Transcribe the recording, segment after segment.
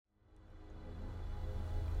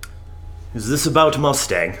Is this about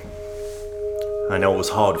Mustang? I know it was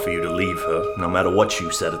hard for you to leave her, no matter what you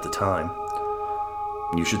said at the time.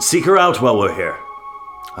 You should seek her out while we're here.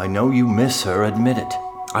 I know you miss her, admit it.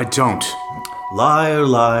 I don't. Liar,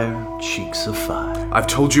 liar, cheeks of fire. I've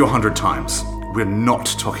told you 100 times. We're not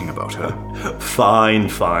talking about her. Fine.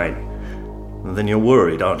 Then you're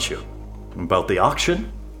worried, aren't you? About the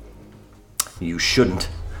auction? You shouldn't.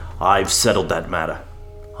 I've settled that matter.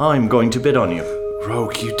 I'm going to bid on you.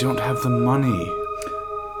 Rogue, you don't have the money.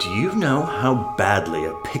 Do you know how badly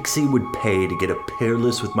a pixie would pay to get a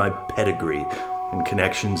peerless with my pedigree and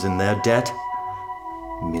connections in their debt?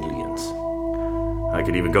 Millions. I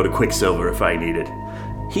could even go to Quicksilver if I needed.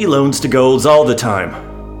 He loans to Golds all the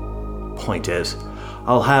time. Point is,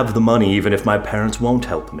 I'll have the money even if my parents won't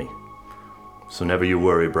help me. So never you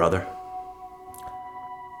worry, brother.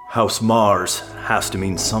 House Mars has to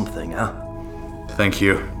mean something, huh? Thank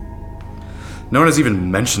you. No one has even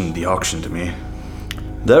mentioned the auction to me.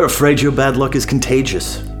 They're afraid your bad luck is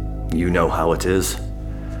contagious. You know how it is.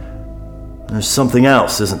 There's something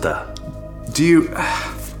else, isn't there? Do you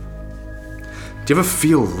ever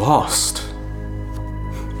feel lost?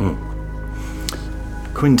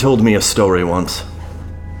 Quinn told me a story once.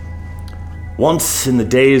 Once in the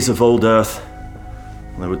days of old Earth,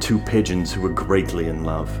 there were two pigeons who were greatly in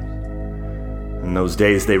love. In those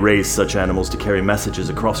days, they raised such animals to carry messages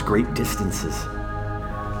across great distances.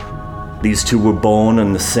 These two were born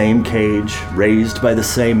in the same cage, raised by the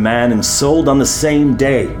same man, and sold on the same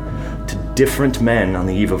day to different men on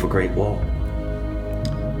the eve of a great war.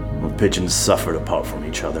 The pigeons suffered apart from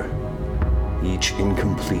each other, each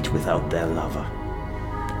incomplete without their lover.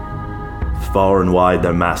 Far and wide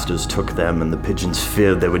their masters took them, and the pigeons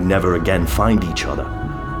feared they would never again find each other,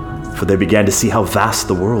 for they began to see how vast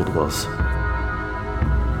the world was,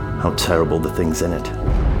 how terrible the things in it.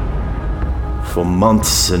 For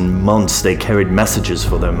months and months they carried messages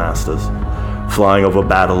for their masters, flying over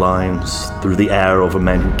battle lines, through the air over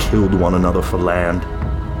men who killed one another for land.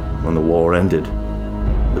 When the war ended,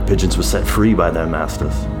 the pigeons were set free by their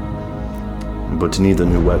masters. But neither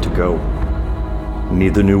knew where to go,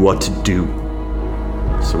 neither knew what to do,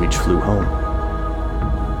 so each flew home.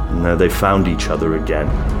 And there they found each other again,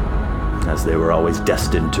 as they were always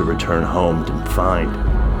destined to return home and find,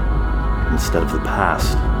 instead of the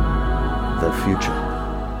past, their future.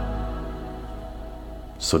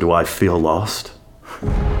 So do I feel lost?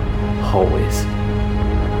 Always.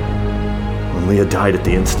 When Leah died at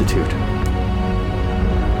the Institute,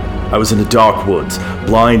 I was in the dark woods,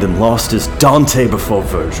 blind and lost as Dante before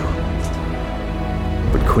Virgil.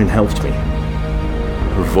 But Quinn helped me.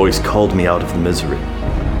 Her voice called me out of the misery.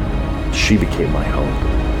 She became my home.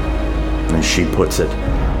 As she puts it,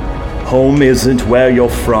 home isn't where you're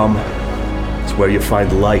from, it's where you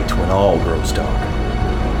find light when all grows dark.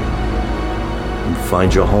 And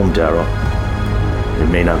find your home, Darrow. It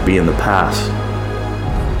may not be in the past,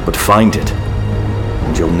 but find it,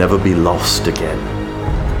 and you'll never be lost again.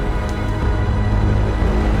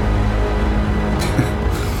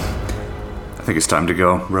 I think it's time to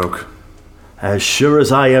go, Rogue. As sure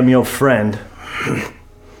as I am your friend,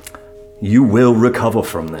 you will recover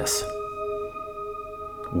from this.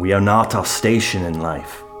 We are not our station in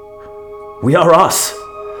life. We are us,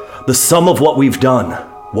 the sum of what we've done,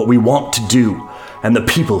 what we want to do, and the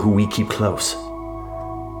people who we keep close.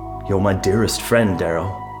 You're my dearest friend,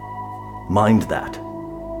 Darrow. Mind that.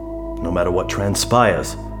 No matter what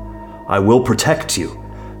transpires, I will protect you,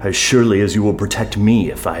 as surely as you will protect me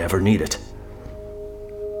if I ever need it.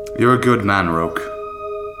 You're a good man, Rogue.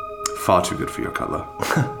 Far too good for your color.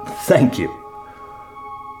 Thank you.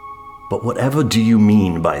 But whatever do you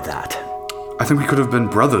mean by that? I think we could have been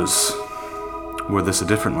brothers. Were this a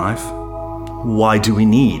different life? Why do we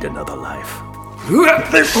need another life?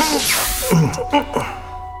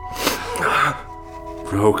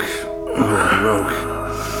 Rogue. Oh,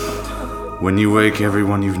 Rogue. When you wake,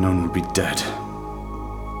 everyone you've known will be dead.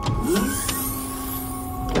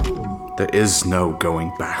 There is no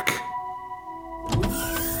going back.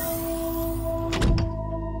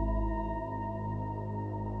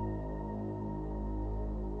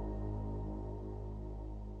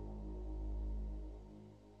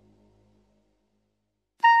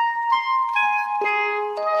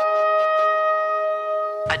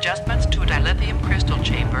 Adjustments to dilithium crystal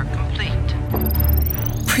chamber complete.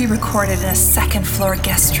 Pre-recorded in a second-floor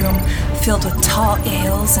guest room filled with tall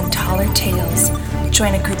ales and taller tales,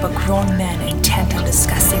 join a group of grown men intent on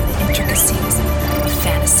discussing the intricacies of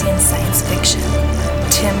fantasy and science fiction.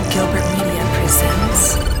 Tim Gilbert Media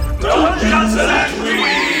presents... Dungeons and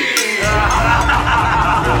Queens!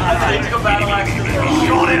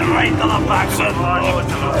 Shot it right to the backside.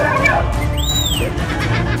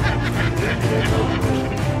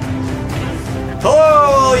 Hello,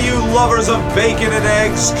 all you lovers of bacon and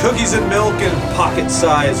eggs, cookies and milk, and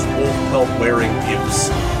pocket-sized wolf pelt-wearing imps.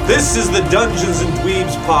 This is the Dungeons and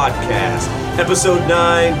Dweebs podcast, Episode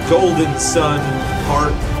 9, Golden Sun,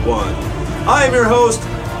 Part 1. I am your host,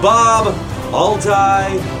 Bob. I'll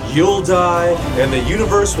die, you'll die, and the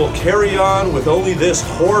universe will carry on with only this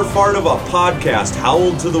whore fart of a podcast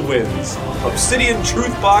howled to the winds. Obsidian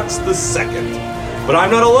Truthbox II. But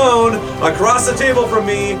I'm not alone. Across the table from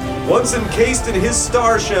me, once encased in his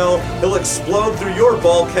star shell, he'll explode through your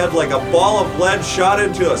bulkhead like a ball of lead shot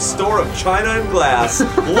into a store of china and glass.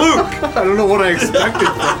 Luke! I don't know what I expected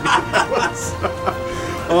from you.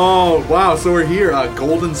 Oh, wow. So we're here.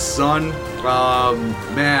 Golden Sun. We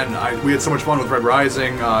had so much fun with Red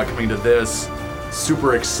Rising coming to this.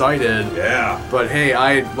 Super excited. Yeah. But hey,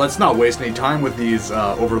 let's not waste any time with these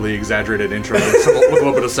overly exaggerated intros with a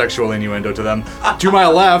little bit of sexual innuendo to them. To my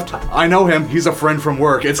left, I know him. He's a friend from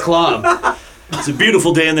work. It's Klob. It's a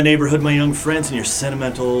beautiful day in the neighborhood, my young friends, and your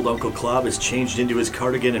sentimental old Uncle Klob has changed into his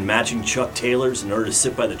cardigan and matching Chuck Taylors in order to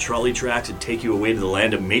sit by the trolley tracks and take you away to the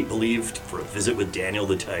land of make-believe for a visit with Daniel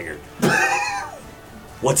the Tiger.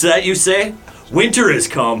 What's that you say? Winter has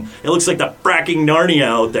come. It looks like the fracking Narnia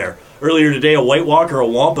out there. Earlier today, a White Walker, a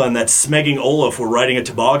Wampa, and that smegging Olaf were riding a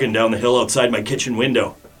toboggan down the hill outside my kitchen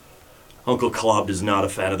window. Uncle Klob is not a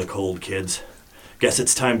fan of the cold, kids. Guess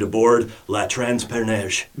it's time to board La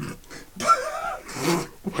Transperneige.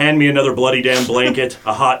 Hand me another bloody damn blanket,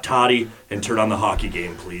 a hot toddy, and turn on the hockey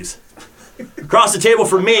game, please. Across the table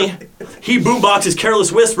from me, he boomboxes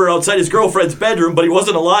Careless Whisper outside his girlfriend's bedroom, but he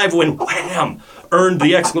wasn't alive when wham earned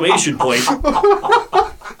the exclamation point.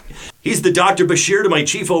 He's the Dr. Bashir to my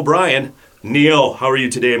Chief O'Brien. Neo, how are you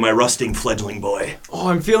today, my rusting fledgling boy? Oh,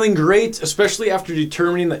 I'm feeling great, especially after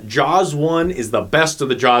determining that Jaws 1 is the best of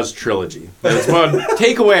the Jaws trilogy. That's one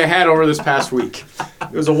takeaway I had over this past week.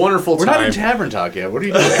 It was a wonderful time. We're not in Tavern Talk yet. What are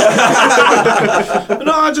you doing?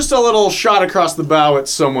 No, just a little shot across the bow at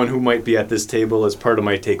someone who might be at this table as part of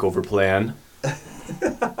my takeover plan.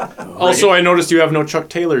 Also, I noticed you have no Chuck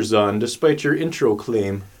Taylors on, despite your intro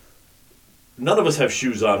claim. None of us have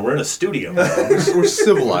shoes on. We're in a studio. We're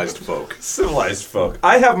civilized folk. Civilized folk.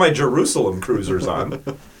 I have my Jerusalem cruisers on.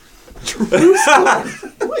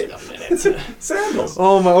 Wait a minute. Sandals.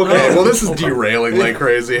 Oh my, okay. Well, this is derailing like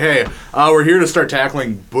crazy. Hey, we're here to start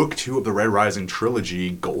tackling Book 2 of the Red Rising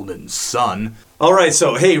trilogy, Golden Sun. All right,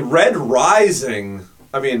 so hey, Red Rising.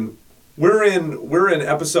 I mean, we're in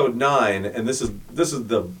episode 9, and this is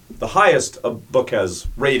the highest a book has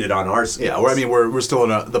rated on our scale. Yeah, we're still in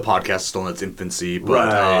the podcast is still in its infancy, but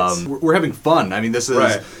Right. We're having fun. I mean, this is.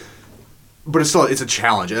 Right. But it's a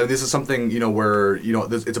challenge. And this is something, where,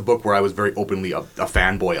 it's a book where I was very openly a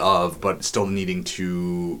fanboy of, but still needing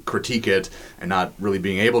to critique it and not really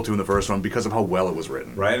being able to in the first one because of how well it was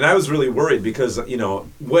written. Right, and I was really worried because, with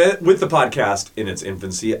the podcast in its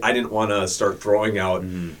infancy, I didn't want to start throwing out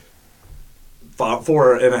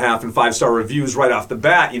 4.5 and 5-star reviews right off the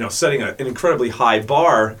bat, setting an incredibly high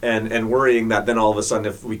bar and worrying that then all of a sudden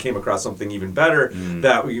if we came across something even better,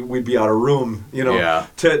 that we'd be out of room,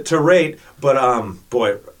 to rate. But,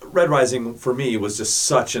 boy, Red Rising for me was just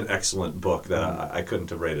such an excellent book that I couldn't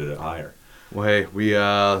have rated it higher. Well, hey,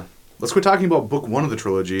 let's quit talking about book 1 of the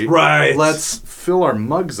trilogy. Right. Let's fill our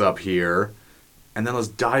mugs up here. And then let's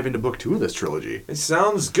dive into book 2 of this trilogy. It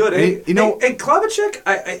sounds good. Hey, Klobuchar,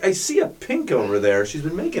 I see a pink over there. She's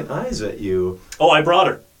been making eyes at you. Oh, I brought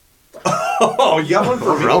her. Oh, you got one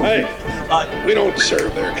for me? Hey, we don't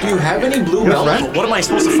serve there. Do you have any blue milk? What am I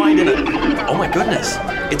supposed to find in it? Oh my goodness.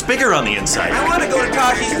 It's bigger on the inside. I want to go to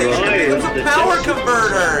Tashi Station to pick up some power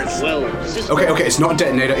converters. Well, Okay, it's not a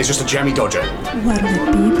detonator, it's just a jammy dodger. What'll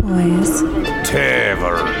it be, boys?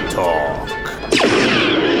 Tavern Talk.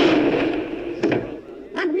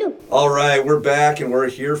 All right, we're back, and we're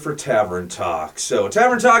here for Tavern Talk. So,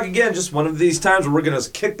 Tavern Talk, again, just one of these times where we're going to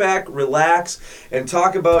kick back, relax, and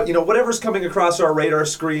talk about, whatever's coming across our radar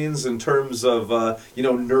screens in terms of,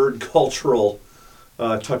 nerd cultural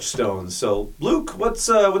touchstones. So, Luke, what's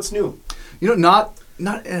new? Not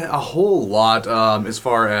a whole lot as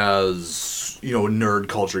far as, nerd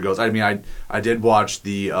culture goes. I mean, I did watch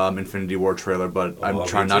the Infinity War trailer, but I'm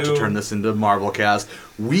trying not to turn this into Marvelcast.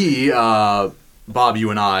 We... Bob, you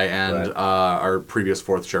and I, and our previous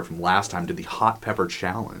fourth chair from last time did the Hot Pepper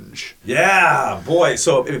Challenge. Yeah, boy.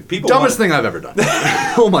 So if people dumbest thing I've ever done.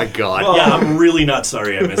 Oh my god. Well, yeah, I'm really not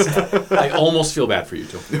sorry I missed it. I almost feel bad for you,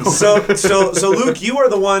 too. So Luke, you are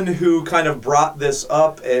the one who kind of brought this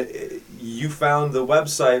up. you found the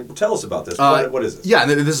website. Tell us about this. What is this? Yeah,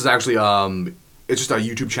 and this is actually it's just a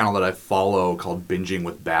YouTube channel that I follow called Binging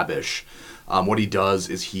with Babish. What he does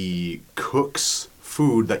is he cooks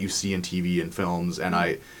food that you see in TV and films,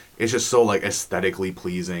 and it's just so like aesthetically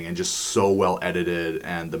pleasing and just so well edited,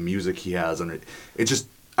 and the music he has, and it just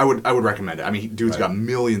I would recommend it. I mean, dude's got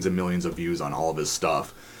millions and millions of views on all of his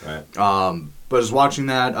stuff. Right. But I was watching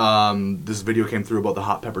that. This video came through about the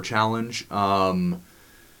hot pepper challenge.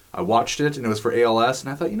 I watched it, and it was for ALS,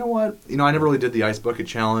 and I thought, you know what? I never really did the ice bucket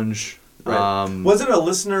challenge. Right. Wasn't a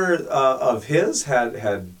listener of his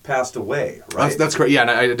had passed away, right? That's correct. Yeah,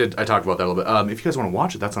 and I talked about that a little bit. If you guys want to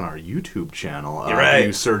watch it, that's on our YouTube channel. You're right.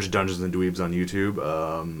 You search Dungeons and Dweebs on YouTube.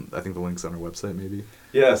 I think the link's on our website, maybe.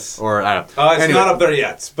 Yes. Or I don't know. It's not up there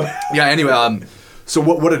yet. But yeah. Anyway, so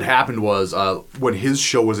what had happened was when his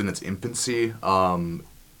show was in its infancy, one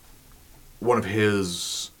of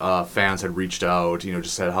his fans had reached out.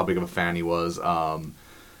 Just said how big of a fan he was.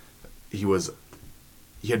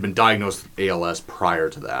 He had been diagnosed with ALS prior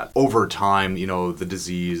to that. Over time, the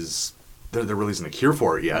disease, there really isn't a cure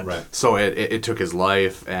for it yet. Right. So it took his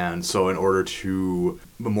life, and so in order to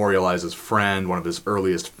memorialize his friend, one of his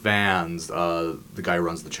earliest fans, the guy who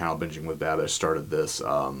runs the channel Binging with Babish, started this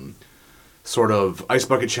sort of Ice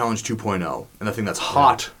Bucket Challenge 2.0. And the thing that's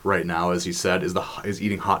hot right now, as he said, is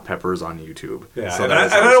eating hot peppers on YouTube. Yeah, so and I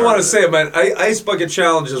don't want to say it, man. Ice Bucket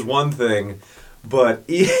Challenge is one thing, but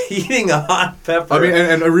eating a hot pepper... I mean,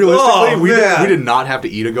 and realistically, we did not have to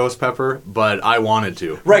eat a ghost pepper, but I wanted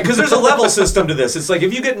to. Right, because there's a level system to this. It's like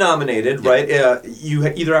if you get nominated, right, you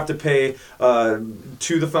either have to pay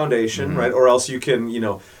to the foundation, right, or else you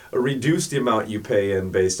can, reduce the amount you pay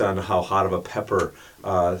in based on how hot of a pepper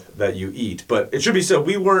that you eat. But it should be said,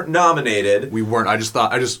 we weren't nominated. We weren't. I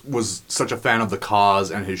just was such a fan of the cause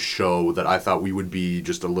and his show that I thought we would be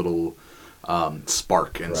just a little...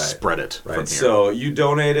 spark and spread it from here. So you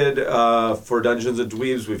donated for Dungeons and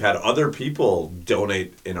Dweebs. We've had other people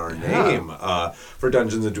donate in our name for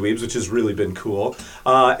Dungeons and Dweebs, which has really been cool.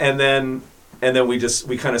 And then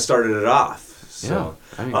we kind of started it off. So,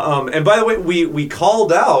 and by the way, we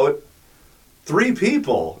called out 3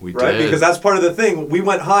 people, we right? did. Because that's part of the thing. We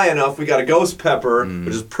went high enough. We got a ghost pepper,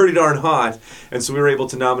 which is pretty darn hot, and so we were able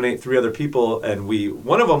to nominate 3 other people. And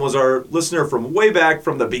one of them was our listener from way back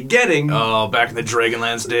from the beginning. Oh, back in the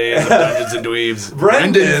Dragonlance days of Dungeons and Dweebs,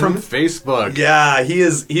 Brendan from Facebook. Yeah, he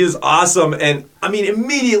is awesome, and I mean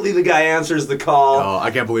immediately the guy answers the call. Oh,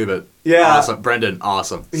 I can't believe it. Yeah, awesome, Brendan,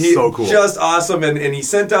 awesome, so cool, just awesome, and he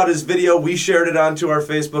sent out his video. We shared it onto our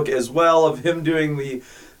Facebook as well of him doing the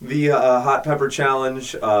hot pepper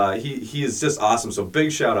challenge. He is just awesome. So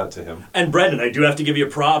big shout out to him. And Brendan, I do have to give you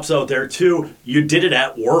props out there too. You did it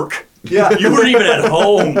at work. Yeah, you weren't even at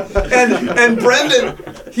home. And Brendan,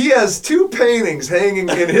 he has 2 paintings hanging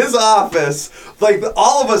in his office. Like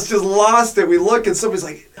all of us just lost it. We look and somebody's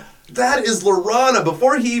like, that is Lorana.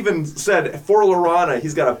 Before he even said for Lorana,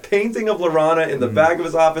 he's got a painting of Lorana in the back of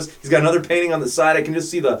his office. He's got another painting on the side. I can just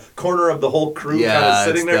see the corner of the whole crew kind of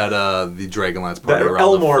sitting there. Yeah, the Dragonlance party. That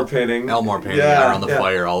Elmore painting. Elmore painting, around the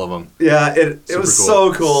fire, all of them. Yeah, it was cool.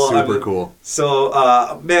 So cool. Super cool.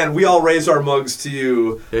 So, man, we all raise our mugs to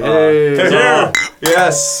you. Hey.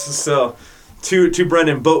 Yes. So, to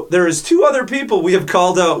Brendan. But there is 2 other people we have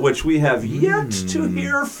called out, which we have yet to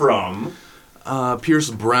hear from.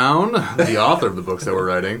 Pierce Brown, the author of the books that we're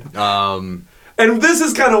writing. And this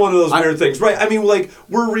is kind of one of those weird things, right? I mean, like,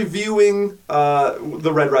 we're reviewing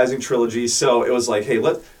the Red Rising trilogy, so it was like, hey,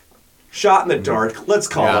 shot in the dark, let's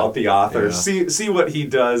call out the author, see what he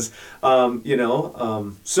does,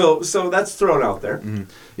 so that's thrown out there. Mm-hmm.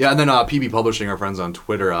 Yeah, and then PB Publishing, our friends on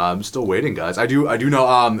Twitter, I'm still waiting, guys. I do know,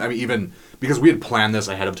 I mean, even because we had planned this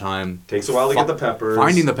ahead of time. Takes a while to get the peppers.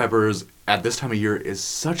 Finding the peppers at this time of year is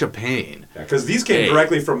such a pain. Yeah, because these came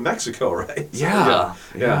directly from Mexico, right? Yeah,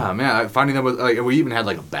 man. Finding them was like, we even had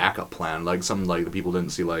like a backup plan, like something like the people didn't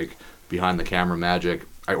see, like behind the camera magic.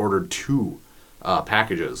 I ordered 2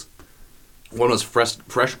 packages. One was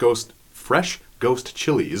fresh ghost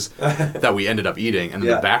chilies that we ended up eating, and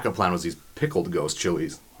then the backup plan was these pickled ghost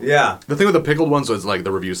chilies. Yeah. The thing with the pickled ones was like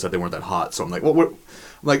the reviews said they weren't that hot, so I'm like, well,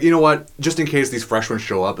 like, you know what? Just in case these fresh ones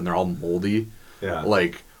show up and they're all moldy,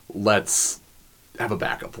 like, let's have a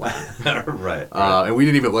backup plan. Right. And we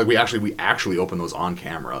didn't even we actually opened those on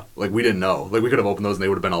camera. Like, we didn't know. Like, we could have opened those and they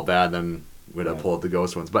would have been all bad. Then would pull out the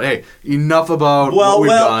ghost ones. But hey, enough about what we've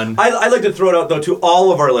done. I'd like to throw it out though to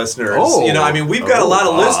all of our listeners. Oh. You know, I mean, we've got a lot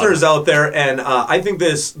of listeners out there, and I think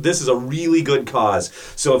this is a really good cause.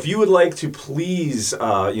 So if you would like to please,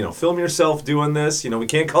 film yourself doing this. We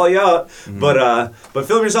can't call you out, but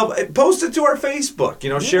film yourself. Post it to our Facebook.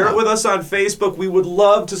 Share it with us on Facebook. We would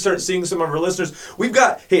love to start seeing some of our listeners. We've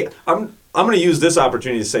got. Hey, I'm going to use this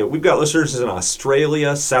opportunity to say we've got listeners in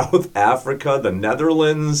Australia, South Africa, the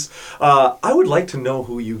Netherlands. I would like to know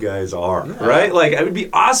who you guys are, right? Like, it would be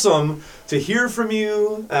awesome to hear from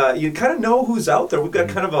you. You kind of know who's out there. We've got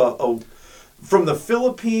kind of a from the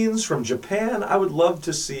Philippines, from Japan. I would love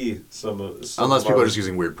to see some Unless people are just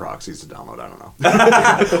using weird proxies to download. I don't know.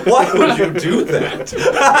 Why would you do that?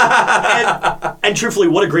 And truthfully,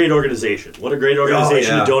 what a great organization. What a great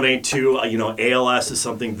organization to donate to. ALS is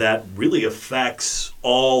something that really affects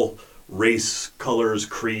all race, colors,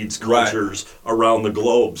 creeds, cultures around the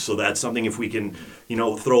globe. So that's something, if we can,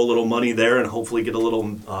 throw a little money there and hopefully get a little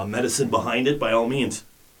medicine behind it, by all means.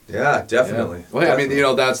 Yeah, definitely. Yeah. Well, definitely.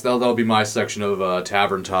 I mean, that'll be my section of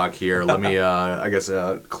tavern talk here. Let me, I guess,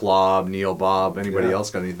 Klob, Neil, Bob, anybody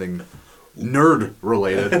else got anything nerd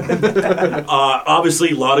related? Obviously,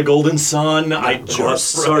 a lot of Golden Sun. I just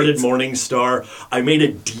started Morningstar. I made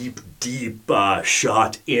a deep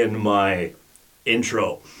shot in my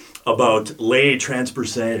intro about les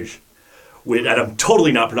transperçages. And I'm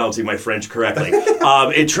totally not pronouncing my French correctly.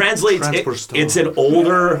 It translates. It's an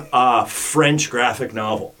older French graphic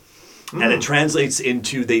novel. And it translates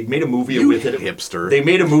into, they made a movie with it. Hipster. They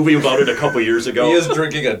made a movie about it a couple years ago. He is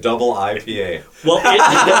drinking a double IPA. Well,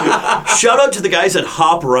 shout out to the guys at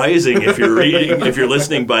Hop Rising if you're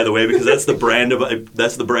listening, by the way, because that's the brand of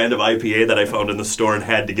IPA that I found in the store and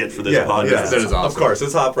had to get for this podcast. Yeah, that is awesome. Of course,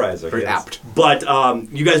 it's Hop Rising. Very apt. But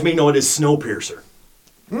you guys may know it as Snowpiercer.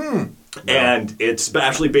 And it's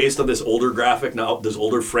actually based on this older graphic novel, this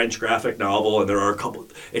older French graphic novel, and there are a couple.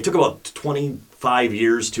 It took about 25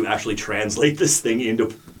 years to actually translate this thing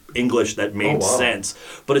into English that made sense.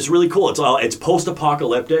 But it's really cool. It's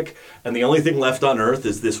post-apocalyptic, and the only thing left on Earth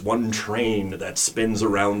is this one train that spins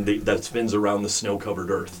around the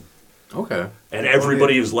snow-covered Earth. Okay. And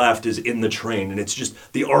everybody who's left is in the train, and it's just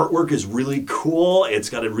the artwork is really cool. It's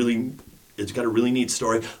got a really neat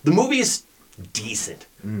story. The movie is decent.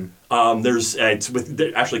 It's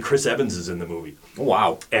with actually Chris Evans is in the movie. Oh,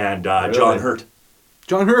 wow. And John Hurt.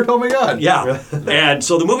 John Hurt. Oh my God. Yeah. And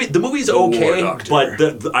so the movie's okay,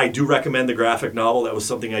 but I do recommend the graphic novel. That was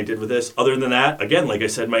something I did with this. Other than that, again, like I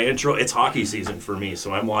said in my intro, it's hockey season for me.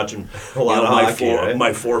 So I'm watching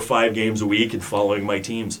my 4 or 5 games a week and following my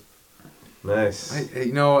teams. Nice.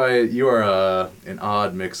 You are an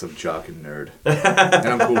odd mix of jock and nerd, and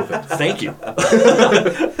I'm cool with it. Thank you,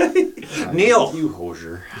 Neil. You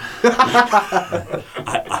hosier.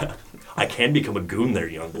 I can become a goon there,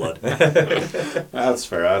 young blood. That's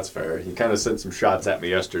fair. You kind of sent some shots at me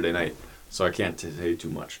yesterday night, so I can't say too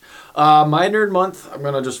much. My nerd month, I'm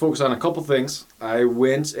going to just focus on a couple things. I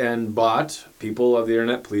went and bought, people of the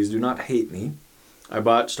internet, please do not hate me, I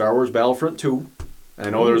bought Star Wars Battlefront 2. I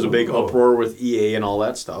know there was a big uproar with EA and all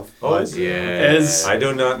that stuff. I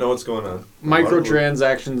do not know what's going on.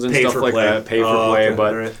 Microtransactions and stuff like that, pay for play.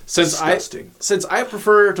 But since I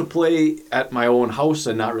prefer to play at my own house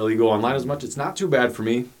and not really go online as much, it's not too bad for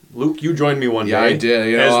me. Luke, you joined me one day. Yeah, I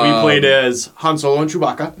did. As we played as Han Solo and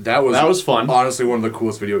Chewbacca. That was fun. Honestly, one of the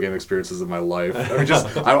coolest video game experiences of my life. I mean,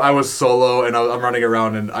 I was solo and I'm running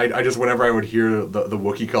around, and I just, whenever I would hear the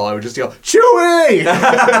Wookiee call, I would just yell, Chewie!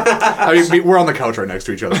 I mean, we're on the couch right next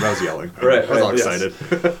to each other, but I was yelling. I was all excited.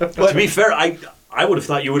 To be fair, I would have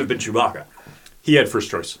thought you would have been Chewbacca. He had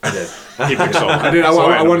first choice. I did. He picked Solo. I did.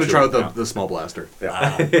 I wanted to try out the small blaster.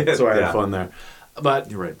 Yeah. So I had fun there.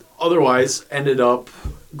 But you're right. Otherwise, ended up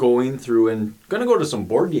going through and gonna go to some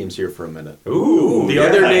board games here for a minute. Ooh, the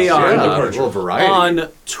other day on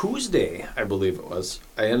Tuesday, I believe it was,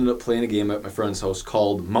 I ended up playing a game at my friend's house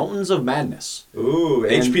called Mountains of Madness. Ooh,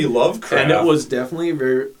 H.P. Lovecraft. And it was definitely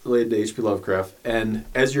very related to H.P. Lovecraft. And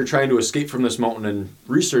as you're trying to escape from this mountain and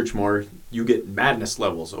research more, you get madness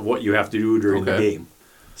levels of what you have to do during the game.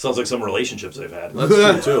 Sounds like some relationships I've had.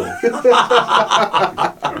 That's true, too.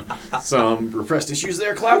 Some repressed issues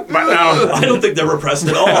there, Cloud? I don't think they're repressed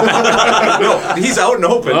at all. No, he's out and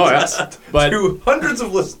open. Oh, yes. But to hundreds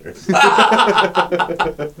of listeners.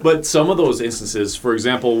 But some of those instances, for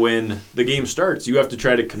example, when the game starts, you have to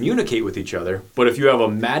try to communicate with each other. But if you have a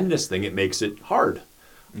madness thing, it makes it hard.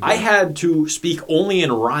 Mm-hmm. I had to speak only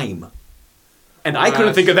in rhyme. And I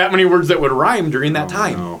couldn't think of that many words that would rhyme during that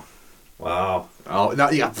time. No. Wow. Oh, no,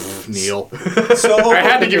 yeah, Neil. So I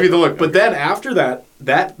had to give you the look. But then after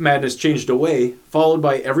that madness changed away, followed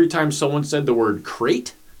by every time someone said the word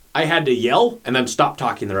crate, I had to yell and then stop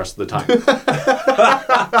talking the rest of the time.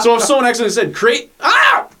 So if someone accidentally said crate,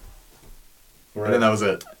 ah! And then that was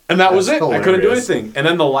it. And that was it. Hilarious. I couldn't do anything. And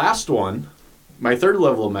then the last one, my third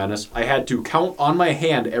level of madness, I had to count on my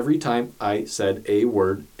hand every time I said a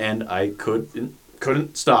word, and I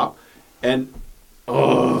couldn't stop. And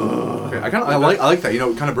Okay. I like that. You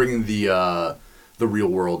know, kind of bringing the real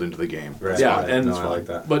world into the game. Right. yeah, Right. and No, I like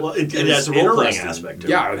that. But Well, it was has a role-playing interesting. aspect to it.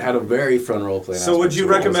 Yeah, it had a very fun role playing. So would aspect you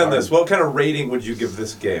to it. It was recommend hard. this? What kind of rating would you give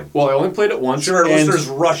this game? Well, I only played it once. Should our and listeners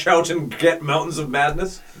rush out and get Mountains of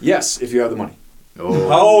Madness? yes, if you have the money.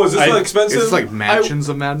 Oh, is this expensive? It's like Mansions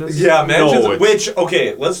of Madness. Yeah, Mansions. No, Which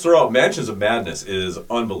okay, let's throw out Mansions of Madness is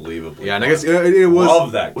unbelievably. Yeah, and I fun. guess it was.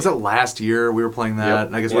 Love that Was that last year we were playing that? Yep.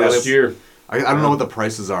 And I guess Last year. I don't know what the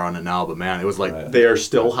prices are on it now, but man, it was like They are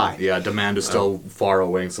still high. yeah, demand is still far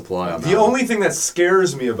outweighing supply on that. The only thing that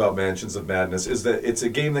scares me about Mansions of Madness is that it's a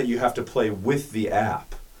game that you have to play with the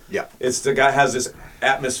app. Yeah. It's the guy has this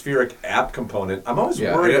atmospheric app component. I'm always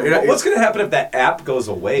Yeah, worried. What's going to happen if that app goes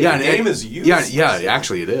away? Yeah, the and game is useless. Yeah,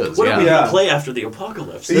 actually it is. What yeah. are we Yeah. going to play after the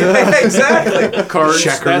apocalypse? Yeah, exactly. Cards,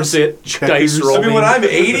 Checkers. that's it. Checkers. Dice I rolling. mean, when I'm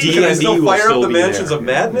 80, can I D&D still will fire up still the be Mansions there. of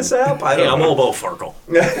Madness app? I Hey, don't I'm know. all about Farkle.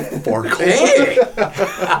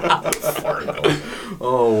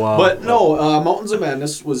 Oh wow. But no, Mountains of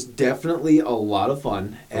Madness was definitely a lot of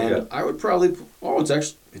fun, and Okay. I would probably. Oh,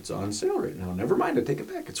 it's on sale right now. Never mind, I take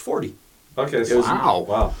it back. It's $40. Okay, so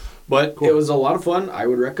wow. But it was a lot of fun. I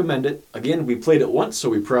would recommend it. Again, we played it once, so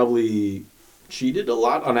we probably cheated a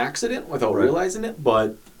lot on accident without Right. realizing it.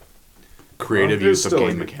 But creative it was use of still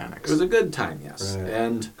game a- mechanics. it was a good time, yes. Right.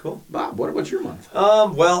 And Cool. Bob, what about your month?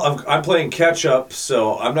 Well, I'm playing catch up,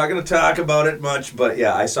 so I'm not going to talk about it much. But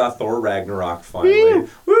yeah, I saw Thor Ragnarok finally.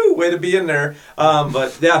 Woo! Way to be in there.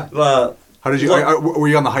 But yeah, How did you? Look- Were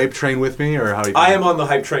you on the hype train with me, or how? Do you I am on the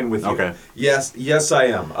hype train with you. Okay. Yes, I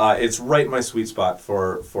am. It's right in my sweet spot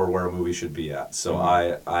for where a movie should be at. So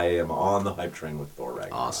I am on the hype train with Thor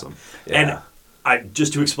Ragnarok. Awesome. Yeah. And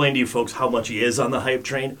just to explain to you folks how much he is on the hype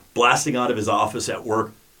train, blasting out of his office at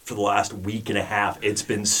work for the last week and a half, it's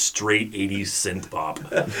been straight 80s synth pop.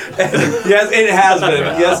 Yes, it has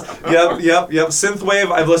been. Yes, yep.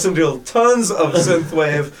 Synthwave. I've listened to tons of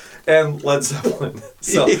synthwave and Led Zeppelin.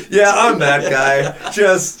 So yeah, I'm that guy.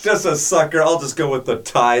 Just a sucker. I'll just go with the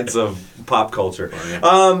tides of pop culture.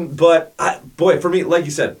 But boy, for me, like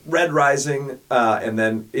you said, Red Rising, and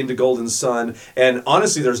then into Golden Sun, and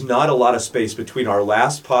honestly, there's not a lot of space between our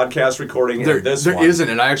last podcast recording and this There one. isn't,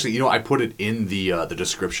 and I actually, I put it in the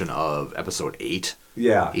description of episode 8.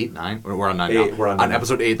 Yeah. 8, 9? We're on 9 8, now. we're on 9.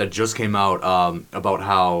 episode 8 that just came out about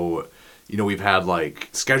how, we've had like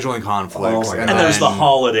scheduling conflicts. Oh my God. And there's the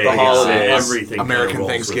holidays. The holidays. Everything kinda American rolls with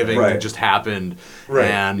it. Thanksgiving Right. just happened. Right,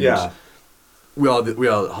 And yeah. we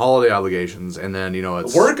all holiday obligations, and then,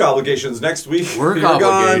 it's... Work obligations next week. Work You're gone.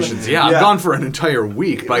 obligations. Yeah, I'm gone for an entire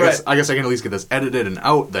week, but Right. I guess I can at least get this edited and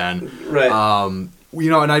out then. Right.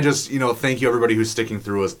 And I just, thank you everybody who's sticking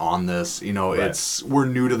through us on this. We're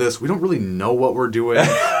new to this. We don't really know what we're doing,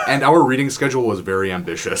 and our reading schedule was very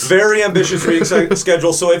ambitious. Very ambitious reading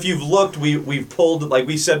schedule. So if you've looked, we've pulled, like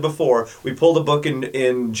we said before, we pulled a book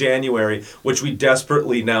in January, which we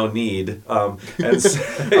desperately now need. A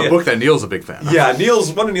book that Neil's a big fan of. Yeah,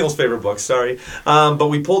 one of Neil's favorite books. Sorry, but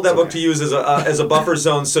we pulled that book to use as a buffer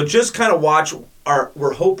zone. So just kind of watch.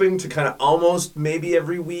 We're hoping to kind of almost maybe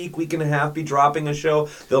every week and a half, be dropping a show.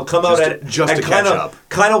 They'll come out at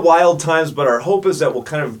kind of wild times, but our hope is that we'll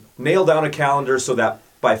kind of nail down a calendar so that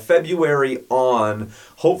by February on,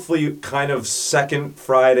 hopefully kind of second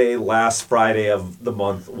Friday, last Friday of the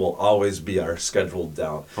month will always be our scheduled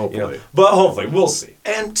down. Hopefully. But hopefully, we'll see.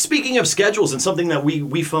 And speaking of schedules, and something that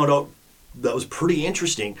we found out that was pretty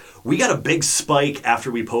interesting, we got a big spike after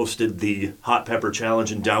we posted the Hot Pepper Challenge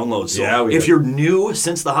and downloads. So Yeah, we if did. you're new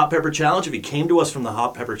since the Hot Pepper Challenge, if you came to us from the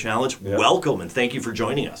Hot Pepper Challenge, welcome and thank you for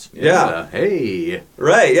joining us. Yeah. Hey.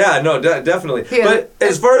 Right, yeah, no, definitely. Yeah. But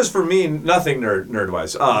as far as for me, nothing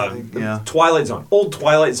nerd-wise. Yeah. Twilight Zone. Old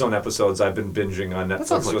Twilight Zone episodes I've been binging on sounds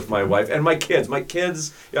Netflix like with my wife. And my kids,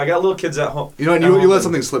 I got little kids at home. And you let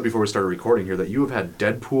something slip before we started recording here that you have had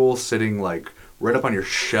Deadpool sitting like right up on your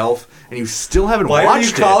shelf, and you still haven't Why watched are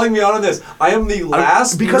you it. calling me out on this? I am the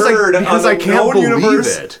last nerd because on I the can't known believe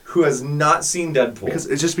universe it. who has not seen Deadpool.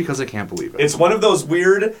 It's just because I can't believe it. It's one of those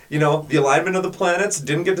weird, the alignment of the planets,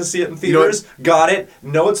 didn't get to see it in theaters, got it,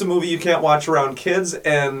 know it's a movie you can't watch around kids,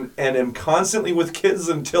 and am constantly with kids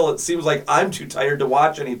until it seems like I'm too tired to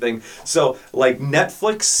watch anything. So, like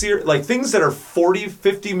Netflix, like things that are 40,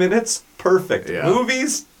 50 minutes, perfect. Yeah.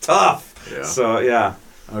 Movies, tough. Yeah. So, yeah.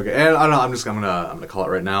 Okay, and I don't know. I'm gonna call it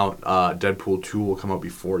right now. Deadpool 2 will come out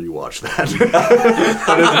before you watch that.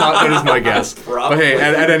 That is my guess. Probably. But hey,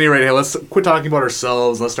 at any rate, hey, let's quit talking about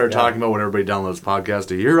ourselves. Let's start talking about what everybody downloads podcast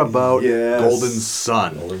to hear about. Yes. Golden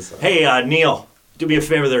Sun. Hey, Neil, do me a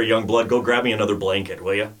favor there, young blood. Go grab me another blanket,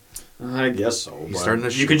 will you? I guess so. He's but starting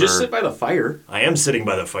to You could just shiver. sit by the fire. I am sitting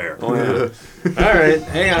by the fire. Oh, yeah. All right,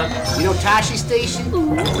 hang on. You know Tashi Station?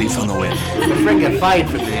 I'm a leaf on the wind. My friend got fired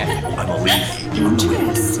from there. I'm a leaf.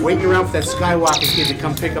 Dangerous. Waiting around for that Skywalker kid to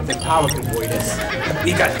come pick up the power convoys.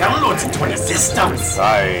 We got downloads in 20 systems.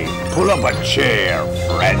 Aye, pull up a chair,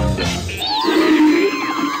 friend.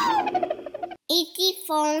 E.T.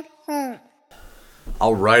 phone home.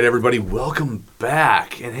 All right, everybody, welcome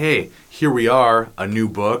back. And hey, here we are, a new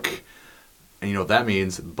book. And you know what that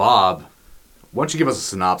means? Bob, why don't you give us a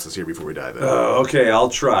synopsis here before we dive in? Okay, I'll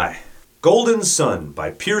try. Golden Sun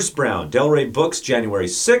by Pierce Brown, Del Rey Books, January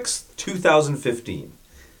 6th, 2015.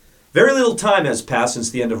 Very little time has passed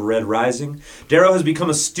since the end of Red Rising. Darrow has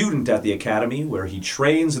become a student at the Academy, where he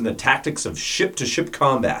trains in the tactics of ship-to-ship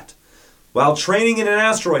combat. While training in an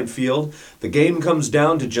asteroid field, the game comes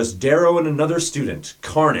down to just Darrow and another student,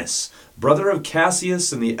 Karnas, brother of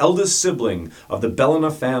Cassius and the eldest sibling of the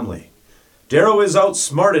Bellona family. Darrow is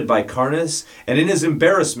outsmarted by Karnas, and in his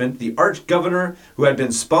embarrassment, the Arch-Governor, who had been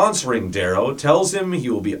sponsoring Darrow, tells him he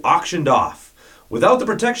will be auctioned off. Without the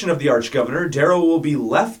protection of the Arch-Governor, Darrow will be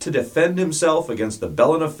left to defend himself against the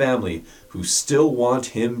Bellona family, who still want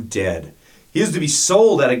him dead. He is to be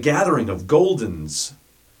sold at a gathering of Goldens.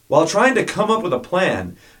 While trying to come up with a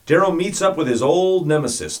plan, Darrow meets up with his old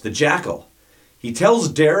nemesis, the Jackal. He tells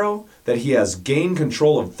Darrow that he has gained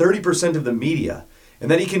control of 30% of the media, and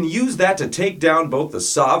that he can use that to take down both the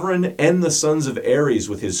Sovereign and the Sons of Ares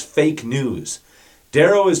with his fake news.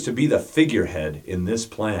 Darrow is to be the figurehead in this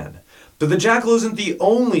plan. But the Jackal isn't the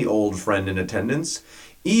only old friend in attendance.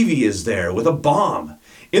 Evie is there with a bomb.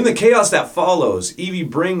 In the chaos that follows, Evie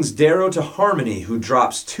brings Darrow to Harmony, who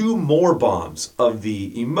drops 2 more bombs of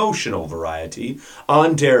the emotional variety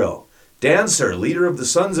on Darrow. Dancer, leader of the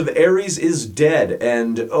Sons of Ares, is dead,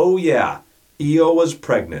 and oh yeah, Io was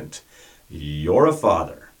pregnant. You're a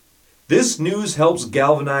father. This news helps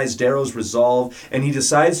galvanize Darrow's resolve, and he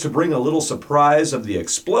decides to bring a little surprise of the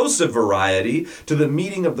explosive variety to the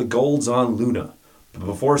meeting of the Golds on Luna. But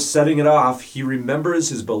before setting it off, he remembers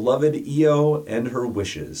his beloved Io and her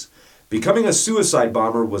wishes. Becoming a suicide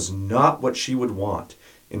bomber was not what she would want.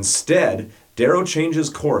 Instead, Darrow changes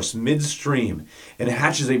course midstream and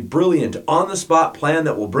hatches a brilliant, on-the-spot plan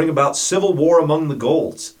that will bring about civil war among the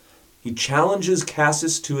Golds. He challenges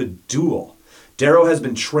Cassius to a duel. Darrow has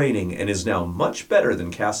been training and is now much better than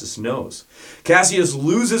Cassius knows. Cassius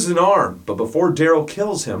loses an arm, but before Darrow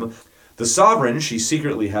kills him, the Sovereign, she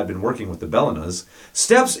secretly had been working with the Bellonas,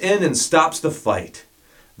 steps in and stops the fight.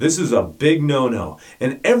 This is a big no-no,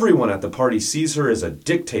 and everyone at the party sees her as a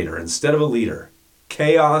dictator instead of a leader.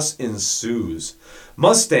 Chaos ensues.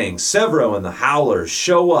 Mustang, Severo, and the Howlers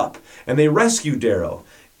show up, and they rescue Darrow.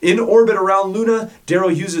 In orbit around Luna, Darrow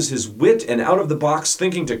uses his wit and out-of-the-box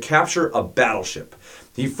thinking to capture a battleship.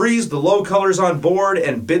 He frees the low colors on board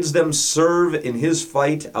and bids them serve in his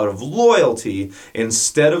fight out of loyalty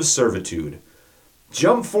instead of servitude.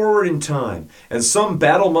 Jump forward in time, and some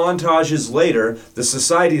battle montages later, the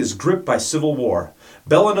society is gripped by civil war.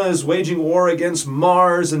 Bellona is waging war against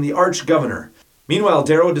Mars and the Arch-Governor. Meanwhile,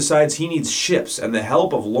 Darrow decides he needs ships and the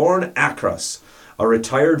help of Lorne Akros, a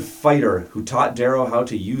retired fighter who taught Darrow how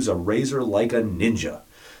to use a razor like a ninja.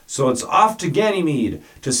 So it's off to Ganymede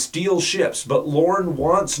to steal ships, but Lorne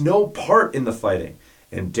wants no part in the fighting,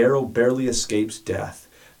 and Darrow barely escapes death.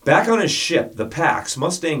 Back on his ship, the Pax,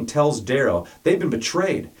 Mustang tells Darrow they've been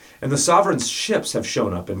betrayed, and the Sovereign's ships have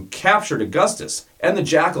shown up and captured Augustus and the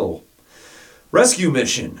Jackal. Rescue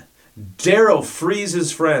mission. Darrow frees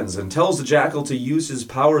his friends and tells the Jackal to use his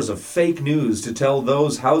powers of fake news to tell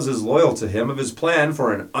those houses loyal to him of his plan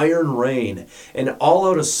for an iron reign, an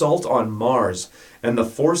all-out assault on Mars, and the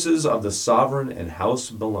forces of the Sovereign and House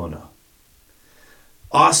Bellona.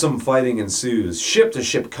 Awesome fighting ensues,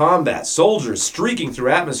 ship-to-ship combat, soldiers streaking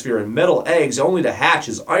through atmosphere in metal eggs only to hatch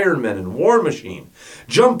as Iron Men and War Machine,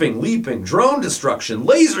 jumping, leaping, drone destruction,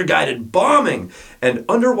 laser-guided bombing, and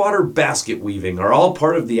underwater basket weaving are all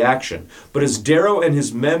part of the action. But as Darrow and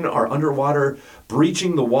his men are underwater,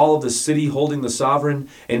 breaching the wall of the city holding the Sovereign,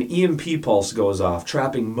 an EMP pulse goes off,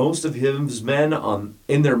 trapping most of his men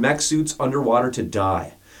in their mech suits underwater to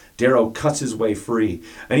die. Darrow cuts his way free,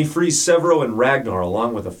 and he frees Severo and Ragnar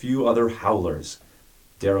along with a few other Howlers.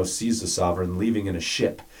 Darrow sees the Sovereign leaving in a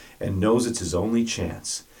ship and knows it's his only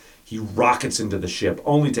chance. He rockets into the ship,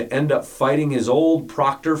 only to end up fighting his old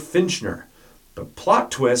proctor, Finchner. But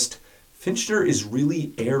plot twist, Finchner is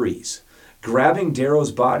really Ares. Grabbing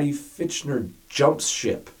Darrow's body, Finchner jumps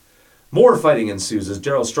ship. More fighting ensues as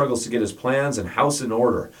Darrow struggles to get his plans and house in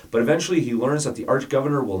order, but eventually he learns that the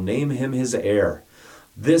Arch-Governor will name him his heir.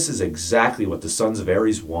 This is exactly what the Sons of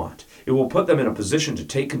Ares want. It will put them in a position to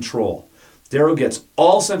take control. Darrow gets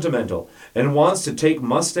all sentimental and wants to take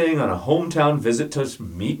Mustang on a hometown visit to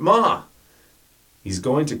meet Ma. He's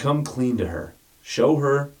going to come clean to her, show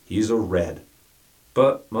her he's a Red.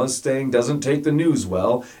 But Mustang doesn't take the news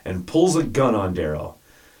well and pulls a gun on Darrow.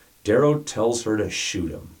 Darrow tells her to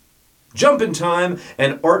shoot him. Jump in time,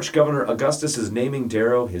 and Arch-Governor Augustus is naming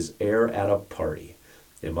Darrow his heir at a party.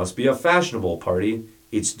 It must be a fashionable party.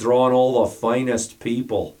 It's drawn all the finest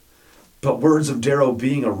people. But words of Darrow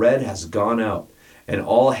being a Red has gone out, and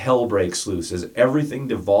all hell breaks loose as everything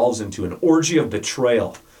devolves into an orgy of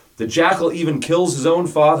betrayal. The Jackal even kills his own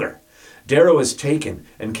father. Darrow is taken,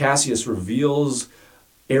 and Cassius reveals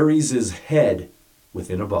Ares' head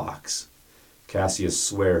within a box. Cassius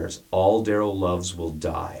swears all Darrow loves will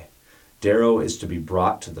die. Darrow is to be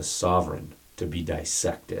brought to the Sovereign to be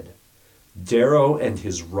dissected. Darrow and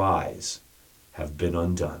his rise have been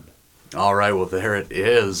undone. All right, well there it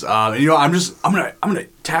is. You know, I'm gonna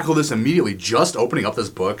tackle this immediately. Just opening up this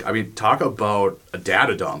book. I mean, talk about a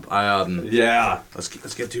data dump. Yeah. Let's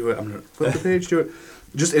get to it. I'm gonna flip the page to it.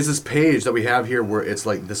 Just it's this page that we have here where it's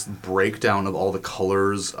like this breakdown of all the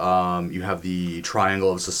colors. You have the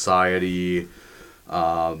triangle of society,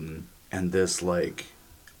 and this like.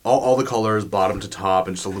 All the colors, bottom to top,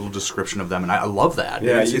 and just a little description of them, and I love that.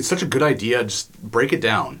 Yeah, it's such a good idea. Just break it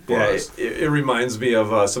down for us. It reminds me of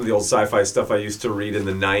some of the old sci-fi stuff I used to read in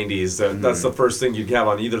the 90s. That's the first thing you'd have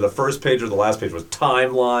on either the first page or the last page was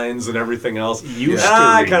timelines and everything else.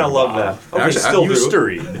 I kind of love that. Okay, actually, still used do. to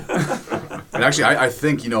read. And actually, I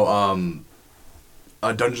think, you know,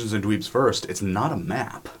 Dungeons and Dweebs First, it's not a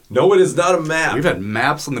map. No, it is not a map. We've had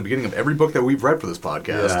maps in the beginning of every book that we've read for this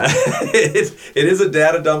podcast. Yeah. It is a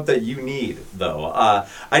data dump that you need, though.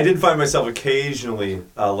 I did find myself occasionally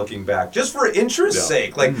looking back, just for interest's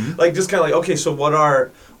sake, like just kind of like, okay, so what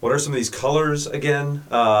are some of these colors again?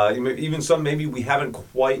 Even some maybe we haven't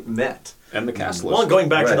quite met. And the cast list. Well, going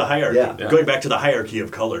back to the hierarchy. Yeah. Going back to the hierarchy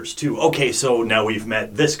of colors, too. Okay, so now we've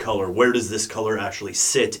met this color. Where does this color actually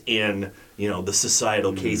sit in, you know, the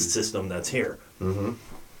societal caste system that's here? Mm-hmm.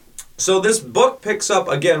 So this book picks up,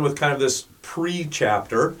 again, with kind of this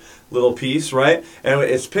pre-chapter little piece, right? And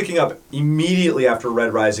it's picking up immediately after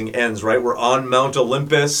Red Rising ends, right? We're on Mount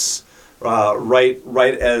Olympus,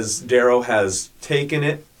 right as Darrow has taken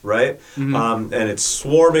it. Right? Mm-hmm. And it's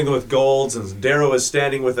swarming with golds, and Darrow is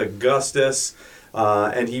standing with Augustus,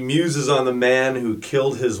 and he muses on the man who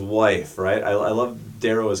killed his wife, right? I love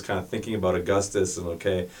Darrow is kind of thinking about Augustus,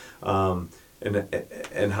 and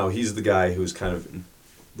and how he's the guy who's kind of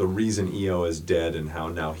the reason Io is dead, and how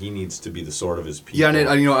now he needs to be the sword of his people. Yeah,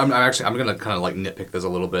 and you know, I'm gonna kind of like nitpick this a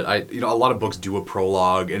little bit. A lot of books do a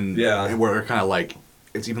prologue, and where it kind of like.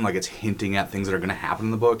 It's even like it's hinting at things that are going to happen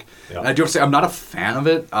in the book. Yep. And I do have to say, I'm not a fan of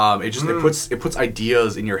it. It puts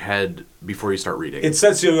ideas in your head before you start reading. It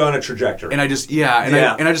sets you on a trajectory. And I just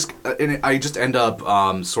I just end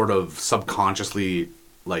up sort of subconsciously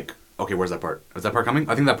like, okay, where's that part? Is that part coming?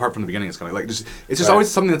 I think that part from the beginning is coming. Like, it's just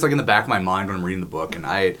always something that's like in the back of my mind when I'm reading the book, and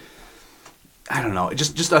I don't know. It's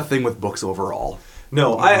just a thing with books overall.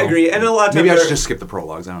 No, I agree, and a lot of times maybe I should just skip the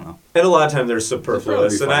prologues. I don't know. And a lot of times they're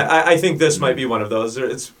superfluous, and I think this might be one of those.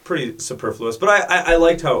 It's pretty superfluous, but I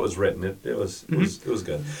liked how it was written. It was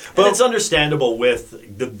good. But it's understandable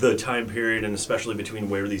with the time period, and especially between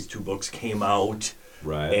where these two books came out,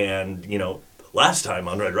 right? And you know, last time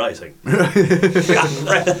on Red Rising, right?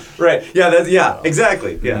 Yeah,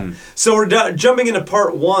 exactly. Yeah. So we're jumping into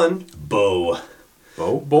part one. Bow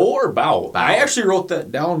or bow? I actually wrote that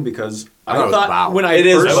down because I thought bow. When I it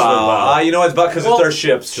first is bow. You know it's bow because it's our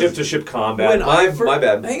ships, ship to ship combat. My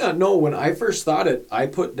bad. Hang on, no. When I first thought it, I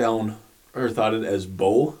thought it as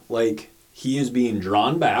bow, like he is being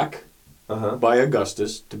drawn back by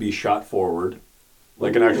Augustus to be shot forward,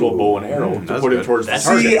 like an actual bow and arrow to put it towards the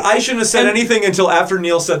target. See, I shouldn't have said anything until after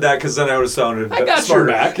Neil said that, because then I would have sounded. I got smarter.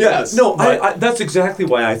 your back. Yeah. Yes, no, that's exactly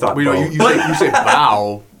why I thought. You say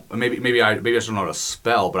bow. Maybe I should know how to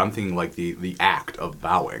spell, but I'm thinking like the act of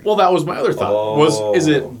bowing. Well, that was my other thought. Is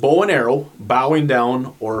it bow and arrow, bowing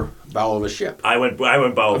down, or bow of a ship? I went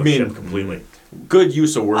bow of a ship completely. Good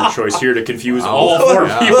use of word choice here to confuse all four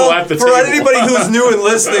people at the table. For anybody who's new and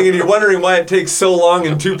listening and you're wondering why it takes so long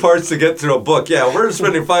in 2 parts to get through a book, yeah, we're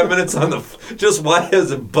spending 5 minutes on just why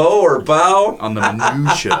is it bow or bow? On the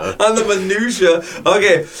minutia. On the minutia.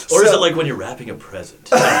 Okay. Or is it like when you're wrapping a present?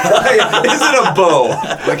 Is it a bow?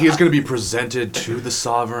 Like he's going to be presented to the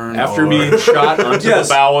sovereign. After being shot onto the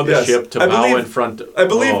bow of the ship to bow in front. I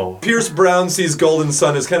believe Pierce Brown sees Golden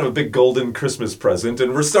Sun as kind of a big golden Christmas present,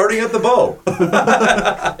 and we're starting at the bow.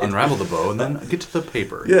 Unravel the bow and then get to the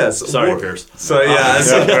paper. Yes. Sorry, Pierce. So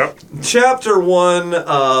yeah. Chapter 1,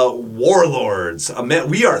 Warlords. Man,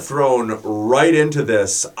 we are thrown right into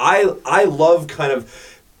this. I love kind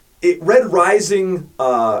of Red Rising.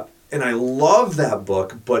 And I love that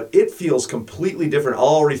book, but it feels completely different. I'll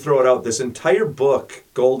already throw it out. This entire book,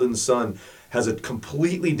 Golden Sun, has a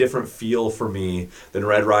completely different feel for me than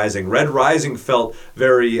Red Rising. Red Rising felt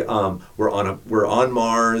very we're on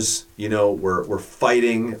Mars, we're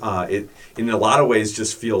fighting. It in a lot of ways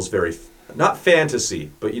just feels very not fantasy,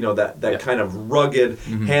 but that kind of rugged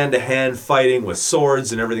hand-to-hand fighting with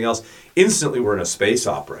swords and everything else. Instantly, we're in a space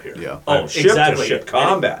opera here. Yeah. Oh, ship-to-ship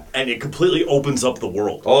combat. And it completely opens up the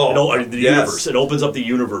world. The universe. It opens up the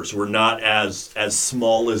universe. We're not as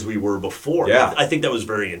small as we were before. Yeah. I think that was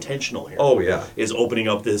very intentional here. Oh, yeah. Is opening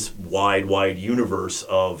up this wide universe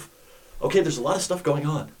of, okay, there's a lot of stuff going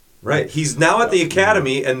on. Right. He's now at the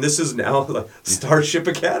Academy, and this is now the Starship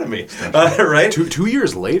Academy. Right? 2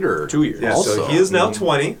 years later. 2 years. Yeah, also. so he is now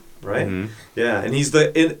 20. Right. Yeah, and he's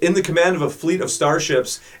in the command of a fleet of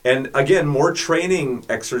starships, and again, more training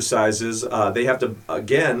exercises. They have to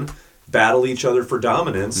again battle each other for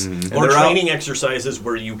dominance. More training exercises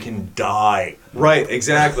where you can die. Right,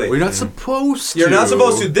 exactly. Well, you're not supposed to. You're not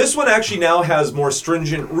supposed to. This one actually now has more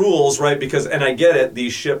stringent rules, right? Because, and I get it,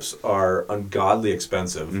 these ships are ungodly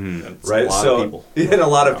expensive, right? A lot of people. And a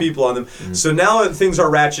lot of people on them. So now things are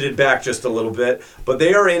ratcheted back just a little bit, but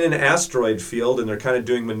they are in an asteroid field and they're kind of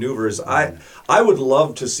doing maneuvers. I would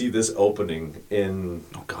love to see this opening in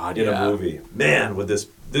a movie. Man, would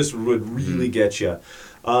this would really get you.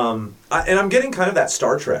 And I'm getting kind of that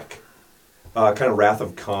Star Trek, kind of Wrath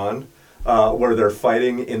of Khan, where they're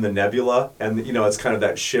fighting in the nebula, and it's kind of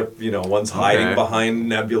that ship, one's hiding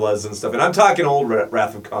behind nebulas and stuff. And I'm talking old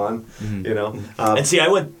Wrath of Khan, and see,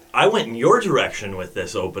 I went in your direction with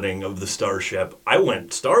this opening of the starship. I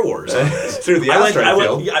went Star Wars on this. Through the asteroid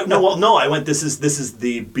field. I went. This is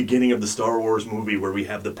the beginning of the Star Wars movie where we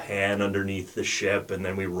have the pan underneath the ship, and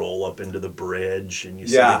then we roll up into the bridge, and you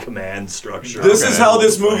see the command structure. This is how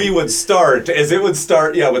this movie would start. As it would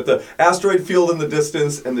start, with the asteroid field in the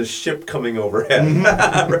distance and the ship coming overhead.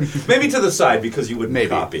 Maybe to the side because you wouldn't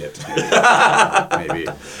copy it. Maybe.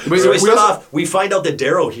 So we find out that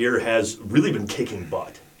Darrow here has really been kicking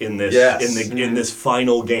butt in this in this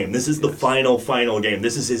final game. This is the final game.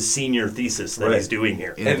 This is his senior thesis that he's doing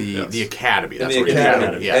here in the Academy. That's the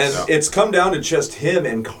Academy. And it's come down to just him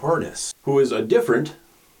and Karnas, who is a different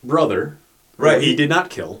brother. Right, he did not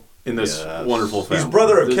kill in this wonderful family. He's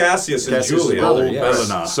brother of Cassius and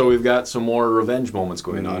Julia. So we've got some more revenge moments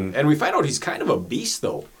going on, and we find out he's kind of a beast,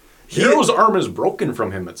 though. Hero's arm is broken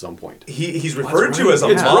from him at some point. He's referred to as a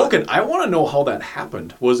monk. It's broken. I want to know how that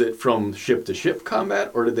happened. Was it from ship-to-ship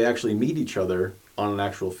combat, or did they actually meet each other on an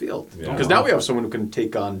actual field? Because now we have someone who can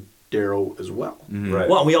take on Darrow as well. Right.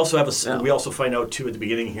 Well, we also have we also find out too at the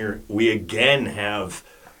beginning here. We again have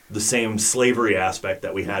the same slavery aspect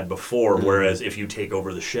that we had before. Whereas if you take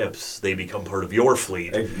over the ships, they become part of your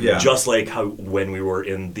fleet. Just like how when we were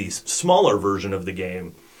in the smaller version of the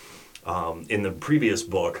game. In the previous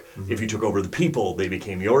book, if you took over the people, they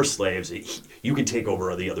became your slaves. You could take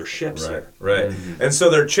over the other ships. Right. And so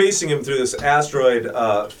they're chasing him through this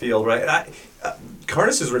asteroid field, right?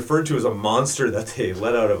 Karnas is referred to as a monster that they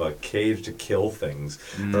let out of a cage to kill things,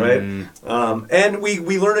 right? And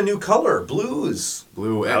we learn a new color, blues.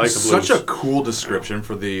 Blue. I like the blues. Such a cool description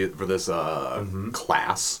for this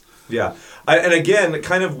class. Yeah, and again,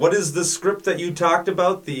 kind of, what is the script that you talked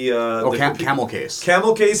about? Camel Case.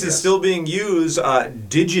 Camel Case is still being used.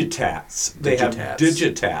 Digitats. They have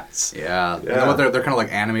digitats. Yeah. They're kind of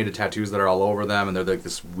like animated tattoos that are all over them, and they're like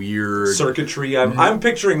this weird circuitry. I'm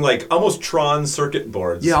picturing like almost Tron circuit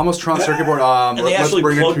boards. Yeah, almost Tron circuit board. And they actually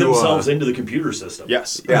plug themselves into the computer system.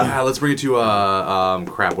 Yes. Yeah. Let's bring it to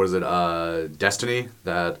what is it? Destiny,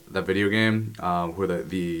 that video game, where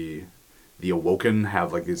the Awoken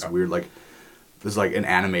have like these weird there's like an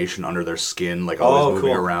animation under their skin, like always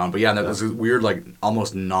moving around. But there's this weird like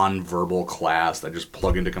almost non-verbal class that just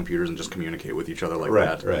plug into computers and just communicate with each other like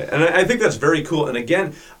that. Right. And I think that's very cool. And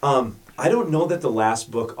again, I don't know that the last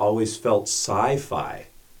book always felt sci-fi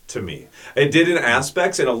to me. It did in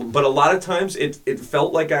aspects, but a lot of times it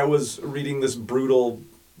felt like I was reading this brutal,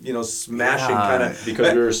 smashing kind of,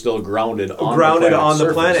 because we were still grounded on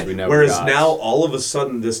the planet. Whereas got. now, all of a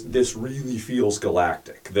sudden, this really feels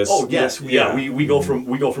galactic. We go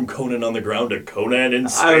from Conan on the ground to Conan in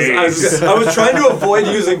space. I was trying to avoid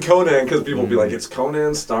using Conan because people would be like, it's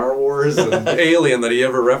Conan, Star Wars, and Alien that he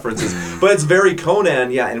ever references. But it's very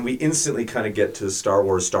Conan, and we instantly kind of get to Star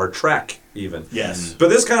Wars, Star Trek. Even. Yes. But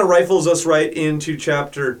this kind of rifles us right into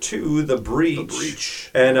Chapter 2, The Breach.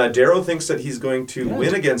 And Darrow thinks that he's going to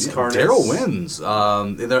win against Karness. Darrow wins. They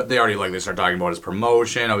already they start talking about his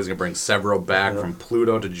promotion. How he's going to bring Severo back from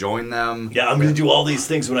Pluto to join them. Yeah, I'm going to do all these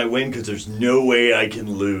things when I win because there's no way I can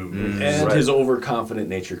lose. And his overconfident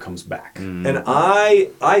nature comes back. And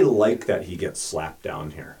I like that he gets slapped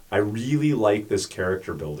down here. I really like this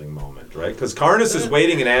character building moment, right? Because Karness is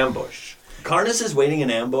waiting in ambush. Karness is waiting in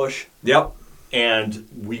ambush. Yep. And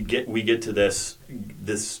we get to this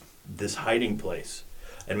hiding place,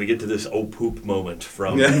 and we get to this oh poop moment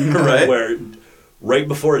from where right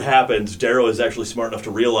before it happens, Darrow is actually smart enough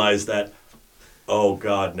to realize that, oh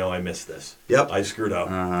God, no, I missed this. Yep. I screwed up.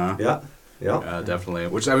 Yeah, definitely.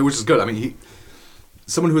 Which is good. I mean,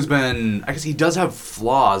 someone who's been, I guess he does have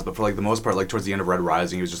flaws, but for the most part, towards the end of Red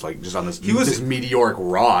Rising, he was just on this meteoric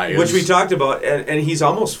rise, which we talked about, and he's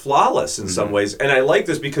almost flawless in some ways. And I like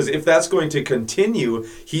this because if that's going to continue,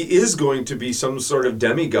 he is going to be some sort of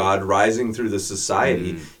demigod rising through the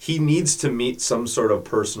society. He needs to meet some sort of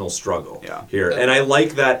personal struggle here, and I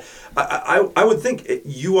like that. I would think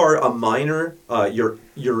you are a minor. You're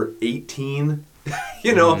 18.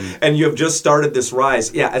 And you have just started this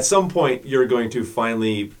rise. Yeah, at some point you're going to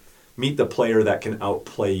finally meet the player that can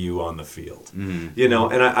outplay you on the field. And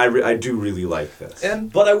I do really like this.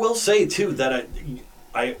 But I will say too that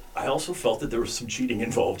I also felt that there was some cheating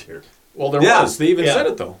involved here. Well, there was. They even said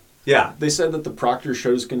it though. Yeah, they said that the Proctor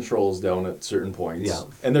shut his controls down at certain points. Yeah,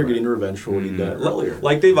 and they're getting revenge for what he'd done earlier,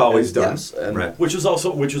 like they've always done. Yes, which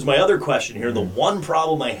was my other question here. The one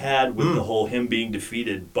problem I had with the whole him being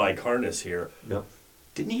defeated by Karness here. Yep.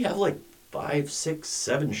 Didn't he have 5, 6,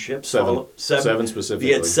 7 ships? Seven specifically.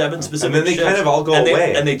 He had 7 specific and then they ships, kind of all go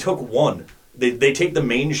away. And they took one. They take the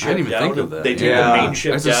main ship I didn't even down. think of that. They take the main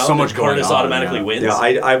ship down. So much Karness automatically wins. Yeah,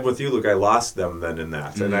 I'm with you, Luke. I lost them then in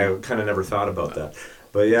that, and I kind of never thought about that.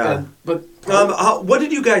 But yeah. What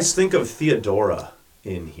did you guys think of Theodora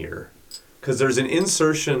in here? Because there's an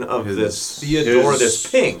insertion of this Theodora,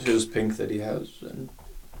 this pink. His pink that he has. And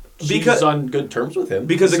she's on good terms with him.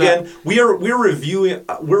 Because again, we're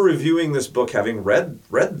reviewing this book having read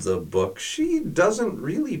the book. She doesn't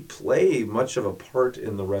really play much of a part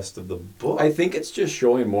in the rest of the book. I think it's just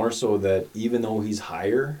showing more so that even though he's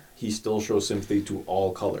higher, he still shows sympathy to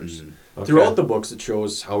all colors. Okay. Throughout the books, it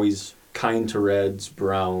shows how he's kind to reds,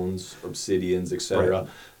 browns, obsidians, etc. Right.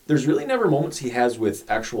 There's really never moments he has with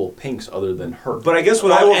actual pinks other than her. But I guess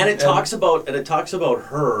it talks about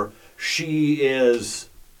her. He has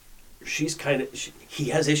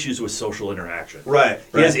issues with social interaction. Right.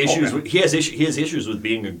 He has issues with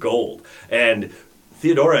being a gold. And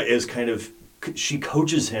Theodora is she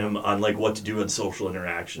coaches him on what to do in social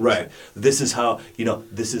interactions. Right. This is how,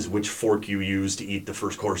 this is which fork you use to eat the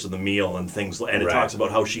first course of the meal and things. And it talks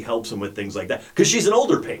about how she helps him with things like that. Because she's an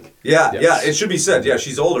older pink. Yeah, yes. It should be said. Yeah,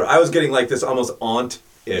 she's older. I was getting this almost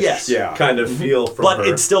aunt-ish kind of feel from her. But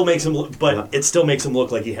it still makes him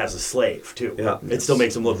look like he has a slave, too. Yeah. It still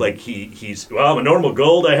makes him look like he's, I'm a normal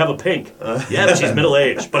gold, I have a pink. Yeah, but she's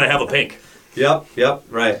middle-aged, but I have a pink. Yep,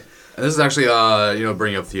 right. And this is actually,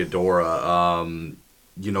 bringing up Theodora.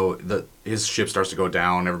 His ship starts to go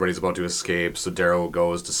down. Everybody's about to escape, so Darrow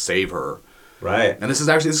goes to save her. Right. And this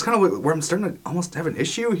is kind of where I'm starting to almost have an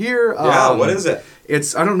issue here. Yeah. What is it?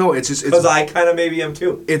 I don't know. It's just because I kind of maybe am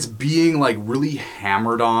too. It's being really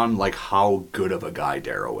hammered on how good of a guy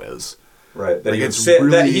Darrow is. Right.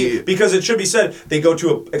 Because it should be said, they go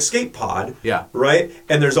to an escape pod. Yeah. Right.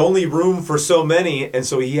 And there's only room for so many, and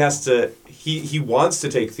so he has to. He wants to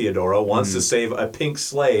take Theodora, wants to save a pink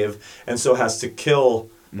slave, and so has to kill.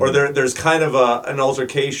 Or there's kind of an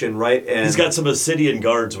altercation, right? And he's got some Obsidian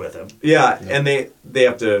guards with him. Yeah, and they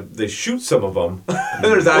shoot some of them. And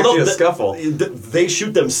there's actually a scuffle. They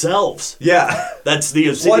shoot themselves. Yeah, that's the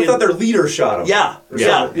Obsidian. Well, I thought their leader shot them. Yeah. But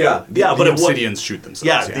the Obsidians shoot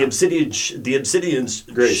themselves. Yeah, the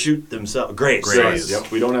Obsidians shoot themselves. Greys. Yep.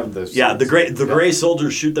 We don't have this. Yeah, the gray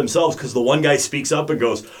soldiers shoot themselves because the one guy speaks up and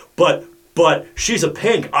goes, but but she's a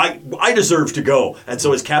pink. I deserve to go. And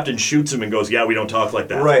so his captain shoots him and goes, yeah, we don't talk like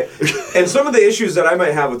that. Right. And some of the issues that I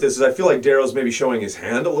might have with this is I feel like Darrow's maybe showing his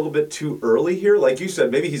hand a little bit too early here. Like you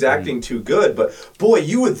said, maybe he's acting too good. But boy,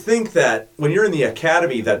 you would think that when you're in the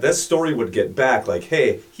academy that this story would get back. Like,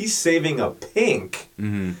 hey, he's saving a pink.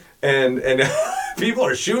 Mm-hmm. And people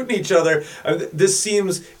are shooting each other. This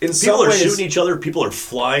seems in some ways... People are shooting each other. People are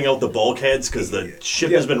flying out the bulkheads because the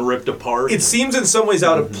ship has been ripped apart. It seems in some ways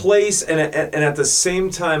out of place. And at the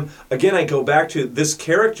same time, again, I go back to this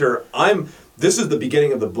character. This is the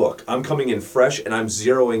beginning of the book. I'm coming in fresh and I'm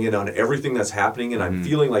zeroing in on everything that's happening. And I'm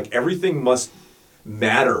feeling like everything must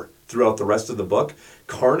matter throughout the rest of the book.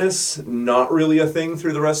 Karnas, not really a thing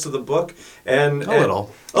through the rest of the book. And A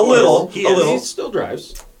little. He still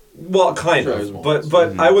drives. Well, kind of,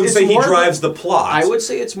 but I wouldn't say he drives the plot. I would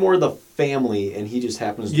say it's more the family, and he just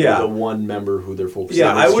happens to be the one member who they're focusing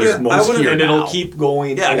on. I wouldn't, and it'll keep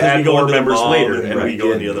going. Yeah, because we go into members later, and we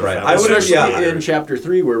go into the other families. Especially in chapter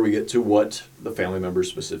 3, where we get to what the family members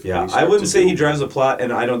specifically. Yeah, I wouldn't say he drives the plot,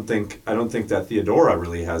 and I don't think that Theodora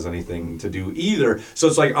really has anything to do either. So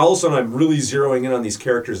it's like all of a sudden I'm really zeroing in on these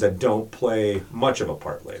characters that don't play much of a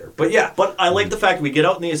part later. But yeah, but I like the fact we get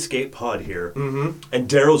out in the escape pod here, and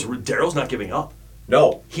Darrow's not giving up.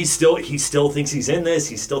 No, he still thinks he's in this.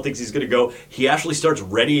 He still thinks he's going to go. He actually starts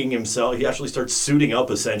readying himself. He actually starts suiting up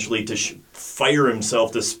essentially to fire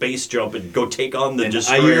himself to space jump and go take on the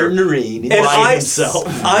destroyer. And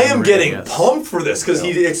I am getting pumped for this because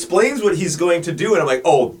he explains what he's going to do, and I'm like,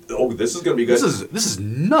 oh, this is going to be good. This is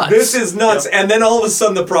nuts. This is nuts. Yep. And then all of a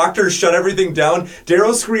sudden the proctors shut everything down.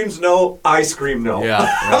 Darrow screams no. I scream no. Yeah.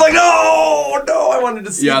 I'm like, no, I wanted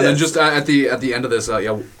to see. Yeah, this. and then just at the end of this,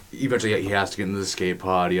 eventually he has to get into the escape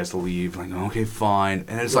pod. He has to leave. Like, okay, fine.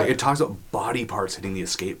 And it's like it talks about body parts hitting the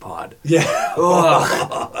escape pod. Yeah.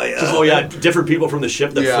 Different people from the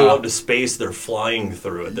ship that flew out to space. They're flying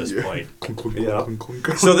through at this point.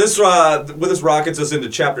 So this rockets us into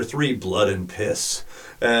chapter 3, Blood and Piss.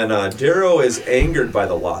 And Darrow is angered by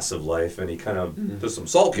the loss of life, and he kind of does some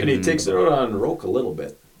sulking. And he takes it out on Roke a little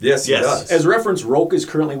bit. Yes, he does. As reference, Roke is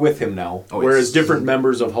currently with him now, whereas different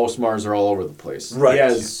members of House Mars are all over the place.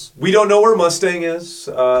 Right. We don't know where Mustang is.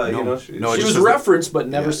 She was referenced, but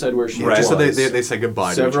never said where she was. Just so they said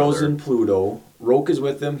goodbye to each other. Severo's in Pluto. Roke is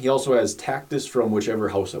with him. He also has Tactus from whichever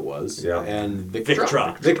house it was. Yeah. And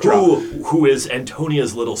Victra. Who is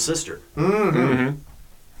Antonia's little sister. Mm-hmm.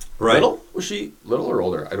 Right. Little? Was she little or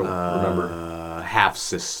older? I don't remember. Half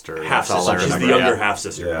sister. Half sister. She's the younger half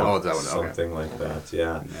sister. Yeah. Oh, that one. Something like that.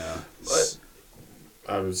 Yeah. But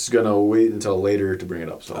I was gonna wait until later to bring it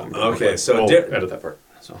up. So edit that part.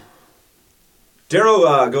 So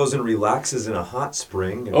Darrow goes and relaxes in a hot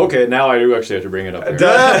spring. Okay, now I do actually have to bring it up.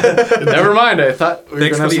 Never mind. I thought we were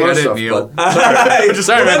Thanks gonna for the have edit, Neil.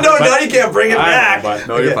 Sorry, man. No, now you can't bring it back.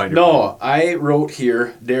 No, you're fine. No, I wrote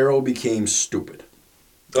here. Darrow became stupid.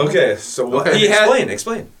 Okay, so what?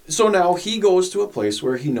 Explain. So now he goes to a place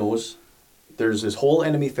where he knows there's this whole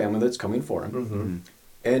enemy family that's coming for him. Mm-hmm.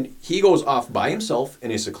 And he goes off by himself in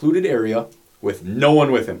a secluded area with no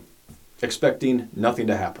one with him, expecting nothing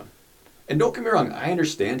to happen. And don't get me wrong, I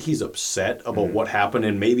understand he's upset about what happened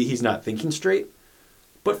and maybe he's not thinking straight.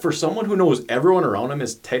 But for someone who knows everyone around him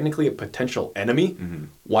is technically a potential enemy,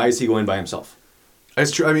 why is he going by himself?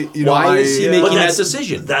 It's true. I mean, why is he making that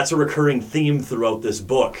decision? That's a recurring theme throughout this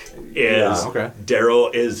book. Darrow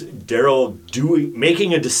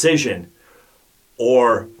making a decision,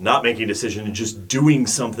 or not making a decision and just doing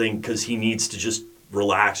something because he needs to just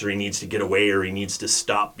relax, or he needs to get away, or he needs to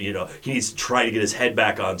stop. He needs to try to get his head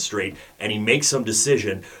back on straight, and he makes some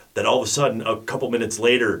decision that all of a sudden, a couple minutes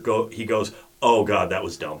later, he goes, "Oh God, that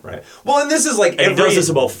was dumb." Right. Well, and this is like he does this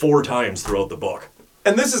about 4 times throughout the book.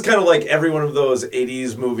 And this is kind of like every one of those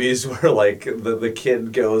 80s movies where like the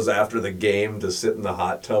kid goes after the game to sit in the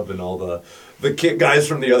hot tub and all the guys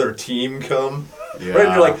from the other team come. Yeah. Right?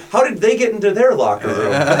 And you're like, how did they get into their locker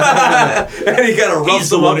room? And he kind of roughs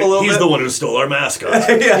them up a little bit. He's the one who stole our mascot.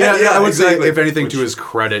 I would say, if anything, to his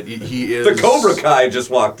credit, he is... The Cobra Kai just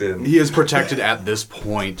walked in. He is protected at this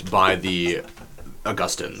point by the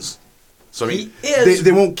Augustans. So, I mean,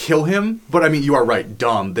 they won't kill him, but I mean, you are right,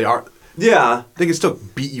 dumb. They are... Yeah, they can still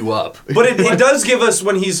beat you up. But it does give us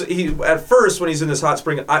when he's at first when he's in this hot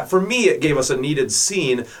spring. For me, it gave us a needed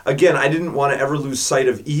scene. Again, I didn't want to ever lose sight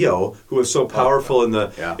of Io, who was so powerful in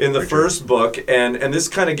the first book, and this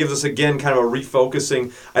kind of gives us again kind of a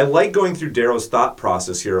refocusing. I like going through Darrow's thought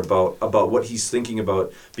process here about what he's thinking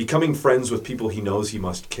about becoming friends with people he knows he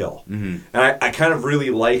must kill, and I kind of really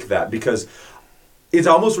like that because it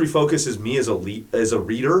almost refocuses me as a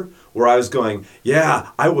reader where I was going,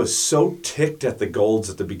 yeah, I was so ticked at the golds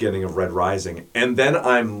at the beginning of Red Rising, and then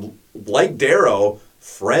I'm like Darrow,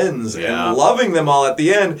 friends and loving them all at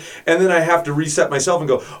the end, and then I have to reset myself and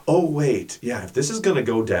go, oh wait, yeah, if this is gonna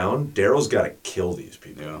go down, Darrow's got to kill these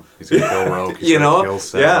people. Yeah, he's gonna kill Rogue. He's you gonna know, kill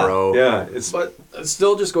Severo. yeah. But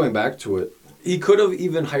still, just going back to it, he could have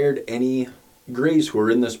even hired any Greys who are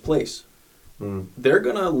in this place. They're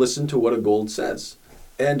gonna listen to what a gold says,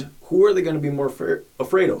 and who are they gonna be more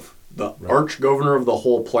afraid of? The arch governor of the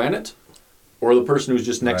whole planet, or the person who's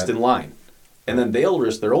just next in line? And then they'll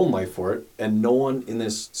risk their own life for it, and no one in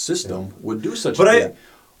this system would do such a thing.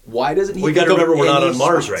 Why doesn't he? We got to remember we're not on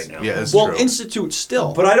Mars right now. Yeah, it's well, true. Institute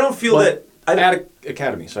still. But I don't feel that. At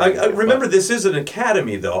Academy, sorry. I remember this is an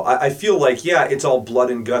academy, though. I feel like, yeah, it's all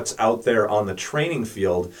blood and guts out there on the training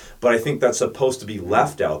field, but I think that's supposed to be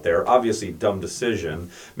left out there. Obviously, dumb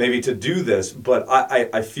decision, maybe, to do this, but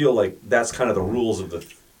I feel like that's kind of the rules of the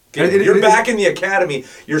game. You're back in the academy.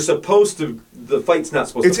 You're supposed to. The fight's not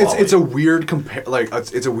supposed to follow. It's a weird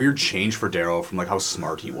it's a weird change for Darrow from like how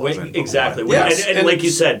smart he was. Exactly. And like you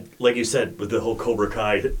said with the whole Cobra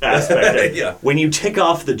Kai aspect, when you tick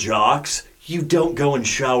off the jocks, you don't go and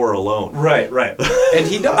shower alone. Right. And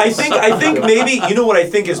he does. I think maybe, you know what I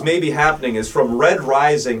think is maybe happening is from Red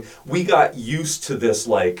Rising, we got used to this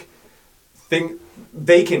like thing.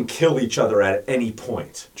 They can kill each other at any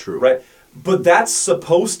point. True. Right. But that's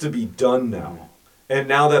supposed to be done now. And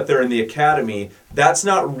now that they're in the academy, that's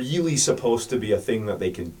not really supposed to be a thing that they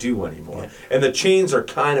can do anymore. And the chains are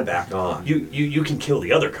kind of back on. You can kill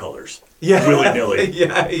the other colors. Yeah. Willy-nilly.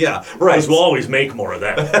 yeah. Right. Because we'll always make more of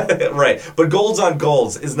that. Right. But golds on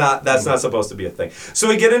golds is not, that's not supposed to be a thing. So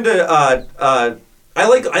we get into, I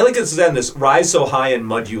like this then, this rise so high in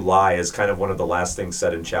mud you lie is kind of one of the last things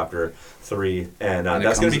said in chapter 3. And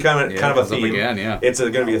that's going to be kind of a theme. Again, It's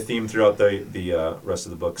going to be a theme throughout the rest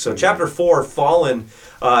of the book. So chapter 4, Fallen,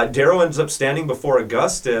 Darrow ends up standing before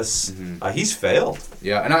Augustus. He's failed.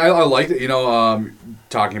 Yeah, and I like that,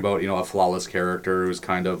 talking about, a flawless character who's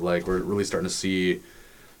kind of like, we're really starting to see,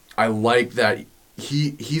 I like that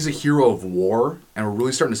he's a hero of war, and we're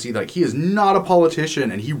really starting to see that he is not a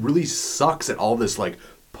politician, and he really sucks at all this, like,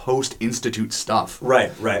 post-institute stuff.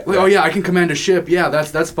 Right. Like, oh yeah, I can command a ship, yeah,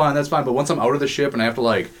 that's fine, but once I'm out of the ship and I have to,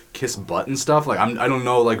 like, kiss butt and stuff, like, I don't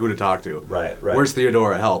know, like, who to talk to. Right. Where's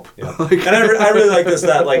Theodora? Help. Yeah. And I really like this,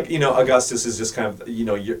 that, like, Augustus is just kind of,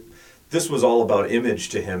 this was all about image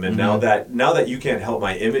to him, and now that you can't help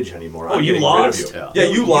my image anymore, I'm you getting lost. rid of you. Yeah,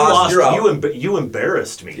 you lost. You're out. You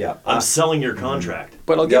embarrassed me. Yeah, I'm selling your contract.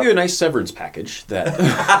 But I'll give you a nice severance package. That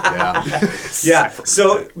yeah.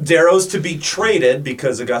 So Darrow's to be traded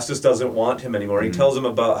because Augustus doesn't want him anymore. He tells him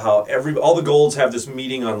about how all the golds have this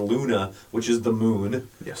meeting on Luna, which is the moon.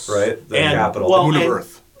 Yes. Right. The capital. The moon of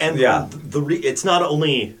Earth. And it's not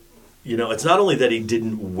only that he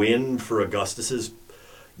didn't win for Augustus's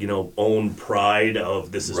own pride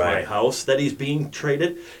of this is my house that he's being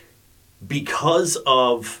traded, because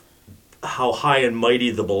of how high and mighty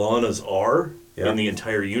the B'Elanas are in the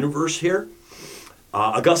entire universe here.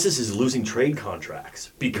 Augustus is losing trade contracts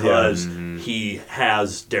because he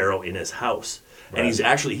has Darrow in his house. And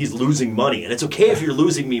he's losing money. And it's okay if you're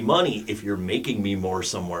losing me money if you're making me more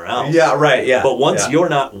somewhere else. Yeah, right, yeah. But once you're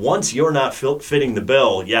not fitting the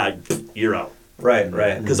bill, you're out.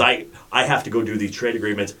 Right. Because I have to go do these trade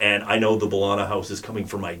agreements, and I know the B'Elana house is coming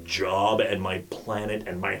for my job and my planet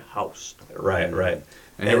and my house. Right.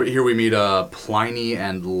 And here we meet Pliny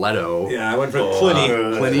and Leto. Yeah, I went for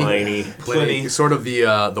Pliny. Sort of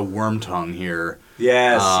the worm tongue here.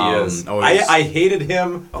 Yes, he is. I hated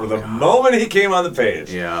him from the moment he came on the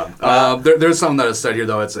page. Yeah. There's something that is said here,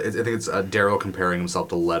 though. I think it's Darrow comparing himself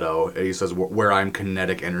to Leto. He says, where I'm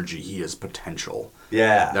kinetic energy, he is potential.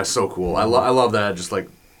 Yeah. That's so cool. I love that, just like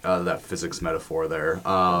that physics metaphor there.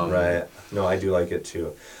 Right. No, I do like it,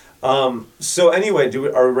 too. So anyway,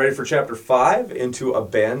 are we ready for chapter 5, Into a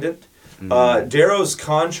Bandit? Darrow's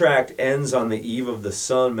contract ends on the eve of the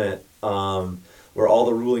summit, where all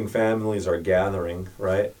the ruling families are gathering,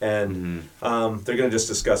 right? And they're going to just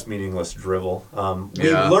discuss meaningless drivel.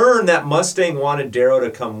 We learn that Mustang wanted Darrow to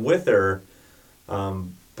come with her,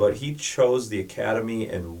 but he chose the academy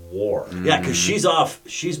and war. Yeah, because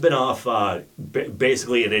she's been off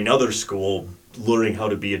basically in another school learning how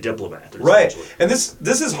to be a diplomat. Right. And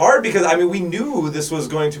this is hard because, we knew this was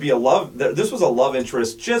going to be this was a love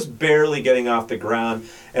interest just barely getting off the ground.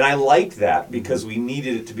 And I liked that because we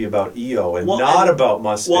needed it to be about EO and not about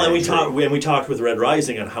Mustang. Well, and we talked with Red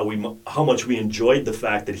Rising on how much we enjoyed the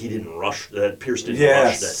fact that that Pierce didn't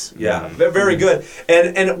rush this. Yeah, very good.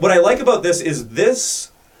 And what I like about this is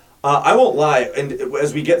I won't lie, and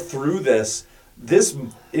as we get through this, this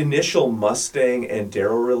initial Mustang and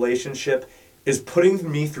Daryl relationship is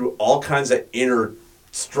putting me through all kinds of inner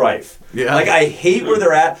strife. Yeah. Like, I hate where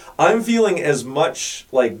they're at. I'm feeling as much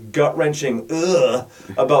like gut-wrenching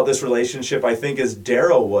about this relationship, I think, as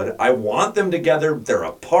Daryl would. I want them together. They're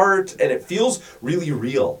apart, and it feels really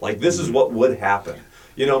real. Like, this is what would happen.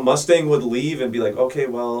 You know, Mustang would leave and be like, okay,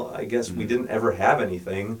 well, I guess we didn't ever have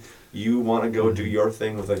anything. You want to go do your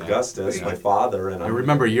thing with Augustus, my father, and I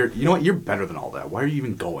remember, you know what? You're better than all that. Why are you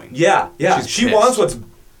even going? Yeah. She wants what's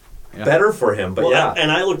better for him, but And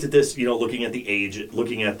I looked at this, looking at the age,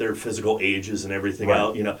 looking at their physical ages and everything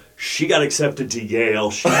out. She got accepted to Yale.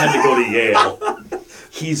 She had to go to Yale.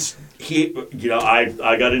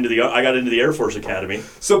 I got into the Air Force Academy.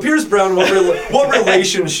 So Pierce Brown, what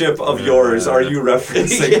relationship of yours are you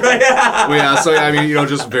referencing?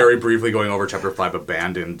 Just very briefly going over Chapter 5,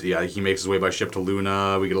 Abandoned. Yeah, he makes his way by ship to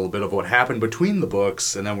Luna. We get a little bit of what happened between the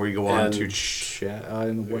books, and then we go on to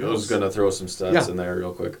I was going to throw some stats in there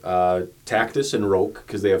real quick. Tactus and Roke,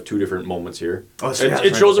 because they have two different moments here.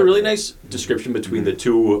 It shows a really nice description between the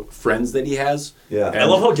two friends that he has. Yeah, I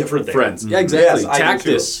love how different they are. Friends. Yeah, exactly. Yes,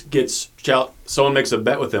 Tactus gets someone makes a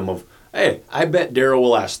bet with him of, hey, I bet Daryl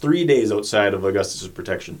will last 3 days outside of Augustus's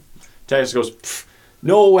protection. Tactus goes,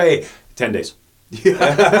 no way. 10 days.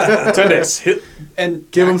 10 days. And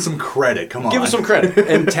give him some credit. Come on. Give him some credit.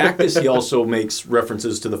 And Tactus, he also makes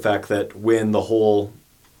references to the fact that when the whole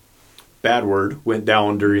bad word went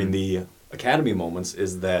down during the Academy moments,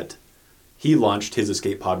 is that he launched his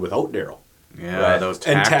escape pod without Daryl. Yeah, that was Tactus.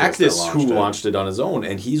 And Tactus, who launched it on his own,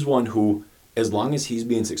 and he's one who, as long as he's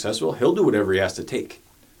being successful, he'll do whatever he has to take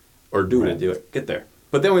or do to do it. Get there.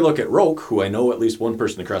 But then we look at Roke, who I know at least one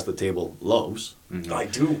person across the table loves. Mm-hmm. I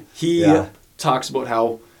do. He talks about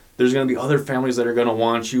how there's going to be other families that are going to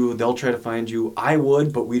want you. They'll try to find you. I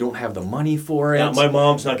would, but we don't have the money for it. Yeah, my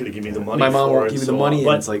mom's not going to give me the money. My mom won't give you the money.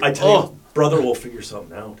 But it's like, I tell you, brother will figure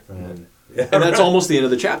something out. And that's almost the end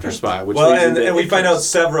of the chapter spot. Which and we find out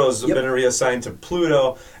Sevro's been reassigned to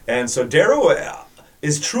Pluto, and so Daryl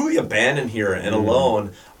is truly abandoned here and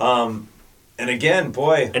alone. And again,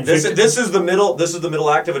 boy, and this is the middle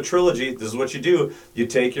act of a trilogy. This is what you do: you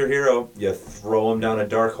take your hero, you throw him down a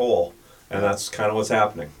dark hole, and that's kind of what's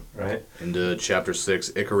happening, right? Into Chapter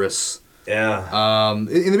 6, Icarus. Yeah.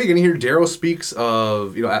 In the beginning here, Daryl speaks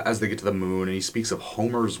of, as they get to the moon, and he speaks of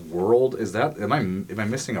Homer's world. Is that am I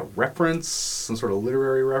missing a reference? Some sort of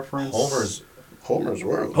literary reference? Homer's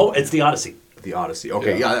world. Oh, it's the Odyssey. The Odyssey.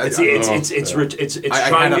 Okay, It's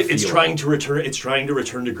trying to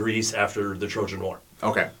return to Greece after the Trojan War.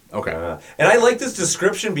 Okay. And I like this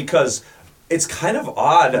description because it's kind of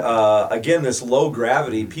odd. Again, this low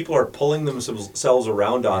gravity, people are pulling themselves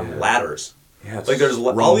around on ladders. Yeah, like there's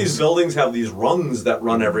all these buildings have these rungs that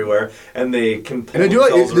run everywhere, and they can pull and I do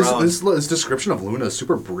themselves like around. this description of Luna is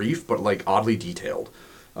super brief, but like oddly detailed.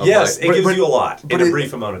 Yes, it gives you a lot in a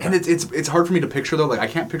brief amount of time. And it's hard for me to picture though. Like I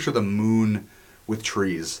can't picture the moon with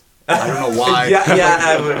trees. I don't know why.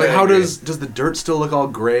 How does the dirt still look all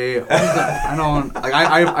gray? I don't. Like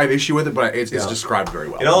I have issue with it, but it's described very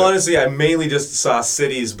well. In all honesty, I mainly just saw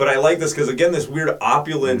cities, but I like this because again, this weird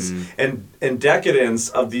opulence and decadence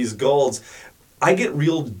of these golds. I get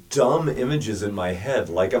real dumb images in my head,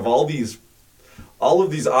 like of all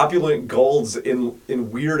of these opulent golds in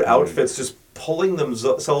weird outfits, just pulling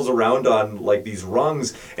themselves around on like these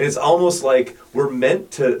rungs, and it's almost like we're meant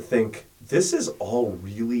to think this is all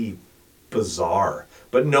really bizarre,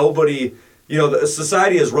 but nobody. The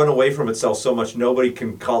society has run away from itself so much, nobody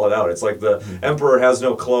can call it out. It's like the emperor has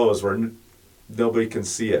no clothes, where nobody can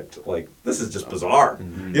see it. Like, this is just bizarre.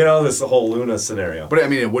 This whole Luna scenario. But I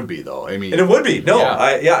mean, it would be though. And it would be. No,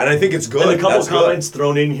 and I think it's good. And a couple comments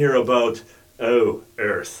thrown in here about,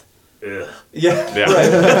 Earth. Ugh.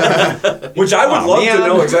 Right. Which I would love to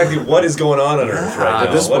know exactly what is going on Earth right now.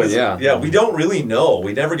 At this point, we don't really know.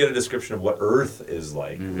 We never get a description of what Earth is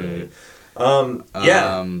like. Really.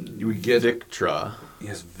 We get Victra.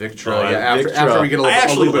 Yes, Victra. After we get a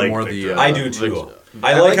little bit more of the... I do too.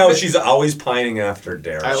 I like how she's always pining after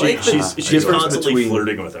Daryl. She's constantly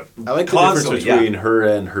flirting with him. I like the difference between her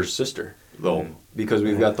and her sister, though. Because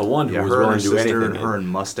we've got the one who was willing to do anything. Her and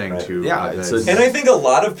Mustang, too. Yeah. And I think a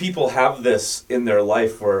lot of people have this in their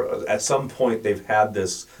life where at some point they've had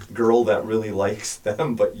this girl that really likes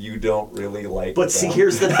them, but you don't really like them. But see,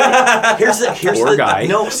 here's the thing. Here's the guy.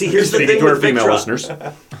 No, see, here's the thing with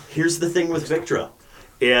Victra. Here's the thing with Victra,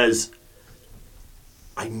 is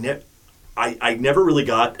I never really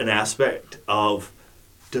got an aspect of,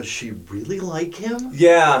 does she really like him?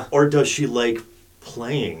 Yeah. Or does she like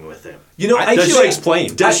playing with him? She likes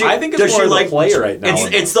playing. I think it's more like the play right now.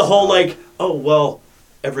 It's the whole like, oh well,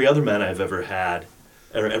 every other man I've ever had,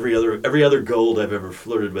 or every other gold I've ever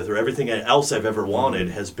flirted with, or everything else I've ever wanted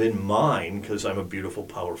has been mine because I'm a beautiful,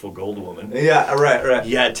 powerful gold woman. Yeah, right.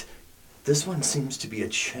 Yet, this one seems to be a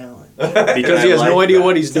challenge. Because he has no idea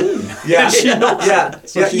what he's doing. Yeah, So she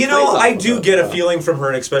you know, plays off I of do that, get a yeah. feeling from her,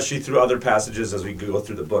 and especially through other passages as we go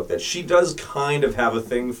through the book, that she does kind of have a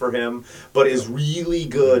thing for him, but is really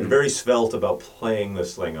good, very svelte about playing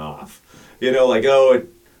this thing off. You know, like,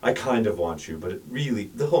 I kind of want you, but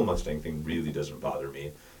the whole Mustang thing really doesn't bother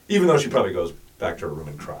me. Even though she probably goes back to her room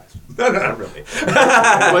and cries. Not really.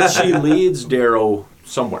 But she leads Darrow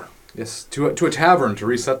somewhere. Yes, to a tavern to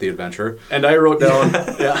reset the adventure. And I wrote down,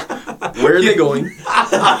 where are they going?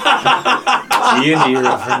 D&D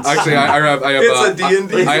reference. Actually, I have It's a D&D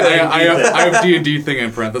thing. I have D&D thing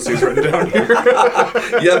in parentheses written down here.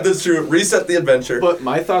 Yeah, that's true. Reset the adventure. But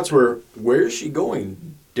my thoughts were, where is she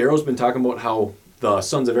going? Darrow's been talking about how the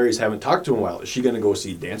Sons of Ares haven't talked to him in a while. Is she going to go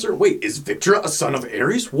see Dancer? Wait, is Victra a son of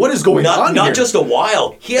Ares? What is going on Not here? just a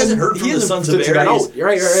while. He hasn't heard from the Sons of Ares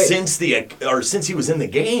right. since he was in the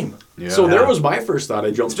game. Yeah. So there was my first thought.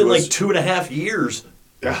 I jumped It's been to like 2.5 years.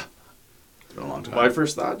 Yeah. It's been a long time. My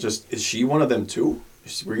first thought, just, is she one of them too?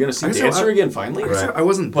 We're going to see I guess Dancer I- again finally? I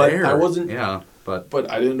wasn't But there. I wasn't. Yeah, but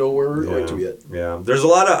I didn't know where we were going to yet. Yeah, there's a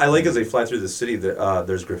lot of, I like as they fly through the city,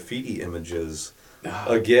 there's graffiti images,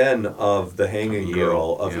 again, of the hanging Io,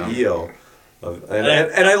 girl, of yeah. Io.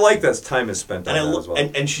 And I like that time is spent on that as well.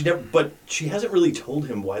 And she never, but she hasn't really told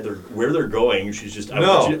him where they're going. She's just,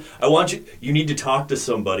 I want you, you need to talk to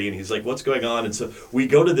somebody. And he's like, what's going on? And so we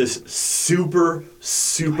go to this super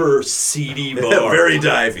seedy bar. Very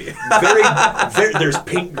divey. very, there's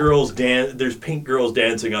pink girls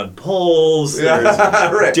dancing on poles. There's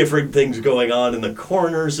Right. different things going on in the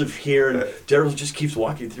corners of here. And Daryl just keeps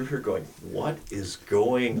walking through here going, what is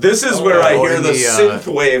going on? This is where I hear in the the, synth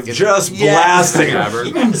wave just Yeah. blasting.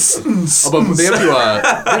 but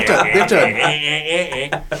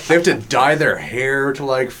they have to dye their hair to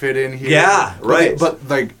like fit in here. Yeah, right. But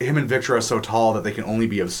like him and Victor are so tall that they can only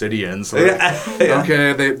be obsidian. So Yeah.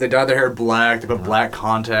 okay, they dye their hair black. They put black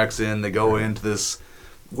contacts in. They go into this.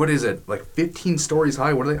 What is it? Like 15 stories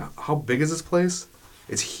high. What are they? How big is this place?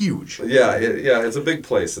 It's huge. Yeah, it's a big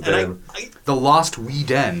place. And The Lost Wee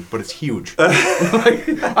Den, but it's huge.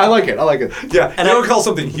 I like it. yeah, and I don't call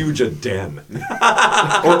something huge a den.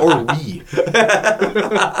 or wee.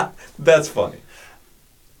 That's funny.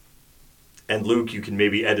 And Luke, you can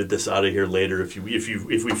maybe edit this out of here later if we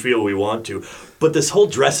feel we want to. But this whole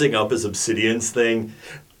dressing up as obsidians thing,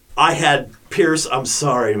 I had Pierce. I'm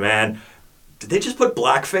sorry, man. Did they just put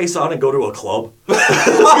blackface on and go to a club?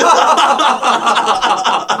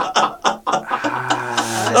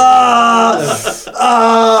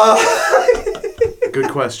 Good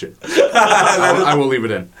question. I will leave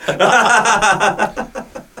it in.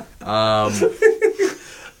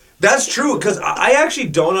 That's true, because I actually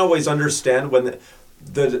don't always understand when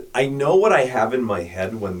I know what I have in my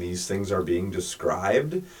head when these things are being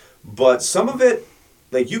described, but some of it,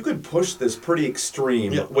 like, you could push this pretty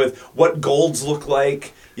extreme with what golds look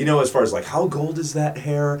like, you know, as far as like how gold is that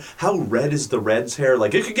hair, how red is the red's hair,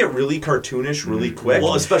 like it could get really cartoonish really quick.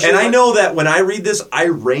 Well, especially and I know that when I read this, I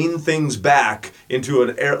rein things back into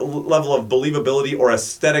an level of believability or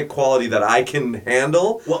aesthetic quality that I can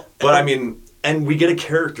handle. Well, but I mean, and we get a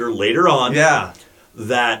character later on, yeah,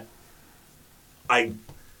 that I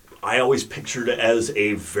always pictured as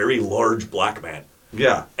a very large black man.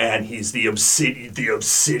 yeah. And he's the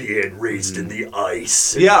obsidian raised in the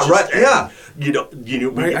ice. Yeah, Just- right, yeah. You know.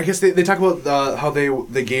 I guess they talk about how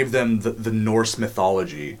they gave them the Norse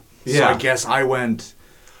mythology. So Yeah. I guess I went.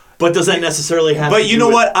 But does that necessarily have? But to you do know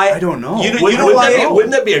with- what? I don't know. You know Wouldn't what?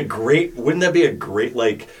 wouldn't that be a great? Wouldn't that be a great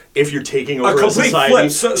like if you're taking over a complete society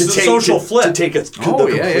flip, to take social flip. to take a Oh,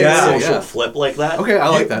 the yeah, complete yeah, social yeah. flip like that? Okay, I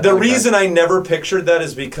like that. The I like reason that. I never pictured that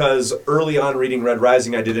is because early on reading Red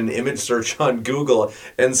Rising, I did an image search on Google,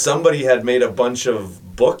 and somebody had made a bunch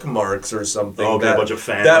of bookmarks or something. Oh, okay, a bunch of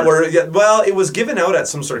fan that art. were well, it was given out at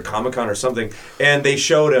some sort of Comic-Con or something, and they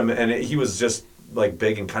showed him, and he was just like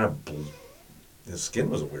big and kind of. His skin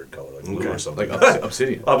was a weird color, like blue or something. Like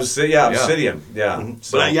obsidian. Obsidian. Yeah. Mm-hmm.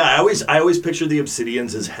 So- But I always picture the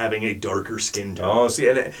obsidians as having a darker skin tone. Oh, see,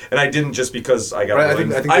 and I didn't just because I got Right, I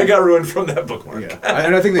ruined. think I they- got ruined from that bookmark. Yeah.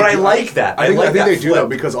 And I think they But I do- like that. I think like that they do flip. that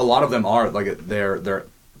because a lot of them are like their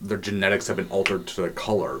genetics have been altered to the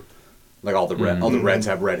color. Like all the reds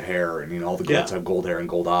have red hair, and all the golds have gold hair and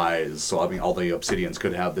gold eyes. So I mean, all the obsidians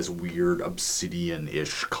could have this weird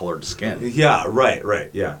obsidian-ish colored skin. Yeah,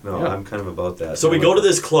 right. Yeah, no, I'm kind of about that. So we go to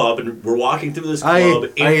this club, and we're walking through this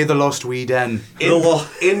club. The Lost Whedon.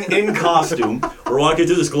 In costume. We're walking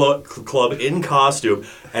through this club in costume,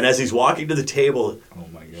 and as he's walking to the table,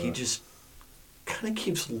 he just kind of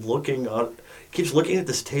keeps looking at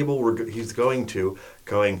this table where he's going to,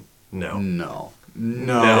 going, no.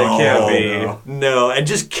 No, it can't be. No, and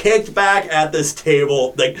just kicked back at this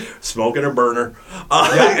table, like smoking a burner.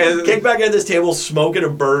 Kicked back at this table, smoking a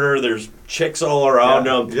burner. There's chicks all around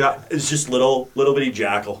him. Yeah, it's just little bitty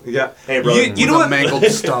jackal. Yeah, hey brother, you know what? Mangled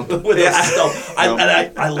stump. With a stump.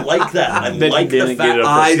 I like that. I like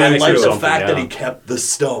the fact that he kept the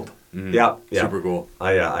stump. Mm-hmm. Yeah, super cool.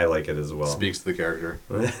 I like it as well. Speaks to the character.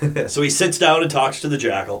 So he sits down and talks to the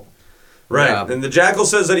jackal. Right, Yeah. and the jackal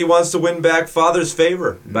says that he wants to win back Father's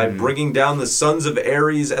favor by bringing down the Sons of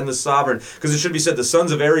Ares and the Sovereign. Because it should be said, the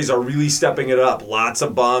Sons of Ares are really stepping it up. Lots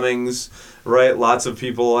of bombings, right? Lots of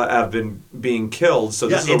people have been being killed. So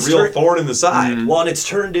this is a real thorn in the side. Well, and it's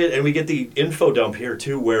turned in, and we get the info dump here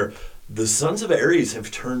too, where the Sons of Ares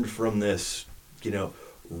have turned from this,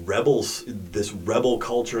 rebels, this rebel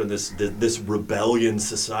culture and this rebellion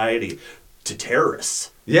society to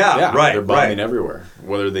terrorists. Yeah, right. They're bombing everywhere,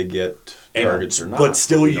 whether they get targets or not. But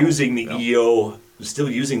still using the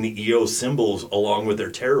EO symbols along with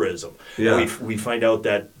their terrorism. Yeah. And we find out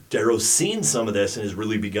that Darrow's seen some of this and has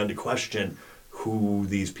really begun to question who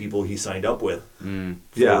these people he signed up with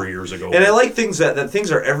 4 years ago. And I like things that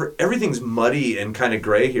things are everything's muddy and kind of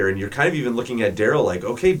gray here, and you're kind of even looking at Darrow like,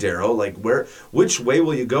 okay, Darrow, like which way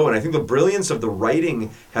will you go? And I think the brilliance of the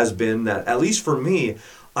writing has been that, at least for me,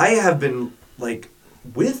 I have been like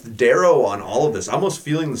with Darrow on all of this, almost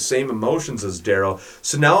feeling the same emotions as Darrow.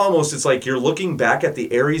 So now almost it's like you're looking back at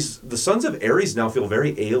the Ares. The Sons of Ares now feel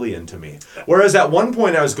very alien to me. Whereas at one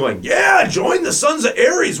point I was going, yeah, join the Sons of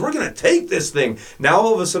Ares. We're going to take this thing. Now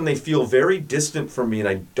all of a sudden they feel very distant from me, and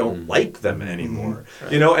I don't like them anymore.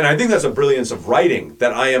 Right. And I think that's a brilliance of writing,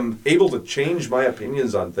 that I am able to change my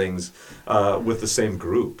opinions on things with the same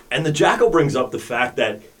group. And the jackal brings up the fact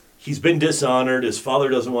that he's been dishonored. His father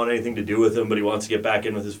doesn't want anything to do with him, but he wants to get back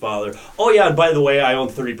in with his father. Oh, yeah, and by the way, I own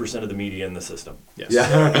 30% of the media in the system. Yes.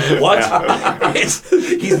 Yeah. What? Yeah. He's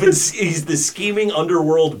the scheming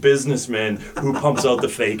underworld businessman who pumps out the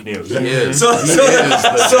fake news. He is. So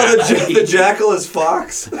the jackal is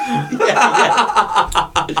Fox?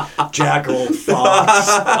 Jackal, Fox.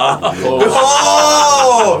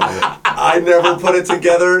 I never put it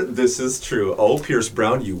together. This is true. Oh, Pierce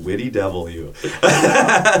Brown, you witty devil, you.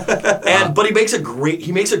 But he makes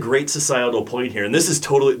a great societal point here, and this is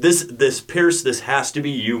totally this Pierce. This has to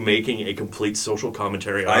be you making a complete social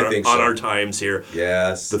commentary on our times here.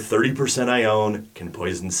 Yes, the 30% I own can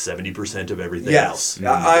poison 70% of everything else.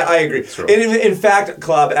 I agree. And in fact,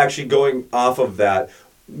 Klob, actually going off of that,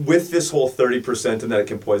 with this whole 30% and that it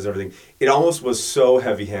can poison everything, it almost was so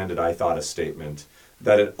heavy-handed. I thought a statement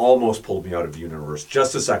that it almost pulled me out of universe.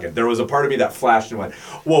 Just a second, there was a part of me that flashed and went,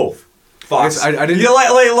 "Whoa." Fox. I didn't. You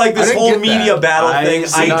like this whole media battle thing.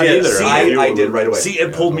 I did right away. See,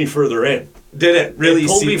 it pulled me further in. Did it really? It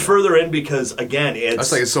pulled me further in because again,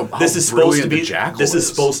 this is supposed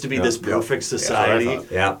to be this perfect society.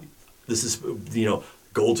 Yeah. This is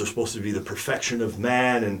golds are supposed to be the perfection of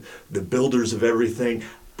man and the builders of everything.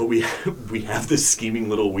 But we have this scheming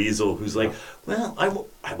little weasel who's like, well,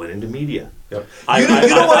 I went into media. Yep. You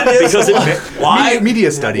know what it is? Why? Media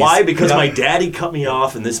studies. Why? Because my daddy cut me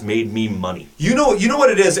off, and this made me money. You know what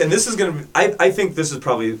it is, and this is gonna. I think this is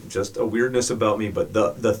probably just a weirdness about me, but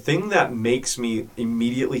the thing that makes me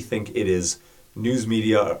immediately think it is news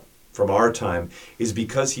media from our time is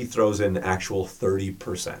because he throws in actual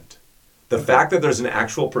 30%. The fact that there's an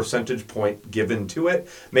actual percentage point given to it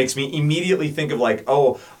makes me immediately think of like,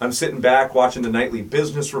 oh, I'm sitting back watching the nightly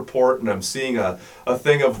business report and I'm seeing a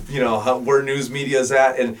thing of, where news media is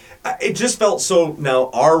at. And it just felt so now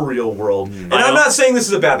our real world. And I'm not saying this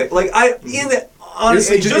is a bad thing. Like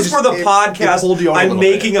honestly, just for the podcast, I'm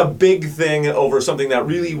making a big thing over something that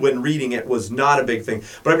really, when reading it, was not a big thing.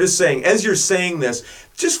 But I'm just saying, as you're saying this,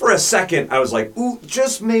 just for a second, I was like, ooh,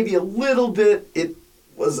 just maybe a little bit, it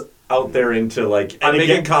was out there into like, I'm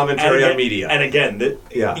making commentary on media. And again,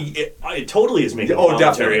 it totally is making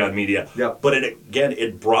commentary on media. Yep. But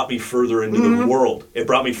it brought me further into the world. It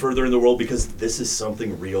brought me further in the world because this is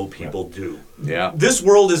something real people do. Yeah. This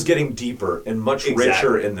world is getting deeper and much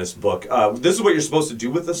richer in this book. This is what you're supposed to do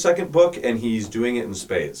with the second book, and he's doing it in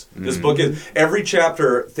spades. This book is, every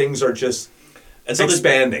chapter, things are just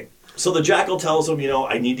expanding. So the Jackal tells him,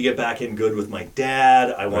 I need to get back in good with my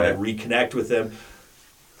dad. I want to reconnect with him.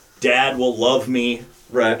 Dad will love me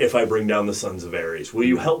if I bring down the Sons of Ares. Will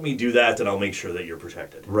you help me do that? And I'll make sure that you're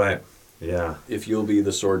protected. Right. Yeah. If you'll be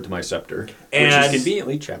the sword to my scepter. And which is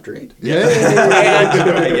conveniently chapter 8.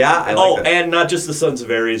 And not just the Sons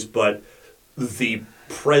of Ares, but the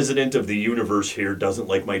president of the universe here doesn't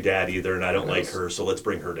like my dad either, and I don't like her, so let's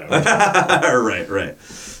bring her down. Right.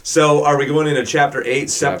 So are we going into chapter 8,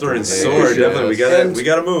 Scepter and Sword? Definitely, we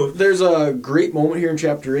gotta move. There's a great moment here in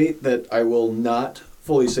chapter 8 that I will not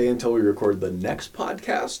fully say until we record the next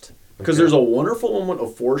podcast. Because there's a wonderful moment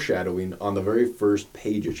of foreshadowing on the very first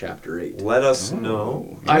page of chapter 8. Let us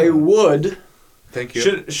know. I would. Thank you.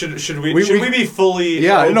 Should we be fully?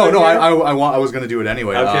 Yeah, open no. here? I was going to do it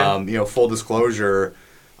anyway. Okay. Full disclosure,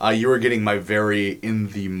 you were getting my very in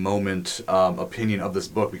the moment opinion of this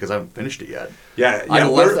book because I haven't finished it yet. Yeah.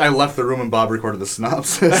 I left the room and Bob recorded the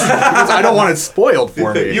synopsis because I don't want it spoiled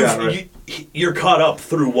for me. You're caught up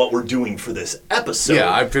through what we're doing for this episode.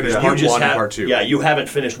 Yeah, I finished part 1 and part 2. Yeah, you haven't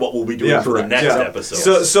finished what we'll be doing for the next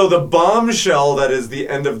episode. So the bombshell that is the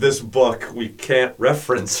end of this book we can't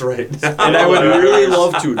reference right now. And I would really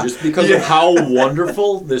love to, just because of how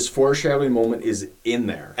wonderful this foreshadowing moment is in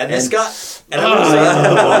there. And this got... And I'm going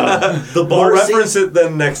to say, the bar we'll scene... reference it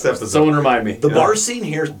then next episode. Someone remind me. The bar scene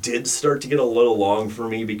here did start to get a little long for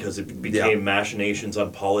me because it became machinations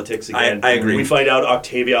on politics again. I agree. We find out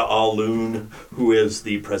Octavia Aloon, who is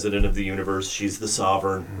the president of the universe, she's the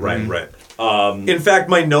sovereign. Right. In fact,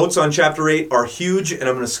 my notes on chapter 8 are huge, and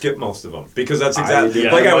I'm going to skip most of them because that's exactly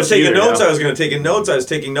I was taking notes. I was going to take notes. I was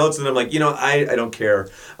taking notes, and I'm like, I don't care.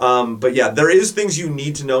 But yeah, there is things you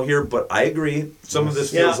need to know here. But I agree, some of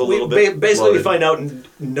this feels a little bit. Basically, we find out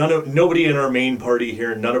nobody in our main party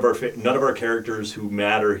here, none of our characters who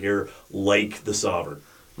matter here like the sovereign.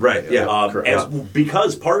 Right. Yeah.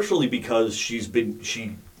 Partially because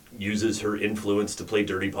she uses her influence to play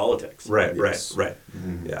dirty politics. Right.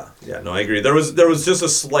 Mm-hmm. Yeah. No, I agree. There was just a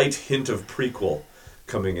slight hint of prequel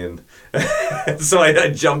coming in, so I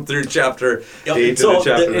jumped through chapter 8 to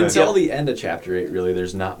chapter 9. Until the end of chapter 8. Really,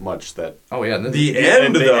 there's not much that. Oh yeah, the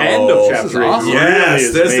end of chapter 8. Awesome.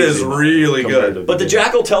 Yes, this is really good. But the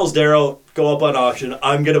Jackal tells Darrow, "Go up on auction.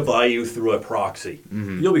 I'm going to buy you through a proxy.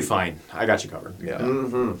 Mm-hmm. You'll be fine. I got you covered." Yeah.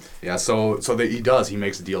 Mm-hmm. Yeah. So that he does. He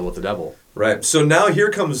makes a deal with the devil. Right. So now here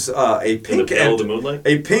comes a pink. The moonlight.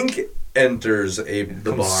 A pink enters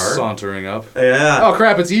the bar, sauntering up. Yeah. Oh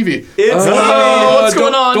crap! It's Evie. It's Evie. What's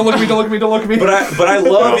going on? Don't look at me! But I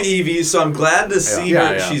love Evie, so I'm glad to see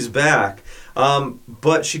her. Yeah. She's back.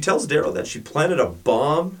 But she tells Darrow that she planted a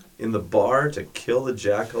bomb in the bar to kill the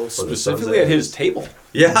Jackal. Specifically at his table.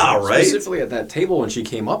 Yeah, right. Specifically at that table when she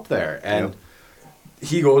came up there, and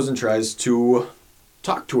he goes and tries to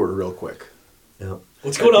talk to her real quick. Yeah.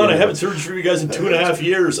 What's going on? I haven't searched for you guys in 2.5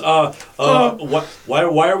 years. Why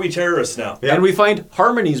are we terrorists now? Yeah. And we find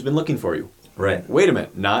Harmony's been looking for you. Right. Wait a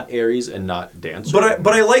minute. Not Ares and not Dancer. But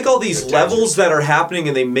I like all these levels that are happening,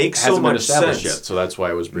 and they make so much sense. Yet, so that's why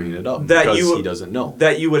I was bringing it up. That because he doesn't know.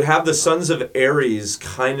 That you would have the Sons of Ares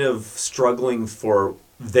kind of struggling for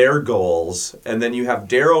their goals, and then you have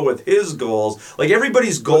Darrow with his goals. Like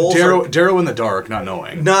everybody's goals. Darrow in the dark, not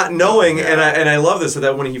knowing, and I love this. So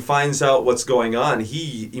that when he finds out what's going on,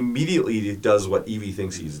 he immediately does what Evie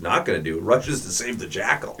thinks he's not going to do: rushes to save the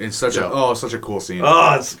Jackal. It's such a cool scene.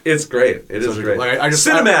 Oh, it's great. It is great. Like,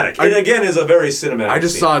 cinematic. It again is a very cinematic. I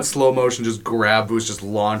just scene. saw it slow motion, just grab Boost, just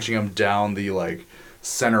launching him down the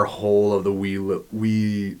center hole of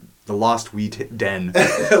the Lost Wheat Den.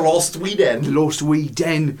 Lost Wheat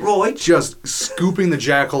Den. Right. Just scooping the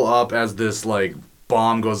Jackal up as this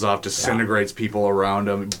bomb goes off, disintegrates people around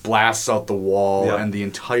him, blasts out the wall, and the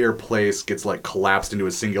entire place gets collapsed into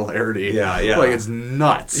a singularity. Yeah. It's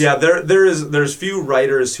nuts. Yeah, there's few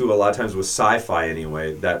writers who a lot of times with sci-fi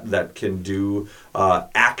anyway that can do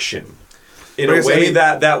action in a way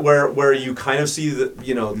that where you kind of see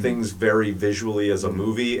things very visually as a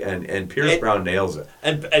movie, and Pierce Brown nails it.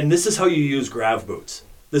 And this is how you use grav boots.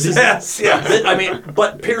 This is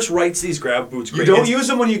but Pierce writes these grav boots great. You don't use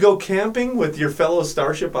them when you go camping with your fellow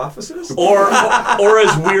Starship officers, or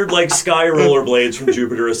as weird sky rollerblades from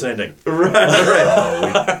Jupiter Ascending. Right.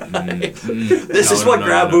 This is what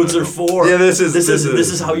grav boots are for. Yeah, this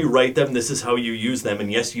is how you write them. This is how you use them. And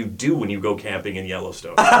yes, you do when you go camping in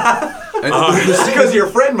Yellowstone. Because your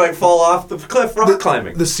friend might fall off the cliff rock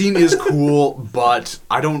climbing. The scene is cool, but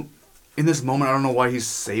in this moment, I don't know why he's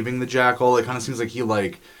saving the Jackal. It kind of seems like he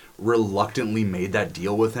reluctantly made that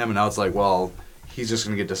deal with him, and now it's he's just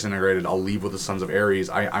gonna get disintegrated. I'll leave with the Sons of Ares.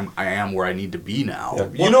 I am where I need to be now.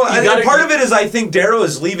 Yeah. You know, and part of it is I think Darrow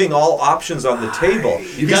is leaving all options on the table.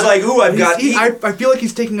 He's like, ooh, I've got. I feel like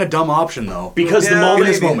he's taking a dumb option though. Because the moment,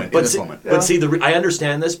 in this moment. But see, I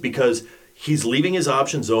understand this because he's leaving his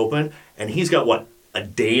options open, and he's got what, a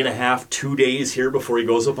day and a half, 2 days here before he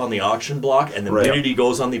goes up on the auction block, and the minute he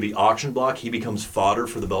goes on the auction block, he becomes fodder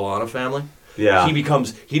for the Bellana family. Yeah, he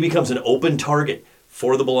becomes an open target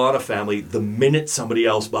for the Bellana family the minute somebody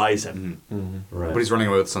else buys him. Right. But he's running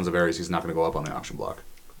away with Sons of Ares. He's not going to go up on the auction block.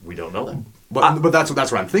 We don't know that. But that's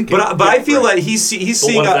what I'm thinking. But I feel like he's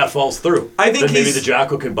seeing. What if that falls through? I think then maybe the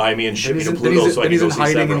Jackal can buy me and ship me to Pluto, so I can go see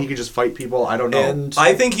hiding Severo. and he can just fight people. I don't know. And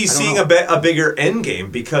I think he's seeing a bigger end game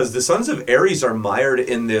because the Sons of Ares are mired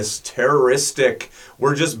in this terroristic.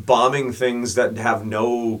 We're just bombing things that have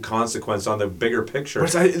no consequence on the bigger picture.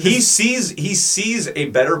 He sees a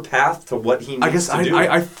better path to what he needs to do.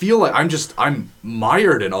 I feel like I'm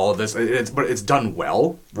mired in all of this. But it's done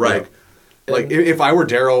well, right? Like if I were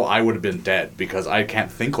Darrow, I would have been dead because I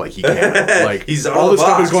can't think like he can. Like he's all this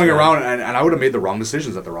stuff is going around, and I would have made the wrong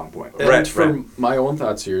decisions at the wrong point. And from my own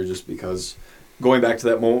thoughts here, just because going back to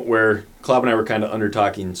that moment where Klopp and I were kind of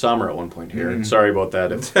under-talking Samar at one point here. And sorry about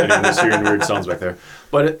that if anyone was hearing weird sounds back there.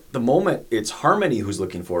 But at the moment, it's Harmony who's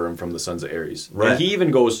looking for him from the Sons of Ares. Right. And he even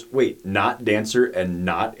goes, wait, not Dancer and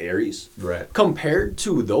not Ares? Right. Compared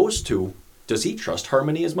to those two, does he trust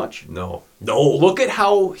Harmony as much? No. Look at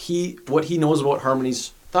what he knows about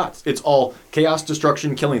Harmony's thoughts. It's all chaos,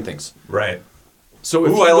 destruction, killing things. Right. So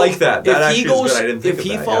if I like that. That actually is good. I didn't think if of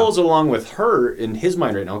he that, follows along with her in his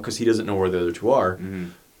mind right now, because he doesn't know where the other two are,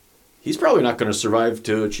 he's probably not going to survive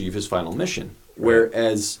to achieve his final mission. Right.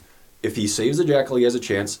 Whereas if he saves the Jackal, he has a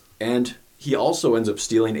chance, and he also ends up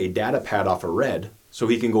stealing a data pad off of Red, so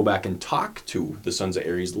he can go back and talk to the Sons of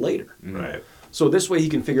Ares later. Right. So this way he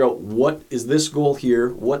can figure out what is this goal here,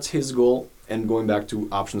 what's his goal, and going back to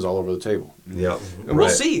options all over the table. Yeah. And we'll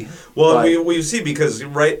see. Well, we see because,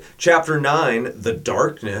 Chapter 9, The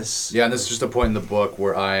Darkness. Yeah, and this is just a point in the book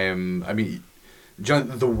where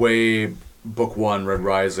the way Book 1, Red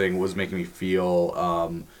Rising, was making me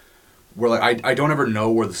feel where like I don't ever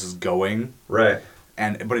know where this is going. Right.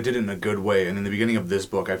 But it did it in a good way. And in the beginning of this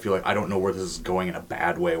book, I feel like I don't know where this is going in a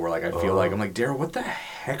bad way. Where like I feel like I'm like, Darrow, what the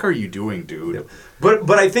heck are you doing, dude? Yeah.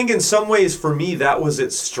 But I think in some ways for me that was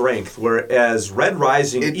its strength. Whereas Red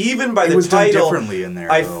Rising, even by the was done title, differently in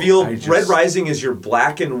there. I feel Red Rising is your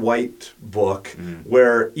black and white book,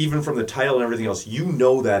 where even from the title and everything else, you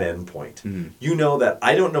know that end point. You know that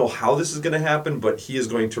I don't know how this is going to happen, but he is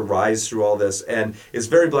going to rise through all this, and it's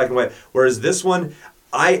very black and white. Whereas this one,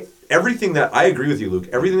 everything that I agree with you, Luke.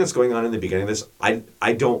 Everything that's going on in the beginning of this,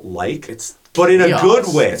 I don't like. But in a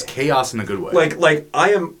good way. It's chaos in a good way. Like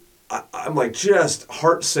I'm like just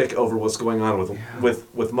heartsick over what's going on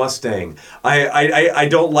with Mustang. I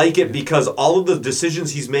don't like it because all of the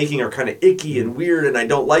decisions he's making are kind of icky and weird, and I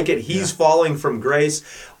don't like it. He's falling from grace.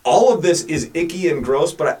 All of this is icky and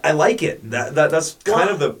gross, but I like it. That's kind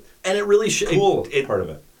of the and it really cool part of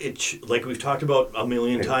it. It like we've talked about a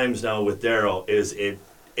million times now with Darrow is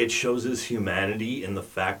it shows his humanity in the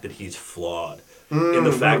fact that he's flawed. In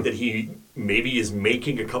the fact that he maybe is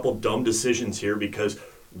making a couple dumb decisions here because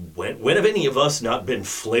when have any of us not been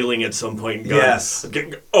flailing at some point? Yes.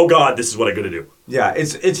 Oh God, this is what I'm going to do. Yeah,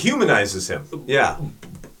 it humanizes him. Yeah.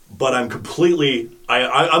 But I'm completely,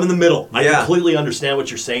 I'm in the middle. I completely understand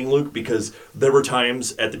what you're saying, Luke, because there were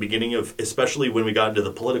times at the beginning of, especially when we got into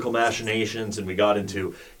the political machinations and we got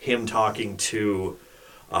into him talking to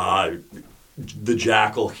the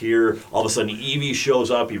Jackal here. All of a sudden, Evie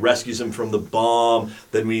shows up. He rescues him from the bomb.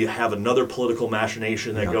 Then we have another political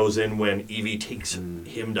machination that goes in when Evie takes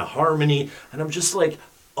him to Harmony. And I'm just like,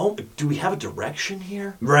 oh, do we have a direction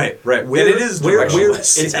here? Right. Where, and it is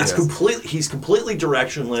directionless. It's completely. He's completely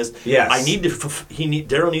directionless. Yes. I need to.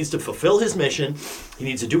 Darrow needs to fulfill his mission. He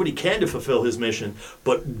needs to do what he can to fulfill his mission.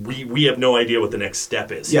 But we have no idea what the next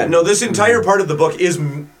step is. Yeah. No. This entire part of the book is.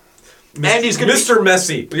 And he's gonna Mr.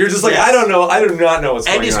 Messy. You're just like, I don't know. I do not know what's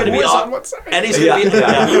going on. And he's gonna be on what side? And he's gonna be.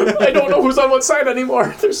 I don't know who's on what side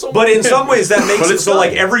anymore. There's so. But in some ways, that makes it so.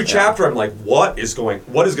 Like every chapter, I'm like, what is going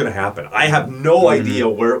to happen? I have no idea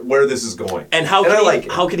where this is going. And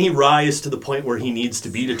how can he rise to the point where he needs to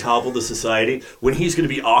be to topple the society when he's going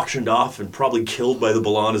to be auctioned off and probably killed by the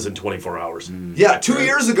Bellanas in 24 hours? Yeah, 2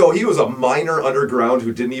 years ago, he was a minor underground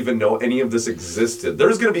who didn't even know any of this existed.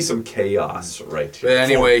 There's going to be some chaos, right? But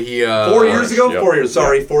anyway, he 4 years ago. Yep. 4 years.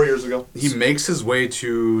 Sorry, 4 years ago. He makes his way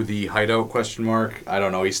to the hideout? I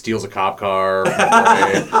don't know. He steals a cop car.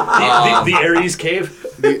 The Ares cave.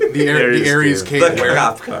 the Ares Cave the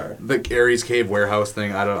cop car. The Ares Cave warehouse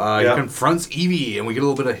thing. I don't. He confronts Evie, and we get a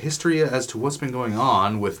little bit of history as to what's been going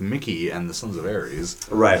on with Mickey and the Sons of Ares.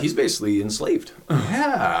 Right. He's basically enslaved.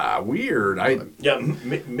 Yeah, weird.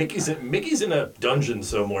 Mickey's in a dungeon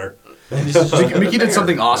somewhere. Mickey did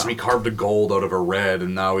something awesome. He carved a gold out of a red,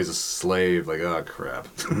 and now he's a slave. Like, oh crap.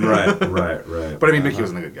 Right. But I mean, Mickey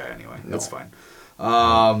wasn't a good guy anyway. That's fine.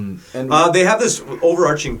 And they have this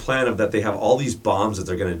overarching plan of that they have all these bombs that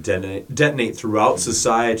they're going to detonate throughout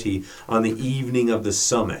society on the evening of the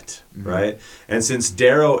summit, right? And since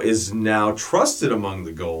Darrow is now trusted among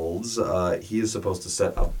the Golds, he is supposed to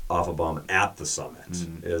set off a bomb at the summit,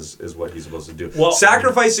 is what he's supposed to do. Well,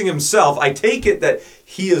 sacrificing himself, I take it that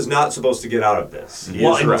he is not supposed to get out of this.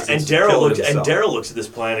 And Darrow looks at this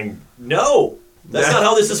plan and no. That's not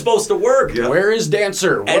how this is supposed to work. Yeah. Where is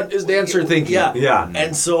Dancer? What is Dancer thinking? Yeah.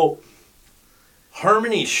 And so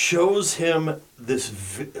Harmony shows him a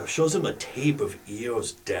tape of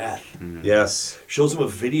Eo's death. Yes. Shows him a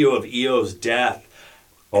video of Eo's death.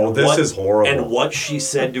 Oh, this is horrible. And what she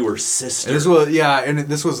said to her sister. And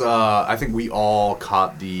this was I think we all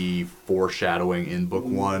caught the foreshadowing in book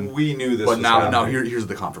 1. We knew this. But now here's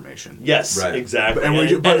the confirmation. Yes, right. Exactly. And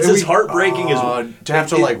it's as heartbreaking as to have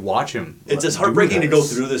to watch him. It's as heartbreaking to go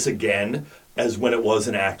through this again as when it was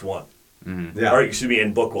in Act 1. Yeah. Or excuse me,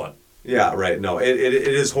 in book 1. Yeah, right. No, it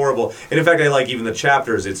is horrible. And in fact, I like even the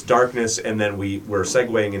chapters. It's darkness, and then we're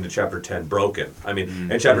segueing into chapter 10, Broken. I mean,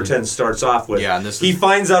 and chapter 10 starts off with, he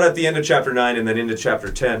finds out at the end of chapter 9 and then into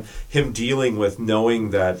chapter 10, him dealing with knowing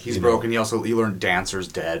that he's broken. He learned Dancer's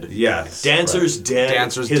dead. Yes. Dancer's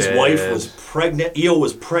dead. His dead. Wife was pregnant. Eo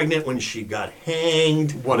was pregnant when she got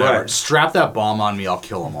hanged. Whatever. Right. Strap that bomb on me, I'll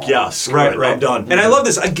kill them all. Yes. Right. I'm done. And I love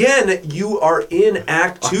this. Again, you are in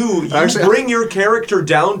Act 2. You bring your character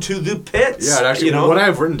down to the pits. Yeah, actually, what I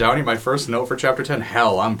have written down here, my first note for chapter 10,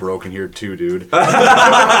 hell, I'm broken here too, dude.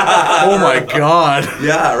 Oh my god.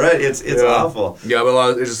 Yeah, right. It's awful. Yeah,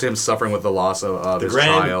 but it's just him suffering with the loss of his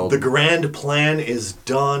child. The grand plan is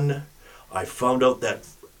done. I found out that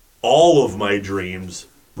all of my dreams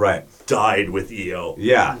died with Eo.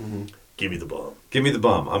 Yeah. Give me the bomb. Give me the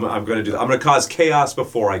bomb. I'm going to do that. I'm going to cause chaos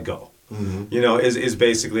before I go. You know, is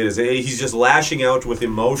basically it is. He's just lashing out with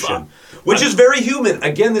emotion, which is very human.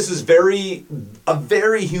 Again, this is a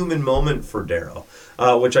very human moment for Darrow,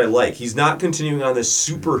 which I like. He's not continuing on this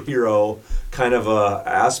superhero kind of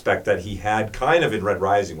aspect that he had kind of in Red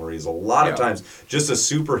Rising, where he's a lot of times just a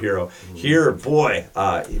superhero. Here, boy,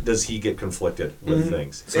 does he get conflicted with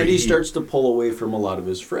things. So he starts to pull away from a lot of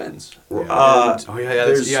his friends. He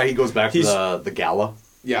goes back to the gala.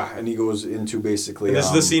 Yeah, and he goes into basically. And this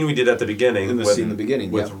is the scene we did at the beginning.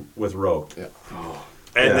 With Roke. Yeah.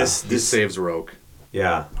 And this saves Roke.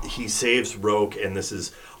 Yeah. He saves Roke, and this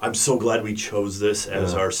is. I'm so glad we chose this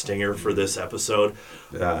as our stinger for this episode.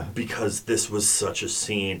 Yeah. Because this was such a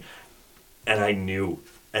scene, and I knew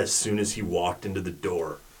as soon as he walked into the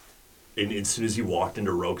door, and as soon as he walked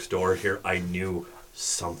into Roke's door here, I knew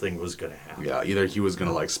something was going to happen. Yeah, either he was going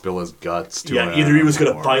to spill his guts to either he was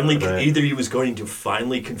going to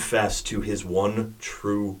finally confess to his one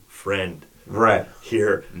true friend. Right.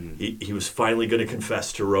 Here, he was finally going to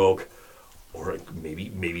confess to Roke, or maybe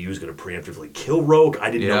he was going to preemptively kill Roke. I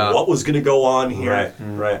didn't know what was going to go on here.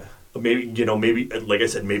 Right. Maybe like I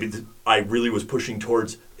said, I really was pushing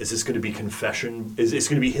towards, is this going to be confession? Is this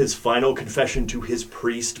going to be his final confession to his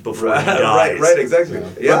priest before he dies? Right, exactly.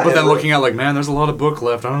 Yeah, but then looking at man, there's a lot of book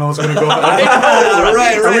left. I don't know what's going to go on.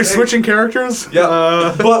 Are we switching characters?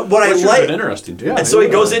 Yeah. But what I like, interesting too. Yeah, and so he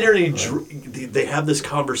goes in here and they have this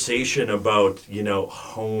conversation about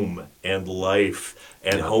home and life,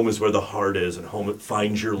 and home is where the heart is, and home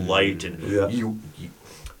finds your light, and you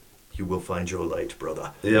will find your light,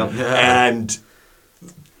 brother. Yeah. And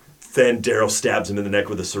then Darrow stabs him in the neck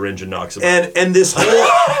with a syringe and knocks him out. And this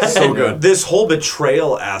whole so good. This whole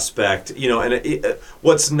betrayal aspect, and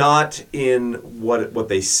what's not in what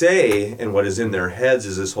they say and what is in their heads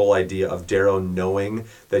is this whole idea of Darrow knowing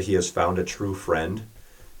that he has found a true friend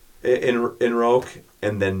in Roke,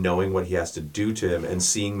 and then knowing what he has to do to him and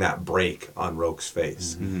seeing that break on Roke's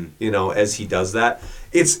face. As he does that.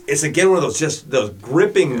 It's again one of those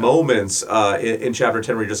gripping moments in chapter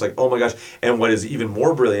 10 where you're just like, oh my gosh. And what is even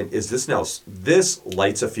more brilliant is this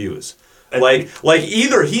lights a fuse. Like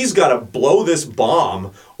either he's got to blow this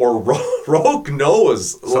bomb or Roke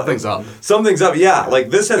knows something's up. Something's up. Yeah, like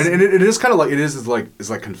this has, and it is kind of like it's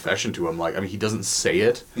like confession to him. He doesn't say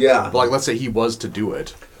it. Yeah. But let's say he was to do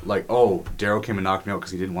it. Darrow came and knocked me out because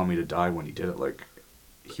he didn't want me to die when he did it.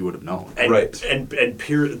 he would have known. And, Right. And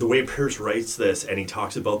the way Pierce writes this, and he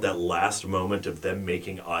talks about that last moment of them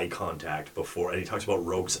making eye contact before, and he talks about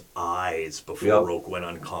Roke's eyes before Roke went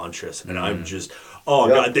unconscious, and I'm just,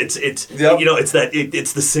 God, it's you know, it's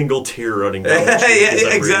the single tear running down the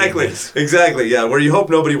cheek. Exactly. Yeah, where you hope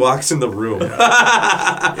nobody walks in the room.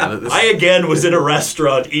 I again was in a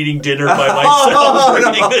restaurant eating dinner by myself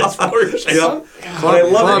reading this portion. Yep. But I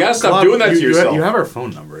love it. You gotta stop doing that to yourself. You have our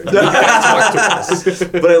phone number. But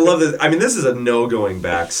I love this. I mean, this is a no going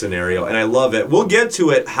back scenario, and I love it. We'll get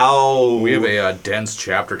to it. How we have a dense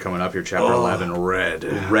chapter coming up here, chapter 11, Red,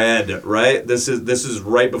 right? This is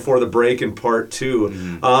right before the break in part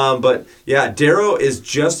 2. But yeah, Darrow is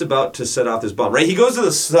just about to set off this bomb. Right, he goes to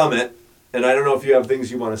the summit. And I don't know if you have things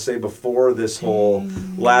you want to say before this whole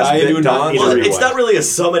last bit, Don. Well, it's not really a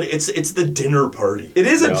summit. It's the dinner party. It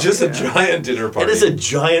is just a giant dinner party. It is a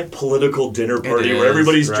giant political dinner party where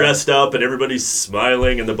everybody's dressed up and everybody's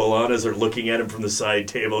smiling, and the B'Elannas are looking at him from the side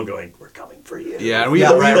table, going, "We're coming for you." Yeah, and we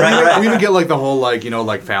even get like the whole like, you know,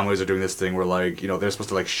 like families are doing this thing where like, you know, they're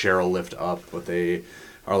supposed to like share a lift up, but they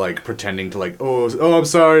are like pretending to like, oh, I'm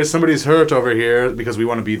sorry, somebody's hurt over here, because we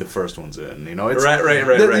want to be the first ones in. You know, it's right.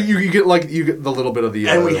 You get the little bit of the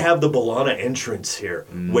and we have the B'Elanna entrance here,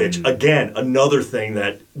 which again another thing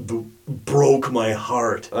that broke my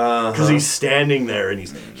heart, because he's standing there and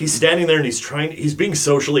he's standing there and he's being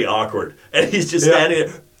socially awkward, and he's just standing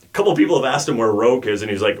there. A couple of people have asked him where Roke is,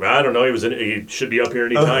 and he's like, I don't know. He should be up here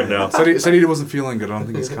any time now. Said he wasn't feeling good. I don't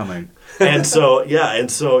think he's coming. And so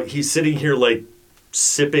he's sitting here like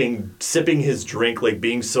sipping his drink, like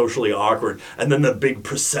being socially awkward, and then the big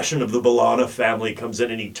procession of the B'Elanna family comes in,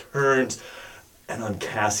 and he turns, and on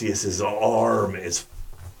Cassius's arm is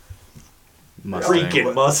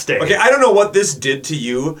freaking Mustang. Okay, I don't know what this did to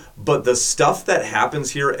you, but the stuff that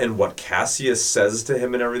happens here and what Cassius says to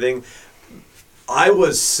him and everything, I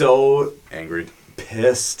was so angry,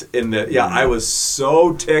 pissed I was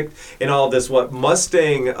so ticked in all this. What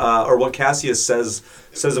Mustang or what Cassius says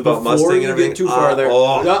about Before Mustang you and everything. get too far there.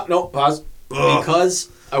 No, pause. Because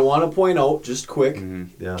I want to point out, just quick,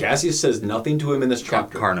 Cassius says nothing to him in this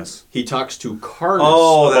chapter. Karnus. He talks to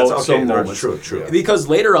Karnus about some moments. True. Because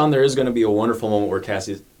later on there is going to be a wonderful moment where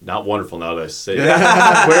Cassius, not wonderful now that I say it,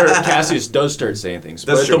 where Cassius does start saying things.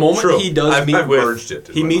 But at the moment he does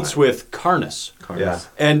meets with Karnus. Yeah.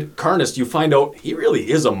 And Karnus, you find out he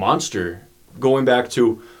really is a monster, going back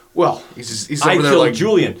to, well, he's I over there killed like,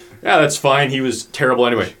 Julian. Yeah, that's fine. He was terrible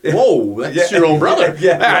anyway. Whoa, that's your own brother.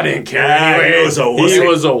 I didn't care anyway. He was a wussy. He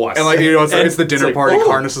was a wuss. And like, you know, it's the dinner like, party. oh.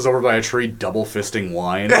 Karnus is over by a tree, double fisting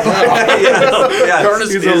wine.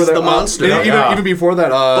 Karnus He's is over the monster. Even before that,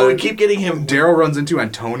 but we keep getting him. Darrow runs into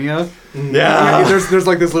Antonia. Yeah. There's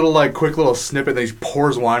like this little like quick little snippet that he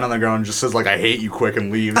pours wine on the ground and just says like, "I hate you," quick,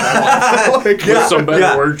 and leaves. With some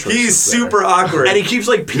better word choices. He's super awkward, and he keeps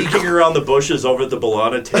like peeking around the bushes over at the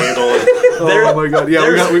B'Elanna table. Oh my god! Yeah,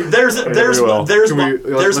 there's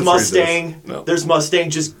Mustang. No. There's Mustang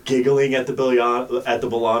just giggling at the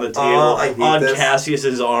B'Elanna table on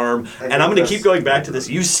Cassius's arm, and I'm going to keep going back to this.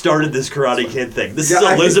 You started this Karate Kid thing. This is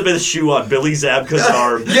Elizabeth Shue on Billy Zabka's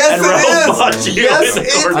arm. Yes, it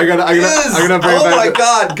is. I'm gonna bring it back. Oh my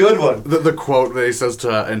god, good one. The quote that he says to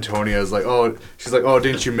Antonia is like, "Oh, she's like, oh,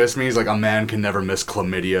 didn't you miss me?" He's like, "A man can never miss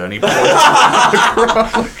chlamydia," and he pulls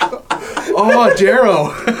oh,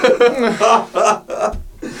 Darrow.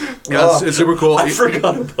 Yeah, it's super cool. I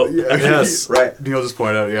forgot about that. Yes, right. Neil just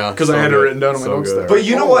pointed out, because I had it written down in my notes there. But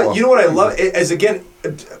you know what? You know what I love? As again,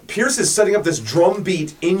 Pierce is setting up this drum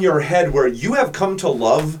beat in your head where you have come to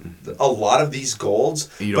love a lot of these golds,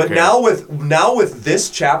 but now with this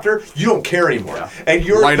chapter, you don't care anymore, and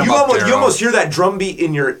you almost hear that drum beat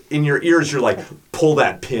in your ears. You're like, pull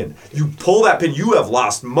that pin. You pull that pin. You have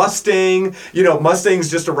lost Mustang. You know, Mustang's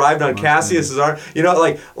just arrived on Cassius's arm. You know,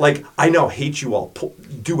 like I know, hate you all.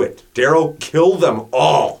 Do it, Darrow. Kill them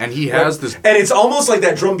all. And he has this, and it's almost like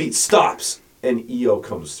that drum beat stops, and EO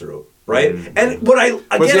comes through. Right, and what I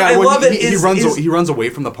love it is he runs away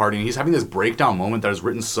from the party, and he's having this breakdown moment that is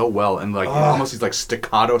written so well, and like almost these like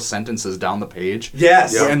staccato sentences down the page.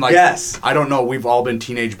 Yes, and like yes. I don't know. We've all been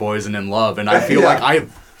teenage boys and in love, and I feel like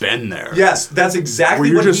I've been there. Yes, that's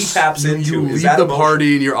exactly what he taps into. You leave the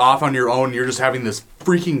party and you're off on your own. And you're just having this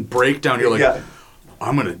freaking breakdown. You're like,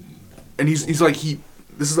 I'm gonna, and he's like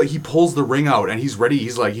This is like he pulls the ring out and he's ready.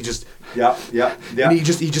 He's like yeah. And he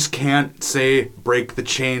just can't say break the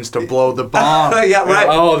chains to blow the bomb. Yeah, right.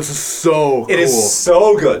 Oh, this is so cool. It is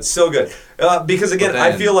so good. Because again,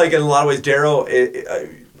 I feel like in a lot of ways, Darrow,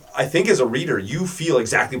 I think as a reader, you feel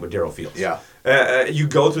exactly what Darrow feels. Yeah. You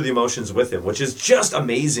go through the emotions with him, which is just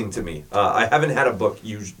amazing to me. I haven't had a book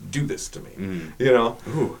do this to me. You know?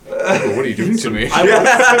 Ooh, what are you doing to me?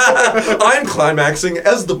 I'm climaxing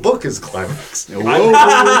as the book is climaxing.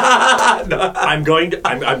 I'm going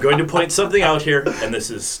to point something out here, and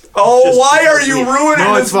this is. Oh, why are you ruining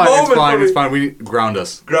No, this it's fine. moment? It's fine. for me? It's fine. We ground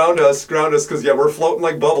us. Ground us, because yeah, we're floating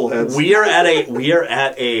like bubbleheads. We are at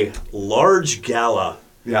a large gala.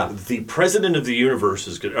 Yeah. The president of the universe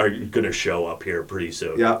is going to show up here pretty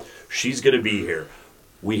soon. Yeah. She's going to be here.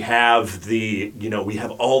 We have we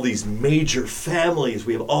have all these major families.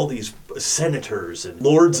 We have all these senators and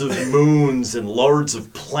lords of moons and lords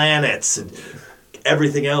of planets and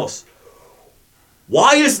everything else.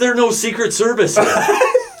 Why is there no Secret Service here?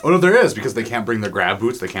 Oh no, there is, because they can't bring their grab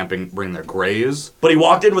boots. They can't bring their grays. But he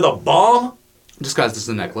walked in with a bomb? Disguised as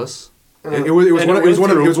a necklace. It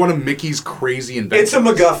was one of Mickey's crazy inventions. It's a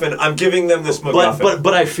MacGuffin. I'm giving them this MacGuffin.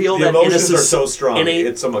 But I feel the that emotions are so strong.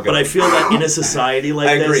 It's a MacGuffin. But I feel that in a society like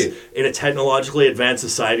I this, agree. in a technologically advanced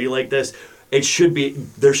society like this, there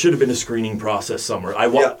should have been a screening process somewhere.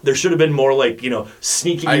 There should have been more like,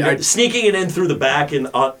 sneaking it in through the back and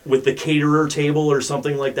with the caterer table or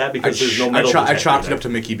something like that, because there's no metal detector I chalked it there. up to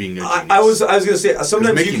Mickey being a genius. I was going to say,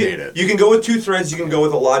 sometimes Mickey made it. you can go with two threads. You can go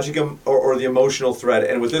with a logic or the emotional thread.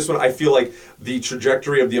 And with this one, I feel like the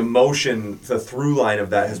trajectory of the emotion, the through line of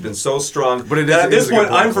that has been so strong. But at this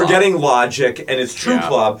point, I'm forgetting logic and it's true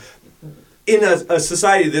club. In a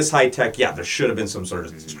society this high tech, there should have been some sort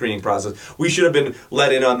of screening process. We should have been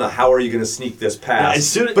let in on the how are you going to sneak this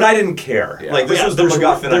past. But I didn't care. Like this was the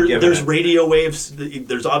MacGuffin I'm giving. There's radio waves.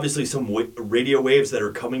 There's obviously some radio waves that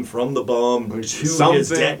are coming from the bomb to his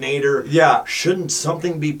detonator. Yeah. Shouldn't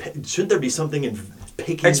there be something in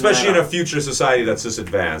picking especially that in a up? future society that's this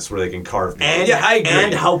advanced where they can carve people. And I agree.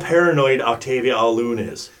 And how paranoid Octavia Alun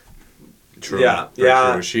is. True. Yeah.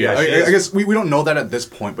 True. She I is. guess we don't know that at this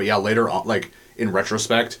point, but later on, like in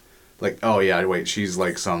retrospect, like, oh yeah, wait, she's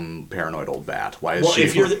like some paranoid old bat. Why is she?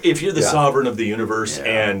 If you're the sovereign of the universe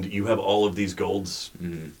and you have all of these golds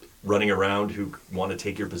running around who want to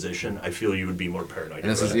take your position, I feel you would be more paranoid.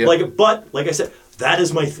 But like I said, that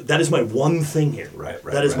is my one thing here. Right.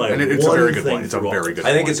 That is my and it's one a very good thing point. It's a very good.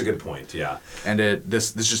 I think point. it's a good point. Yeah. And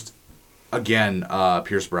this just again,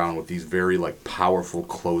 Pierce Brown with these very like powerful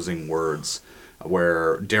closing words,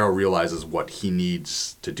 where Darrow realizes what he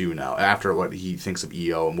needs to do now after what he thinks of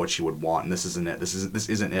EO and what she would want, and this isn't it. This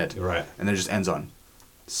isn't it. Right. And then it just ends on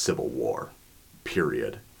Civil War.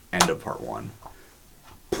 Period. End of part 1.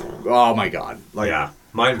 Oh my god. Like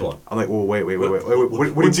mind blown. I'm like, well, wait.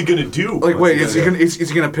 What's he gonna do? Like, wait, is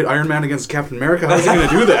he gonna pit Iron Man against Captain America? How's he gonna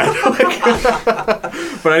do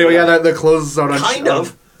that? But anyway, that closes out on kind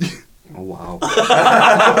of. Oh wow! But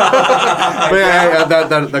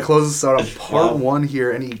that closes out on part 1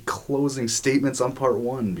 here. Any closing statements on part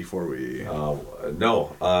 1 before we?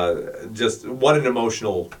 No. Just what an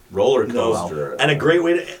emotional roller coaster, and a great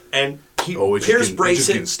way to Pierce breaks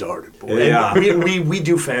it. Started, boy. We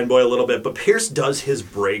do fanboy a little bit, but Pierce does his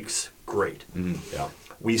breaks great. Yeah.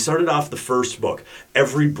 We started off the first book.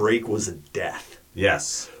 Every break was a death.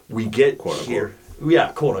 Yes. We get here.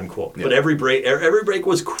 Yeah, quote unquote. Yeah. But every break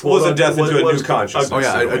was quote. Was a death into a new consciousness.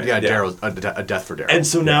 Darrow's a death for Darrow. And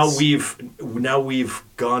so now we've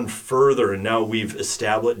gone further, and now we've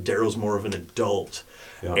established Darrow's more of an adult,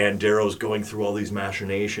 and Darrow's going through all these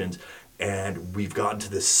machinations, and we've gotten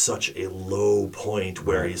to such a low point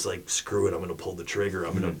where he's like, "Screw it, I'm going to pull the trigger.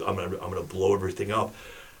 I'm going to blow everything up."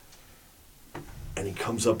 And he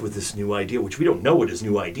comes up with this new idea, which we don't know what his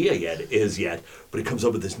new idea is yet, but he comes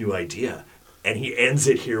up with this new idea. And he ends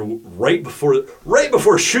it here right before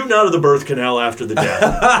shooting out of the birth canal after the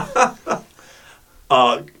death.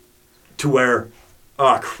 To where,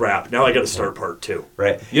 oh crap! Now I got to start part 2.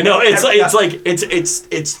 Right. It's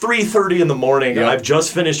 3:30 in the morning. Yep. I've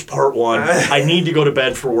just finished part 1. I need to go to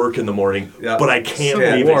bed for work in the morning, but I can't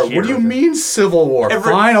leave it here. What do you mean Civil War?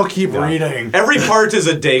 Fine, I'll keep reading. Every part is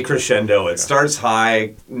a day crescendo. It starts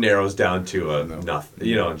high, narrows down to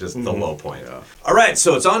nothing. Just the low point. Yeah. All right,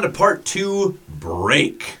 so it's on to part 2,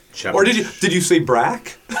 break. Or did you say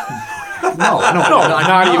brack? No,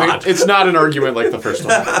 not even. It's not an argument like the first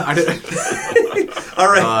one.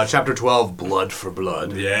 All right. Chapter 12, Blood for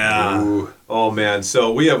Blood. Yeah. Ooh. Oh man.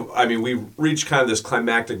 So we reached kind of this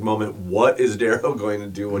climactic moment. What is Darrow going to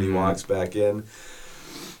do when he walks back in?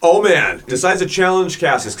 Oh man, decides to challenge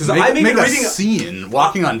Cassius because I'm even reading a scene,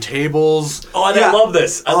 walking on tables. Oh, and I love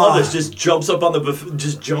this. I love this. Just jumps up on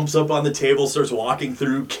the table, starts walking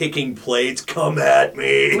through, kicking plates. Come at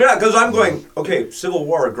me. Yeah, because I'm going. Okay, Civil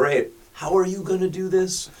War, great. how are you going to do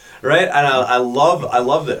this? Right? And I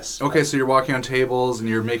love this. Okay, so you're walking on tables and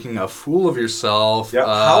you're making a fool of yourself. Yeah.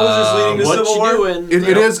 How is this leading to Civil War? Doing?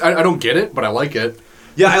 It is. I don't get it, but I like it.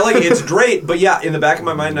 Yeah, I like it. It's great. But yeah, in the back of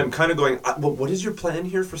my mind, I'm kind of going, what is your plan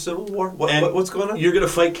here for Civil War? What's going on? You're going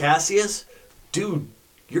to fight Cassius? Dude,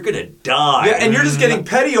 you're going to die. Yeah, and you're just getting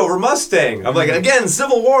petty over Mustang. I'm like, again,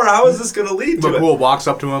 Civil War, how is this going to lead to it? Cool walks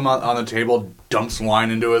up to him on the table, dumps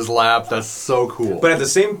wine into his lap. That's so cool. But at the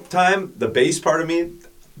same time, the base part of me,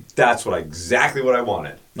 that's exactly what I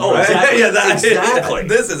wanted. Oh, right? exactly. Yeah, Exactly.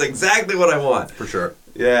 This is exactly what I want. For sure.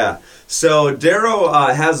 Yeah. So Darrow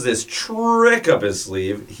has this trick up his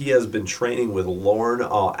sleeve. He has been training with Lorne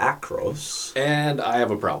Akros. And I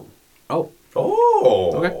have a problem. Oh.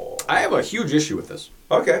 Okay. I have a huge issue with this.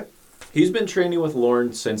 Okay. He's been training with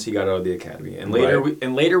Lorne since he got out of the academy, and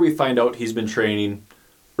later we find out he's been training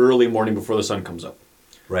early morning before the sun comes up.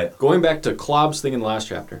 Right. Going back to Klobb's thing in the last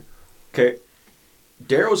chapter. Okay.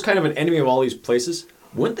 Darrow's kind of an enemy of all these places.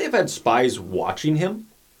 Wouldn't they have had spies watching him?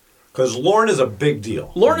 Because Lorne is a big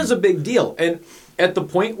deal. Lorne is a big deal. And at the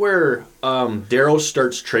point where Darrow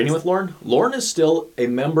starts training with Lorne, Lorne is still a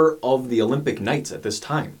member of the Olympic Knights at this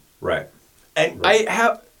time. Right. And I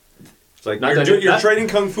have... It's like, you're training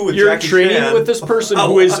Kung Fu with You're Jackie training Chan. with this person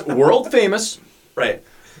who is world famous. Right.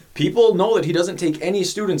 People know that he doesn't take any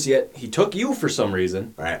students yet. He took you for some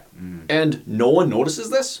reason. Right. And no one notices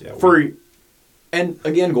this? Yeah, And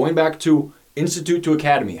again, going back to Institute to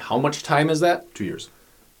Academy, how much time is that? 2 years.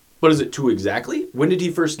 But is it 2 exactly? When did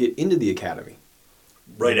he first get into the academy?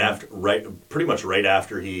 Pretty much right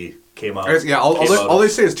after he came out. Yeah, all they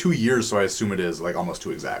say is 2 years, so I assume it is like almost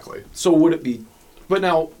 2 exactly. So would it be... But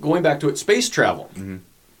now, going back to it, space travel. Mm-hmm.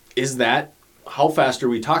 Is that... How fast are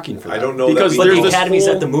we talking for that? I don't know. Because But there's the this Academy's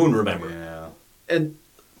whole- at the moon, remember? Yeah.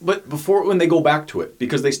 But when they go back to it,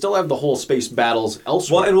 because they still have the whole space battles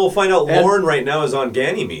elsewhere. Well, and we'll find out Lorne right now is on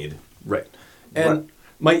Ganymede. Right. And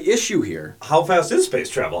my issue here... How fast is space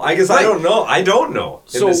travel? I guess I don't know. I don't know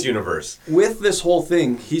in this universe. With this whole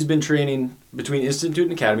thing, he's been training between Institute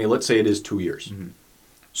and Academy. Let's say it is 2 years. Mm-hmm.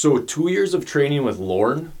 So 2 years of training with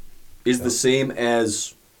Lorne is the same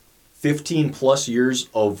as 15 plus years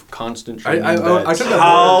of constant training.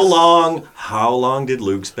 How long did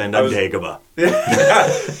Luke spend on Dagobah?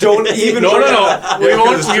 Don't even. No.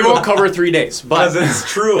 We won't cover 3 days. But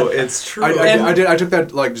it's true. It's true. I took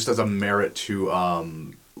that like just as a merit to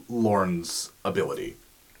Lorne's ability.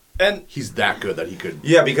 And he's that good that he could...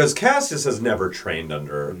 Yeah, because Cassius has never trained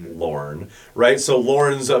under Lorne, right? So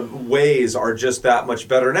Lorne's ways are just that much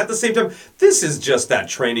better. And at the same time, this is just that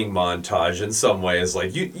training montage in some ways.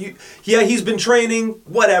 Like, he's been training,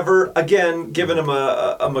 whatever. Again, giving him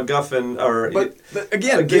a MacGuffin or... But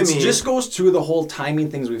again, it just goes to the whole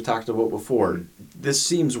timing things we've talked about before. This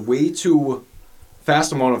seems way too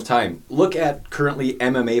fast amount of time. Look at currently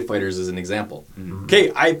MMA fighters as an example.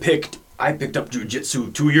 Okay, I picked up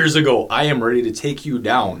jiu-jitsu 2 years ago. I am ready to take you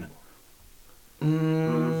down.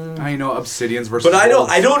 I know Obsidians versus. But I don't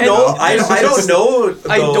know. I don't know.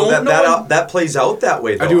 Though, that plays out that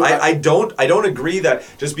way. Though. I don't agree that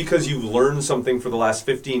just because you've learned something for the last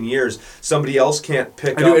 15 years, somebody else can't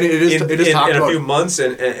pick up in a few months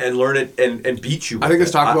and learn it and beat you. I think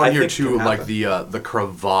it's talked about here too, like the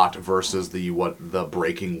cravat versus the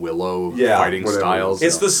breaking willow fighting styles.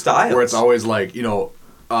 It's the styles where it's always like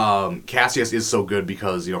Cassius is so good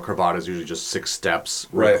because cravat is usually just 6 steps,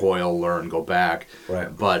 recoil, learn, go back. Right.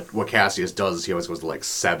 But what Cassius does is he always goes to like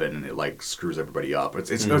 7, and it like screws everybody up. It's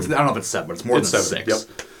I don't know if it's 7, but it's more than 6. Yep.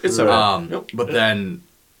 It's 7.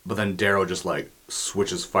 But then Darrow just like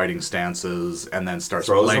switches fighting stances and then starts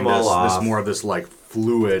Throws playing them all this off. more of this like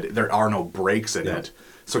fluid. There are no breaks in it.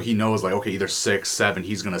 So he knows, like, okay, either 6, 7,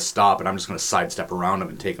 he's going to stop, and I'm just going to sidestep around him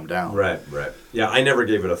and take him down. Right. Yeah, I never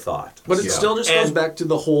gave it a thought. But it still just goes back to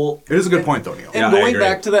the whole... It is a good point, though, Neil. And going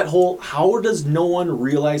back to that whole, how does no one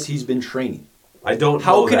realize he's been training? I don't know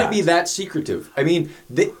How can it be that secretive? I mean,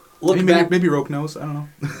 maybe Roke knows. I don't know.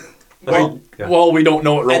 Well, we don't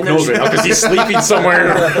know what Roke knows right now because he's sleeping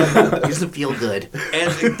somewhere. He doesn't feel good.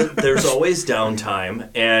 And there's always downtime,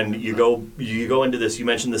 and you go into this. You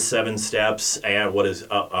mentioned the 7 steps, and what is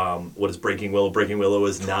Breaking Willow? Breaking Willow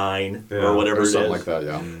is 9 or whatever it is. Something like that,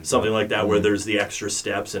 yeah. Something like that, where there's the extra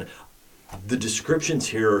steps, and the descriptions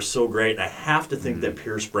here are so great. And I have to think that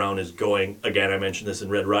Pierce Brown is going again. I mentioned this in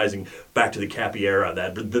Red Rising, back to the capoeira,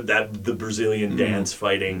 the Brazilian dance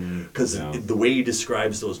fighting, because the way he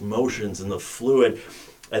describes those motions and the fluid,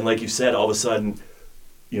 and like you said, all of a sudden,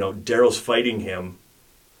 Darrow's fighting him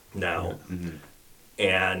now,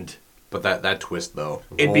 and but that twist though,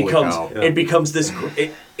 it becomes this.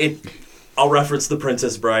 I'll reference The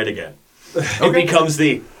Princess Bride again. It becomes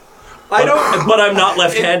the. but I'm not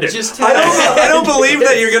left-handed. I don't believe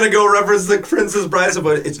that you're going to go reference the Princess Bride,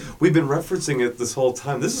 but we've been referencing it this whole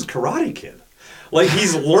time. This is Karate Kid. Like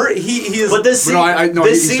he's learned. He is. But this.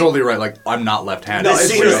 He's totally right. Like I'm not left-handed. No, it's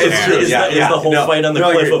the whole fight on the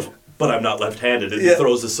cliff of. But I'm not left-handed. And he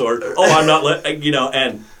throws the sword. Oh, I'm not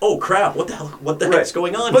and oh crap! What the hell? What the heck's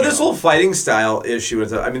going on? But this whole fighting style issue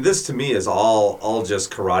is. I mean, this to me is all just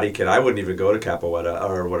Karate Kid. I wouldn't even go to Capoeira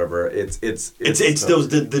or whatever. It's those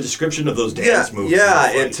the description of those dance moves.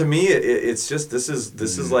 Yeah. To me, it's just this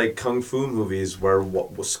is like kung fu movies where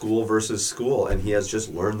school versus school, and he has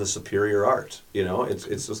just learned the superior art. You know, it's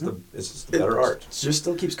just the better art. It just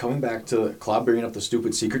still keeps coming back to Claude bringing up the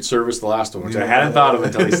stupid Secret Service, the last one, which I hadn't thought of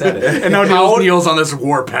until he said it. And now Neil's on this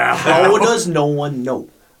warpath. How does no one know?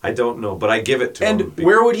 I don't know, but I give it to him. And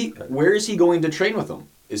where is he going to train with him?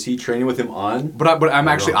 Is he training with him on? But I'm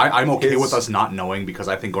actually I'm okay with us not knowing, because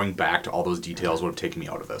I think going back to all those details would have taken me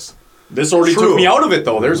out of this. This already took me out of it,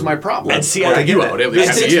 though. There's my problem. And see, I get it.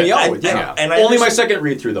 This takes me out. And only my second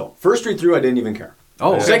read through, though. First read through, I didn't even care.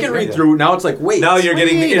 Oh, second read through, now it's like, wait. Now you're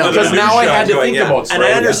getting because now I had to think about stuff. And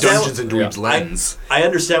I understand Dungeons and Dweebs lens. I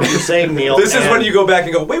understand what you're saying, Neil. This is when you go back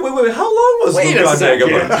and go, wait, how long was Luke on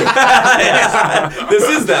Dagobah? This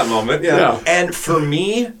is that moment, yeah. And for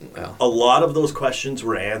me, a lot of those questions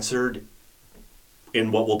were answered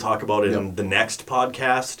in what we'll talk about in the next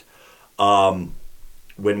podcast.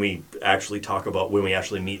 When we actually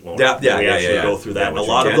meet Lauren, go through that. And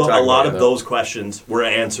a lot of those questions were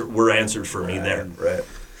answered for me there. Right.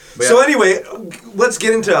 So anyway, let's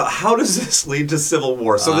get into how does this lead to civil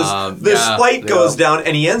war. So this fight goes down,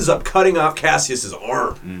 and he ends up cutting off Cassius's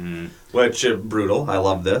arm, which brutal. I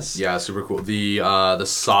love this. Yeah, super cool. The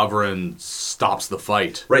Sovereign stops the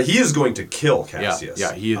fight. Right, he is going to kill Cassius.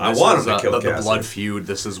 Yeah. I want him to kill the blood feud.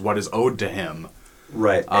 This is what is owed to him.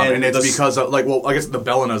 Right, and it's because of, I guess the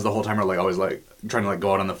Bellinas the whole time are always trying to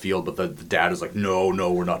go out on the field, but the dad is like, no,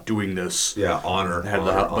 we're not doing this. Yeah, honor.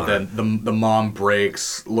 But then the mom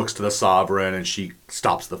breaks, looks to the Sovereign, and she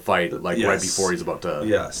stops the fight right before he's about to.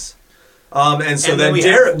 Yes. And so then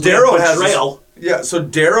Darrow has betrayal. So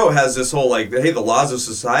Darrow has this whole hey, the laws of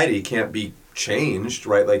society can't be changed,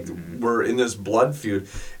 right? We're in this blood feud,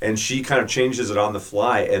 and she kind of changes it on the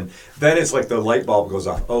fly, and then it's like the light bulb goes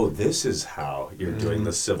off. Oh, this is how you're doing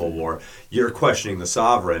the civil war. You're questioning the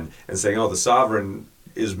Sovereign and saying, oh, the Sovereign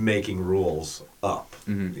is making rules up,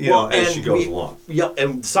 as she goes along. Yeah,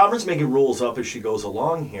 and the Sovereign's making rules up as she goes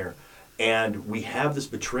along here, and we have this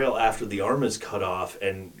betrayal after the arm is cut off,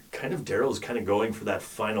 and kind of Darrow's kind of going for that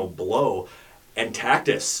final blow, and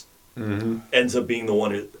Tactus ends up being the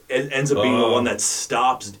one that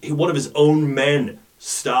stops. One of his own men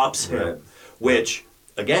stops him, which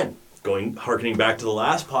again, harkening back to the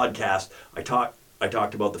last podcast, I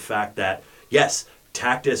talked about the fact that yes,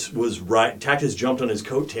 Tactus was right. Tactus jumped on his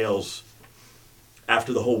coattails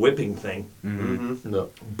after the whole whipping thing,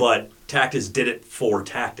 but Tactus did it for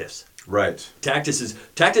Tactus. Right.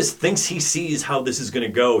 Tactus thinks he sees how this is going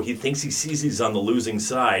to go. He thinks he sees he's on the losing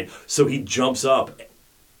side, so he jumps up.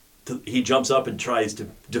 He jumps up and tries to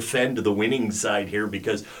defend the winning side here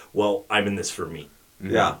because, well, I'm in this for me.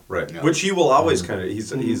 Yeah, right. Yeah. Which he will always kind of.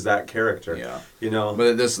 He's that character. Yeah.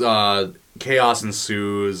 But this chaos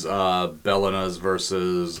ensues. Bellanas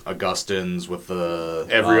versus Augustins with the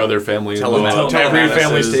every other family. Every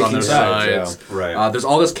family's taking on their sides. Yeah. Right. There's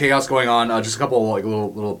all this chaos going on. Just a couple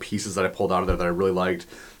little pieces that I pulled out of there that I really liked.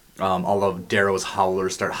 All of Darrow's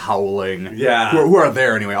howlers start howling. Yeah. Who are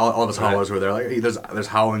there anyway? All of his howlers who are there. There's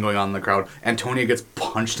howling going on in the crowd. Antonia gets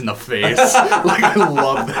punched in the face. I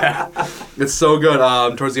love that. It's so good.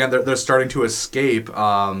 Towards the end, they're starting to escape,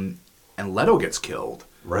 and Leto gets killed.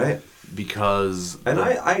 Right. Because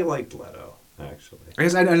I liked Leto. Actually, I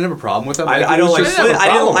guess I didn't have a problem with him. I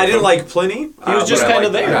didn't like Pliny. He was just kind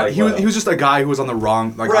of there. Yeah, he was just a guy who was on the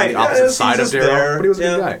wrong, on the opposite side of Darrow, but he was a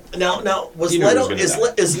good guy. Now was Leto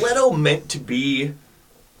is Leto meant to be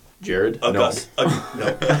Jared? August? No.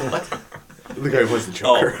 The guy who was the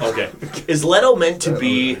Joker. Oh, okay. Is Leto meant to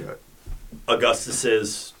be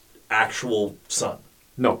Augustus's actual son?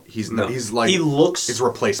 No, he's like he looks his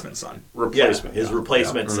replacement son. His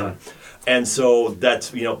replacement son. And so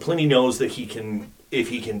that's, Pliny knows that if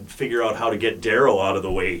he can figure out how to get Darrow out of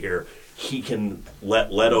the way here, he can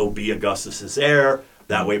let Leto be Augustus's heir.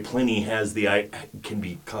 That way Pliny can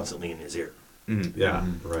be constantly in his ear. Mm-hmm. Yeah,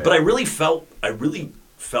 right. But I really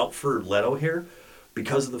felt for Leto here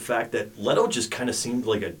because of the fact that Leto just kind of seemed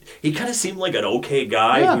like an okay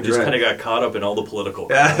guy who just kind of got caught up in all the political.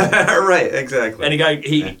 Right, exactly. And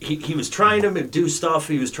he was trying to do stuff.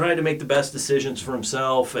 He was trying to make the best decisions for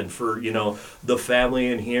himself and for the family.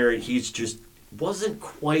 And here he's just wasn't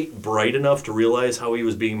quite bright enough to realize how he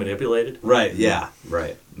was being manipulated. Right. Yeah.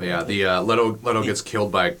 Right. Yeah. The Leto gets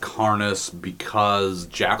killed by Karnas because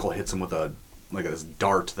Jackal hits him with this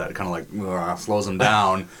dart that kind of like slows him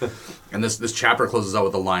down. And this chapter closes out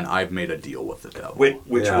with the line, "I've made a deal with the devil,"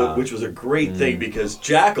 which was a great thing because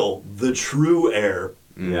Jackal, the true heir,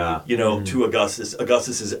 to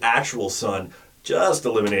Augustus's actual son, just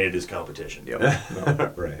eliminated his competition. Yep.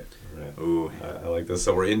 Right. Ooh, I like this.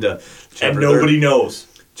 So we're into chapter and nobody knows.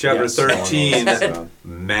 Chapter 13,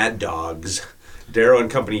 Mad Dogs. Darrow and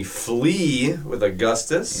company flee with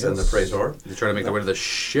Augustus and the Praetor. They try to make their way to the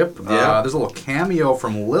ship. There's a little cameo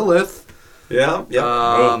from Lilith. Yeah.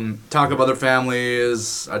 Talk of other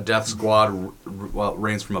families. A death squad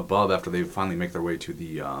reigns from above after they finally make their way to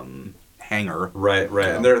the hangar. Right.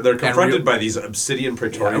 And they're confronted by these obsidian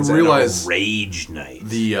Praetorians and realize rage knight.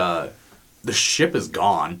 The ship is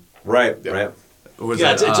gone. Right.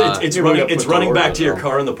 It's running back to your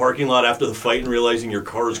car in the parking lot after the fight and realizing your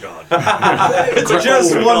car's gone. It's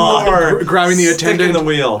just one more. Grabbing the attendant. In the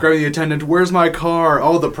wheel. Grabbing the attendant. Where's my car?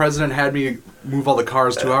 Oh, the president had me move all the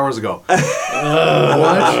cars 2 hours ago. What?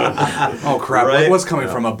 Oh crap! Right? What's coming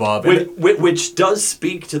from above? Which does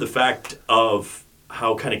speak to the fact of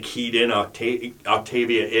how kind of keyed in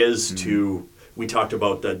Octavia is to. We talked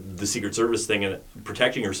about the Secret Service thing and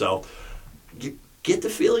protecting herself. You get the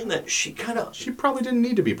feeling that she probably didn't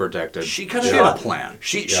need to be protected. She had a plan.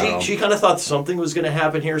 She kind of thought something was going to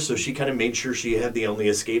happen here, so she kind of made sure she had the only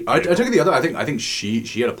escape. I took it the other. I think she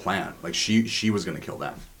had a plan. Like she was going to kill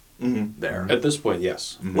them. There at this point,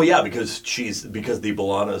 yes. Mm-hmm. Well, yeah, because the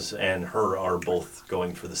Bolanas and her are both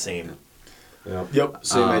going for the same. Yep,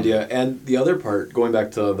 same idea. And the other part, going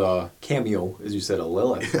back to the cameo, as you said, of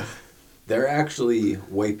Lilith, they're actually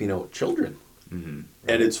wiping out children, and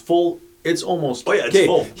it's full. It's almost it's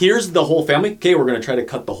full. Here's the whole family. Okay, we're going to try to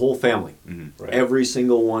cut the whole family. Right. Every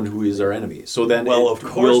single one who is our enemy. So then, of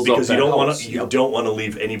course, because you don't want to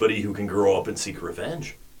leave anybody who can grow up and seek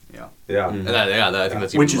revenge. Yeah. And I think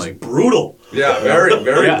that's which is brutal. Yeah, very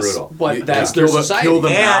brutal. But that's their society. Kill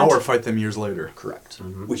them now or fight them years later. Correct.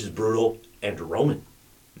 Which is brutal and Roman.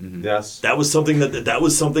 Yes, that was something that the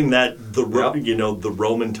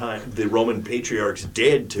Roman patriarchs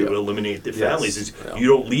did to eliminate the families. Is you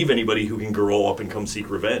don't leave anybody who can grow up and come seek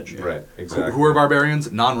revenge. Right, exactly. Who are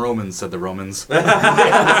barbarians? Non-Romans, said the Romans.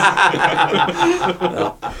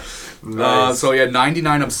 Nice. So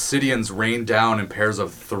 99 obsidians rain down in pairs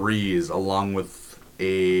of threes, along with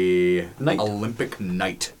a Olympic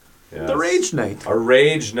knight. Yes. The Rage Knight. A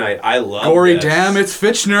Rage Knight. I love Gory this. damn, it's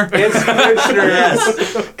Fitchner. It's Fitchner,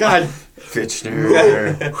 yes. God.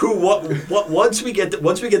 Fitchner. Once we get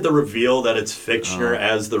the reveal that it's Fitchner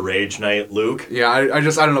as the Rage Knight, Luke. Yeah, I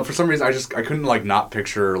don't know. For some reason, I couldn't not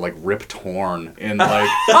picture Rip Torn in with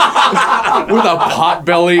a pot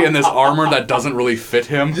belly and this armor that doesn't really fit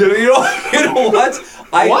him. You know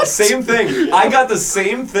what? Same thing. I got the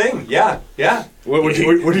same thing. Yeah. What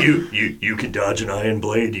you can dodge an iron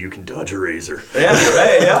blade, you can dodge a razor.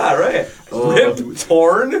 Yeah, right. Rip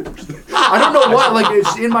Torn. I don't know why.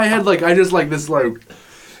 It's in my head. I just this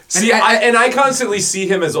See, I constantly see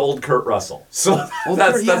him as old Kurt Russell. So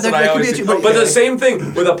that's what I always see. But the same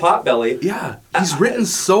thing with a pot belly. Yeah, he's written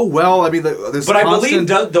so well. I mean, but I believe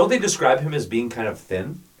don't they describe him as being kind of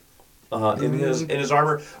thin? In his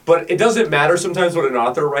armor, but it doesn't matter sometimes what an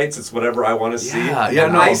author writes. It's whatever I want to see.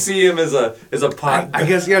 I see him as a pot. I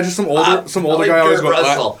guess just some older guy always goes,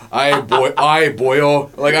 boyo. I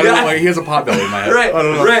don't know, he has a pot belly in my head. Right, I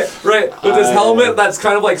don't know. right. With his helmet, that's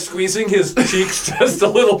kind of squeezing his cheeks just a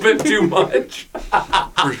little bit too much.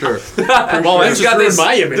 For sure. Well, he's got this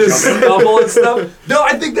stubble and stuff. No,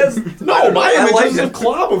 I think that's my image is a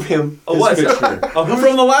glob of him. What?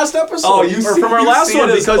 From the last episode. Oh, from our last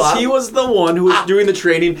one because he was the one who was doing the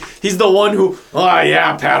training. He's the one who,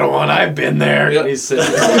 Padawan, I've been there. Yep. He's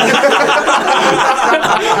sitting there.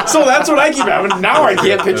 So that's what I keep having. Now I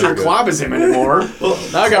can't picture Klob as him anymore. Well,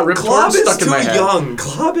 now I got Rip Torn stuck in my head.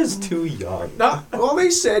 Klob is too young. No, well, they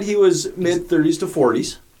said he was mid-30s to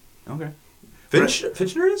 40s. Okay.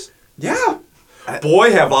 Fitchner is? Yeah. Boy,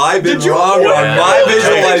 have I been wrong on my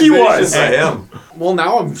visualizations of him. Well,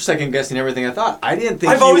 now I'm second guessing everything I thought. I didn't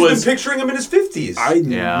think I've always been picturing him in his 50s.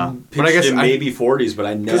 But I guess him maybe 40s, but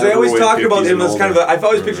I never. Because they always talked about him as kind of. I've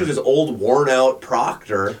always pictured this old, worn-out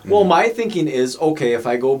proctor. Well, my thinking is okay if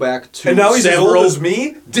I go back to. And now he's as old as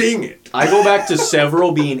me. Ding it! I go back to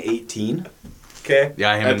Severo being 18. Okay.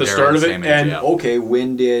 Yeah, him at the start of it, and okay,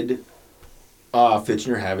 when did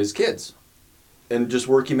Fitchner have his kids? and just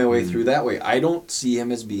working my way through that way. I don't see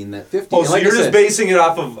him as being that 50. Oh, so you're just basing it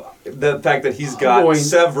off of the fact that he's got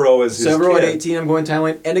Severo as his Severo kid. at 18, I'm going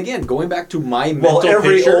timeline. And again, going back to my mental Well,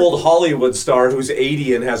 every picture, old Hollywood star who's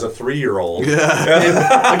 80 and has a 3-year-old.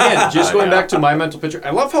 Yeah. Again, just going back to my mental picture.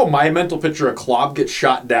 I love how my mental picture of Klopp gets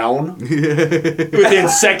shot down within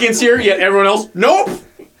seconds here, yet everyone else, nope.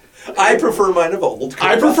 I prefer mine of old.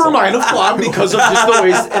 I prefer mine of Klopp because of just the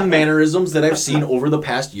ways and mannerisms that I've seen over the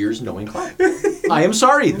past years knowing Klopp. I am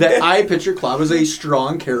sorry that I picture Klopp as a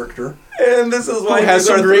strong character. And this is why he has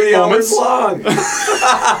some great moments. Long.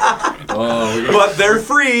 But they're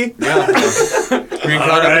free. Yeah.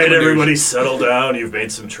 All right, everybody settle down. You've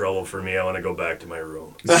made some trouble for me. I want to go back to my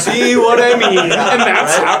room. See what I mean? And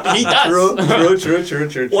that's how he does.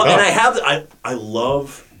 True. Well, and I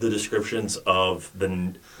love the descriptions of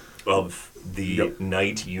the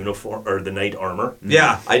knight uniform or the knight armor.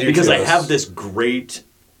 Yeah, I do because too. I have this great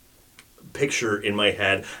picture in my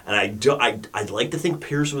head, and I'd like to think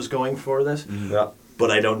Pierce was going for this,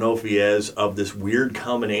 but I don't know if he is, of this weird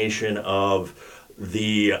combination of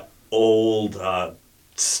the old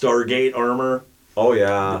Stargate armor. Oh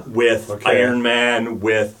yeah, with Iron Man,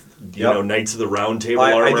 with you know, Knights of the Round Table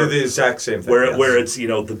armor. I do the exact same thing. Where it's, you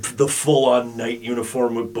know, the full-on knight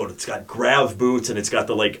uniform, but it's got grav boots and it's got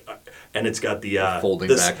the and it's got the folding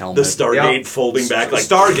back helmet, the Stargate folding back, like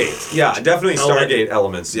Stargate. Yeah, definitely Stargate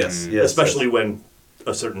elements. Yes, especially when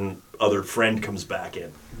a certain other friend comes back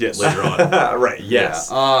in. Yes, later on. Right. Yes.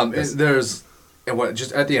 Yeah. There's. And what,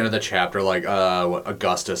 just at the end of the chapter, like what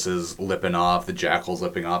Augustus is lipping off, the Jackal's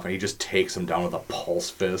lipping off, and he just takes him down with a pulse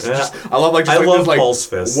fist. Yeah. I love pulse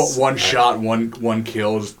fists. One shot, one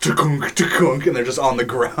kill, just tukunk, and they're just on the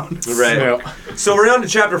ground. Right. Yeah. So we're on to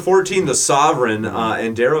chapter 14, the Sovereign,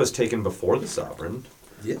 and Darrow is taken before the Sovereign.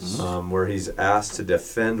 Yes. Where he's asked to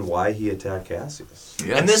defend why he attacked Cassius.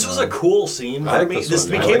 Yes. And this was a cool scene for me.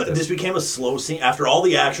 This became a slow scene after all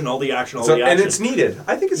the action. And it's needed.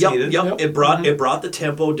 I think it's needed. Yep. It brought the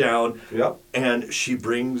tempo down. Yep. And she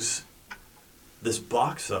brings this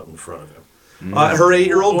box up in front of him. Her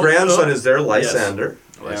 8-year-old grandson is there, Lysander.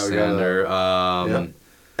 Yes. Lysander.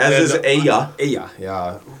 As is Aya.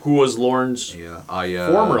 Yeah. Who was Lorne's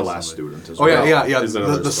former last student as well. Yeah.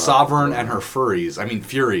 The Sovereign and her furries. I mean,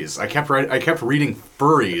 Furies. I kept reading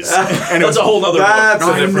furries. And that's a whole other book.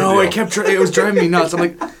 I know. It was driving me nuts. I'm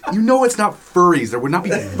like, you know, it's not furries. There would not be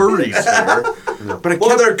furries here. But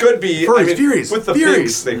there could be. Furries, Furies. With the Furies,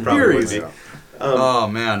 pigs, they probably would be. Oh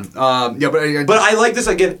man, but I like this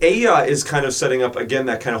again. Aya is kind of setting up again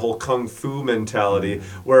that kind of whole kung fu mentality,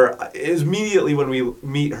 where immediately when we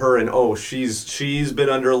meet her and she's been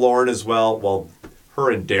under Lorne as well. Well, her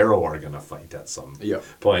and Darrow are gonna fight at some point. Two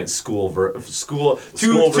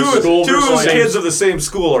kids of the same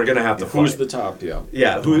school are gonna have to fight. Who's the top?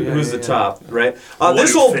 Yeah. Who's the top? Right. The one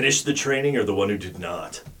who finished the training or the one who did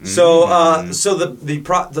not. So,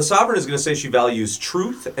 the Sovereign is going to say she values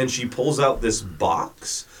truth, and she pulls out this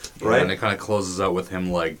box, right? Yeah, and it kind of closes out with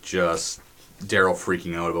him like just Darrow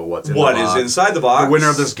freaking out about what's in the box. What is inside the box? The winner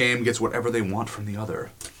of this game gets whatever they want from the other.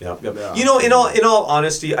 Yep. You know, in all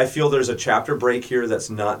honesty, I feel there's a chapter break here that's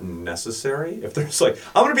not necessary. If there's like,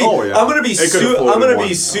 I'm gonna be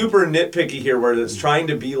super nitpicky here, where it's trying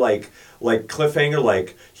to be like cliffhanger,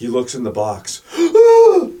 like he looks in the box,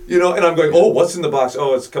 you know, and I'm going, oh, what's in the box?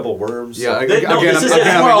 Oh, it's a couple worms. Yeah, I'm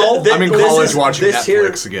in college watching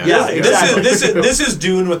Netflix again. Yeah, exactly. This is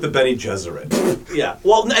Dune with the Bene Gesserit. Yeah,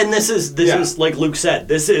 well, and this is like Luke said,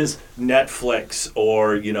 this is Netflix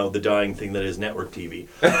or the dying thing that is network TV.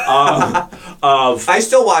 I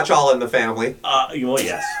still watch All in the Family. Well,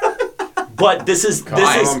 yes. But this is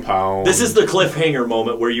the cliffhanger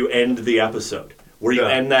moment where you end the episode. Where you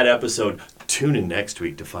end that episode. Tune in next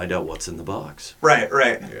week to find out what's in the box. Right.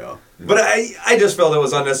 Yeah. But I just felt it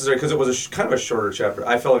was unnecessary because it was kind of a shorter chapter.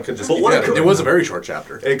 I felt it could just. It was a very short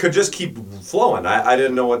chapter. It could just keep flowing. I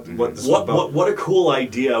didn't know what this was about. What a cool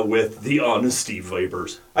idea with the Honesty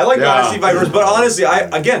Vipers. I like the Honesty Vipers, but honestly,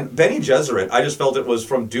 Bene Gesserit, I just felt it was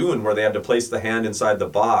from Dune where they had to place the hand inside the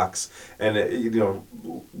box and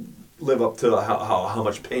live up to how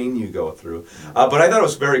much pain you go through. But I thought it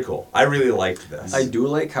was very cool. I really liked this. I do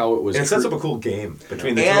like how it was. And it sets up a cool game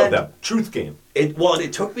between the two of them. Truth game. It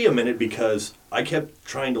took me a minute because I kept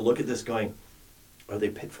trying to look at this going, are they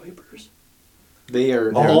pit vipers? They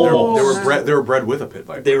are. They were bred with a pit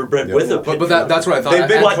viper. They were bred with a pit viper. But that's what I thought. They've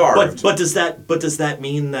been carved. But does that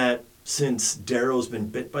mean that since Darrow's been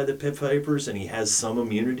bit by the pit vipers and he has some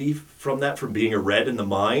immunity from that, from being a red in the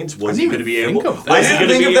mines, was he going to be able? I didn't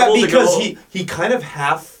think of that because he kind of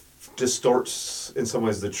half distorts in some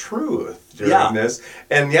ways the truth during this.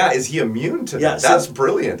 And is he immune to that? That's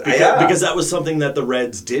brilliant. Because that was something that the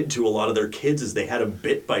Reds did to a lot of their kids is they had them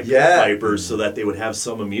bit by pit vipers so that they would have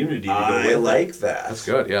some immunity to go with I like that. That's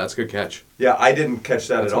good. Yeah, that's a good catch. Yeah, I didn't catch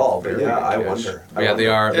that at all, but I wonder.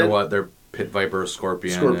 They're what? They're pit viper,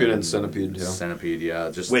 scorpion, and centipede. Yeah. Centipede,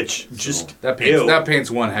 that paints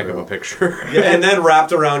one heck of a picture. And then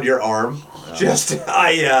wrapped around your arm.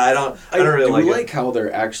 I don't really like how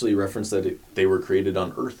they're actually referenced that they were created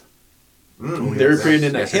on Earth. They were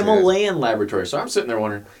created in a Himalayan laboratory. So I'm sitting there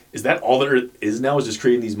wondering, is that all that Earth is now? Is just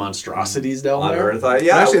creating these monstrosities down there? Earth,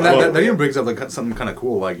 actually, that even brings up like something kind of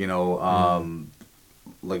cool, like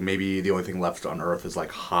like maybe the only thing left on Earth is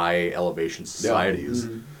like high elevation societies.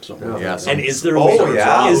 And is there a way?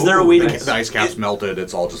 Is there a way to the ice cap's melted?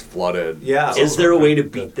 It's all just flooded. Yeah. Is there a way to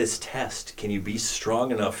beat this test? Can you be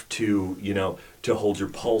strong enough to to hold your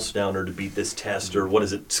pulse down or to beat this test? Or what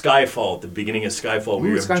is it? Skyfall, at the beginning of Skyfall.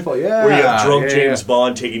 Where you have drunk James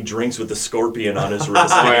Bond taking drinks with the scorpion on his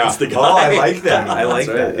wrist against the guy. Oh, I like that. I like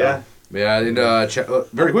that. Yeah. Yeah, and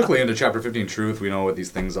very quickly into Chapter 15 Truth, we know what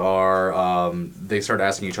these things are. They start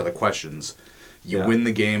asking each other questions. You win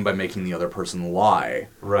the game by making the other person lie.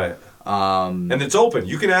 Right. And it's open.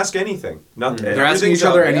 You can ask anything. They're asking each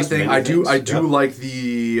other anything. I do like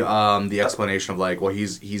the explanation of like, well,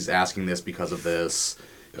 he's asking this because of this.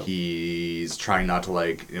 Yep. He's trying not to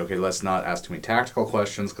let's not ask too many tactical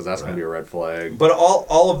questions because that's going to be a red flag. But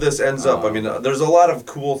all of this ends up. I mean, there's a lot of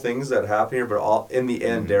cool things that happen here, but in the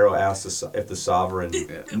end, Darrow asks if the Sovereign.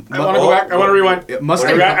 I want to go back. I want to rewind.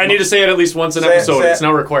 I need to say it at least once an episode. It's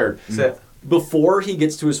now required. Before he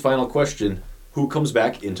gets to his final question, who comes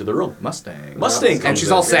back into the room? Mustang and she's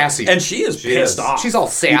all sassy, and she is pissed off. She's all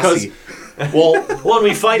sassy. When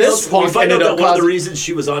we find out that one of the reasons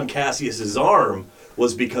she was on Cassius's arm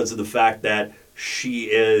was because of the fact that she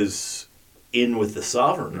is in with the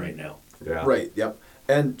Sovereign right now. Yeah. Right, yep.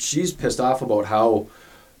 And she's pissed off about how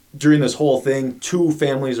during this whole thing, 2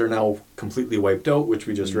 families are now completely wiped out, which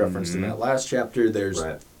we just referenced in that last chapter. There's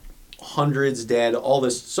hundreds dead, all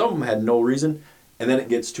this. Some of them had no reason. And then it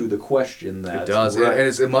gets to the question that... It does.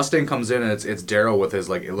 And Mustang comes in and it's Darrow with his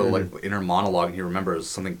like a little inner monologue, and he remembers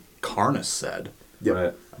something Karnas said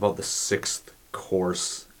about the 6th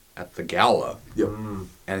course at the gala. Yep.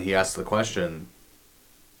 And he asked the question,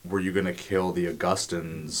 were you going to kill the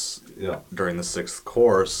Augustans during the 6th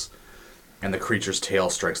course? And the creature's tail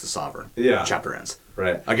strikes the Sovereign. Yeah. Chapter ends.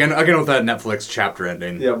 Right. Again with that Netflix chapter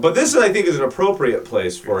ending. Yeah, but this I think is an appropriate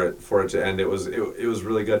place for it to end. It was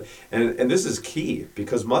really good, and this is key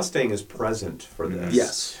because Mustang is present for this.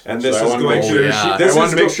 Yes, and this is going to. I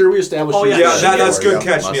wanted to make sure we established. Oh yeah, that's good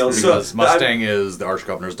catch, Neil. Because Mustang is the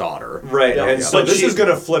Archgovernor's daughter, right? And so this is going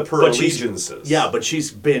to flip her allegiances. But she's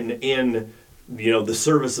been in, the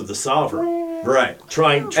service of the Sovereign. Right.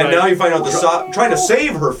 And now you find out trying to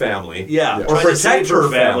save her family. Yeah. Or protect her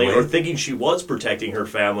family. Or thinking she was protecting her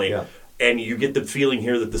family. Yeah. And you get the feeling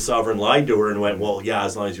here that the Sovereign lied to her and went, well, yeah,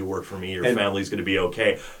 as long as you work for me, your family's going to be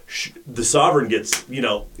okay. The Sovereign gets,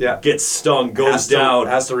 gets stung, goes down.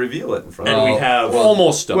 Has to reveal it in front of And we have...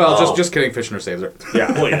 almost stung. Well, just kidding, Fishner saves her.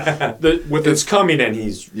 Yeah. With it's coming and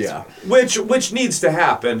he's... Yeah. Which needs to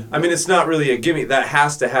happen. I mean, it's not really a gimme. That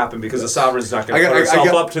has to happen because the Sovereign's not going to put herself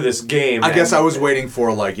up to this game. I guess I was waiting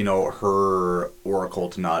for, her oracle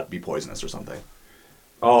to not be poisonous or something.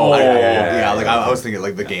 I was thinking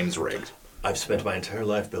the game's rigged. I've spent my entire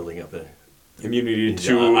life building up an immunity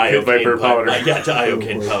to pit viper powder. I got to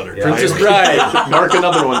iocane powder. Princess Bride. Mark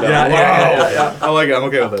another one down. Yeah. I like it. I'm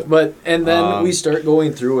okay with it. And then we start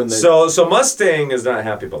going through and so Mustang is not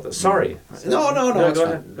happy about this. Sorry. No. Go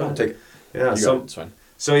ahead. Don't take it. Yeah. It's fine.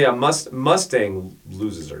 So yeah, Mustang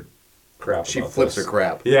loses her crap. She flips her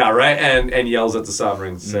crap. Yeah. Right. And yells at the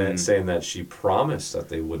Sovereign, saying that she promised that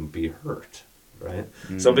they wouldn't be hurt. Right,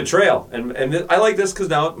 so betrayal, and I like this because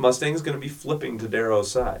now Mustang's going to be flipping to Darrow's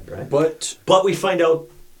side, right? But we find out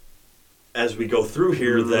as we go through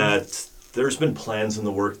here that there's been plans in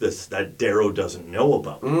the work that Darrow doesn't know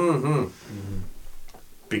about.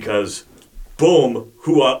 Because, boom,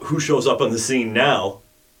 who shows up on the scene now?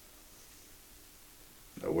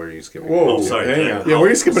 Where are you skipping? Whoa, sorry. Hang on. Yeah, where are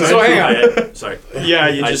you skipping? So hang on. Sorry. Yeah,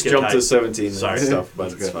 you just jumped to 17 and stuff,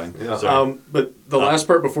 but it's fine. Yeah. But the last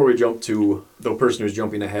part before we jump to the person who's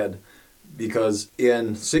jumping ahead, because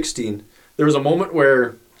in 16, there was a moment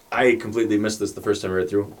where I completely missed this the first time I read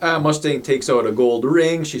through. Mustang takes out a gold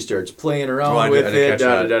ring. She starts playing around with it.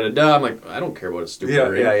 I'm like, I don't care about a stupid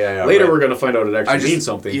ring. Later, we're going to find out it actually means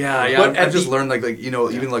something. Yeah. But I just learned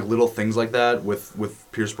even little things like that with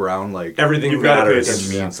Pierce Brown, everything you've got to pay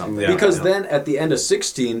attention to mean something. Because then at the end of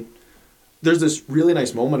 16, there's this really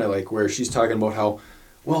nice moment I like where she's talking about how,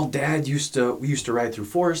 well, Dad we used to ride through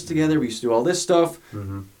forests together. We used to do all this stuff.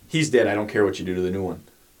 Mm-hmm. He's dead. I don't care what you do to the new one.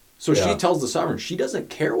 So she tells the Sovereign she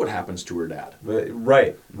doesn't care what happens to her dad.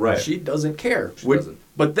 Right. She doesn't care. She doesn't.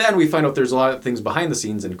 But then we find out there's a lot of things behind the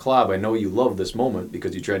scenes in Klob. I know you love this moment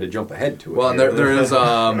because you tried to jump ahead to it. Well, and there is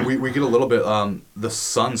we get a little bit. The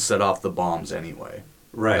sun set off the bombs anyway.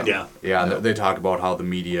 Right. Yeah. They talk about how the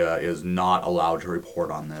media is not allowed to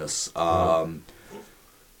report on this. What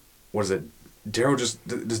is it? Darrow just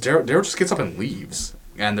gets up and leaves,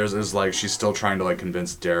 and there's like she's still trying to like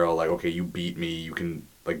convince Darrow like, okay, you beat me, you can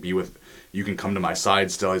like you can come to my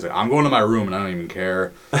side still. He's like, I'm going to my room and I don't even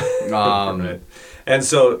care. Right. And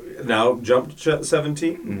so now jump to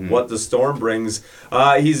 17. Mm-hmm. What the storm brings.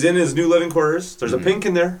 He's in his new living quarters. There's a pink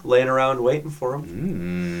in there laying around waiting for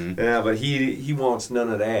him. Yeah, but he wants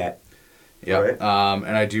none of that. Yeah. Right?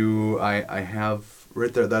 And I have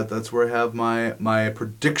right there. That's where I have my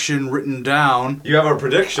prediction written down. You have a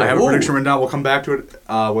prediction. I have a prediction written down. We'll come back to it,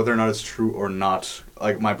 whether or not it's true or not.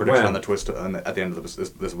 Like my prediction on the twist at the end of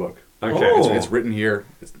this book. Okay. It's written here.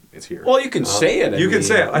 It's here. Well, you can say it. You can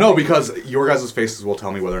say it. No, because your guys' faces will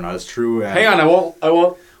tell me whether or not it's true. Hang on, I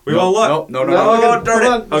won't. We won't look. No.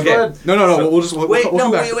 Darn it. Okay. No. We'll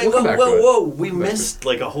come back. Wait, whoa. We missed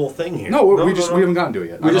like a whole thing here. No, we haven't gotten to it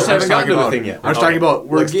yet. We just haven't gotten to the thing yet. I'm just talking about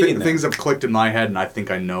things have clicked in my head, and I think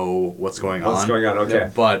I know what's going on. What's going on? Okay.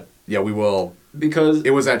 But yeah, we will. Because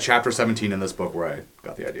it was at chapter 17 in this book where I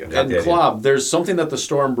got the idea. And Klob, there's something that the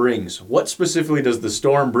storm brings. What specifically does the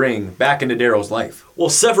storm bring back into Darrow's life? Well,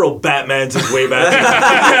 several Batmans is way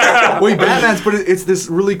back. Wait, Batman's, but it's this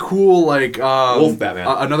really cool, like... Wolf Batman.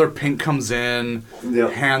 Another pink comes in,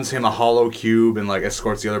 hands him a hollow cube, and like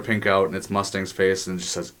escorts the other pink out, and it's Mustang's face, and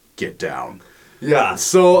just says, "Get down." Yeah.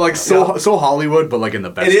 So Hollywood, but like in the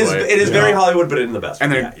best way. It is very Hollywood, but in the best way.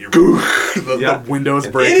 And then the windows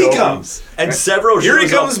break open. In he comes. And Severo shows Here he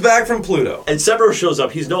comes back from Pluto. And Severo shows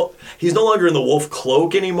up. He's no longer in the wolf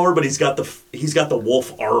cloak anymore, but he's got the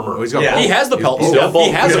wolf armor. Oh, he's got both. He has the pelt. He's got both.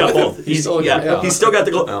 He has both. He's still got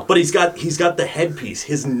the but he's got the headpiece.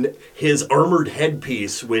 His armored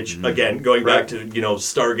headpiece, which again, going back to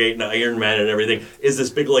Stargate and Iron Man and everything, is this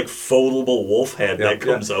big like foldable wolf head that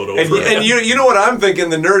comes out over. And you know what I'm thinking?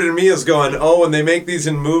 The nerd in me is going, when they make these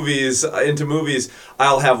into movies,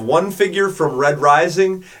 I'll have one figure from Red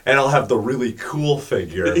Rising, and I'll have the really cool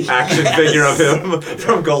action figure of him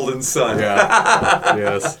from Golden Sun. Yeah.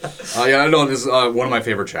 Yes. I know this is one of my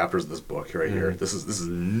favorite chapters of this book right here. This is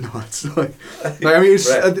nuts. Like I mean, it's,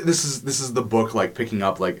 this is the book like picking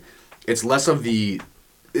up like it's less of the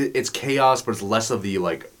it's chaos, but it's less of the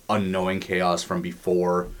like unknowing chaos from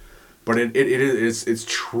before. But it's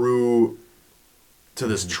true to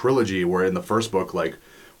this trilogy where in the first book like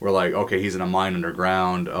we're like, okay, he's in a mine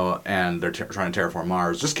underground, and they're trying to terraform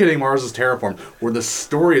Mars. Just kidding, Mars is terraformed. Where the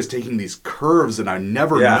story is taking these curves, and I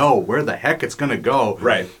never know where the heck it's gonna go.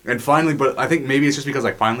 Right. And finally, but I think maybe it's just because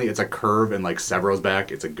like finally it's a curve, and like Severo's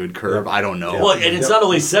back. It's a good curve. I don't know. Well, and it's not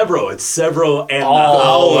only Severo; it's Severo and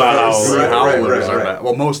all the Howlers. The Howlers are back.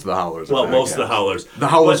 Well, most of the Howlers. Are back, most of the Howlers. The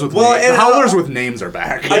Howlers the Howlers with names are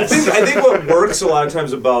back. I think what works a lot of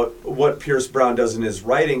times about what Pierce Brown does in his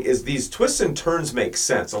writing is these twists and turns make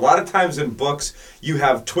sense. A lot of times in books, you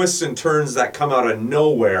have twists and turns that come out of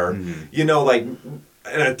nowhere. Like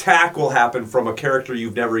an attack will happen from a character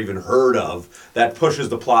you've never even heard of that pushes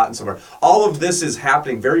the plot in somewhere. All of this is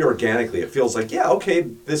happening very organically. It feels like,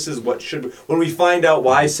 this is what should... When we find out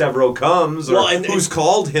why Severo comes or who's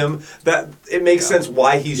called him, that it makes sense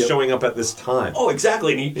why he's showing up at this time. Oh,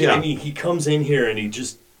 exactly. And he comes in here and he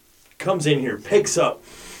just comes in here, picks up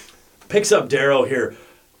Darrow here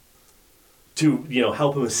to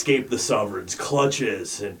help him escape the Sovereign's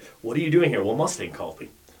clutches. And what are you doing here? Well, Mustang called me.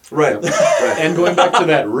 Right. And going back to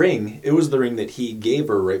that ring, it was the ring that he gave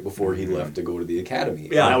her right before he left to go to the academy.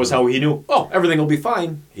 Yeah, and that was how he knew. Everything will be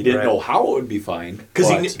fine. He didn't know how it would be fine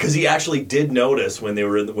because he actually did notice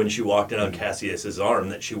when she walked in on Cassius's arm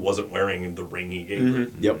that she wasn't wearing the ring he gave her.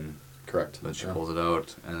 Yep, correct. Then she pulls it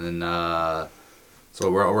out, and then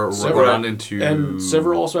so we're going into and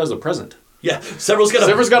Severo also has a present. Yeah, Severo's got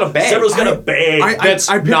a bag. Severo's got a bag that's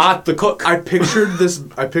not the cook. I pictured this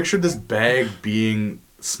bag being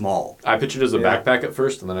small. I pictured it as a backpack at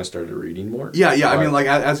first, and then I started reading more. Yeah. I mean, like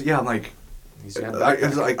I'm like. It's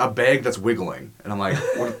like a bag that's wiggling, and I'm like,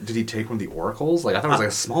 what, did he take one of the oracles? Like I thought it was like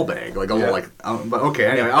a small bag, like a little like. But okay,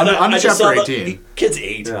 anyway, on to chapter 18. The kid's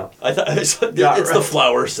 8. Yeah. I thought it's the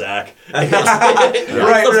flour sack. Right.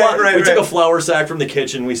 We took a flour sack from the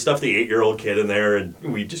kitchen. We stuffed the 8-year-old kid in there, and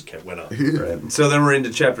we just went up. Right. So then we're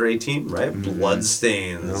into chapter 18, right?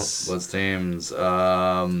 Bloodstains. Bloodstains.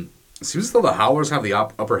 Seems as though the Howlers have the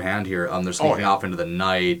upper hand here. They're sneaking off into the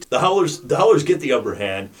night. The Howlers get the upper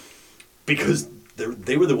hand because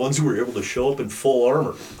they were the ones who were able to show up in full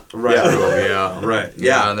armor. Right. Yeah. Right.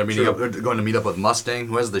 Yeah, and they're going to meet up with Mustang,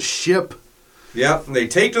 who has the ship. Yep, and they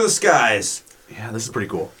take to the skies. Yeah, this is pretty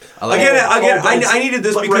cool. I needed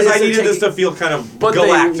this because I needed this to feel kind of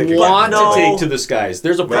galactic. They want to take to the skies.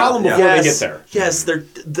 There's a problem before they get there. Yes, they're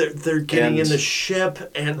getting in the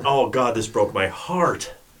ship, and oh god, this broke my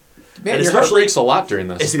heart. Man, and your heart breaks a lot during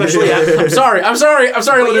this. Especially I'm sorry,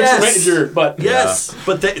 but yes,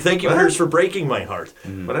 but thank you, Pierce, for breaking my heart.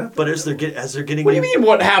 But as they're getting, what do you mean?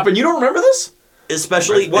 What happened? You don't remember this?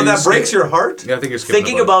 Especially that breaks your heart. Yeah, I think you're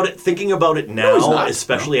thinking about it now,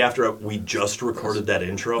 especially after we just recorded that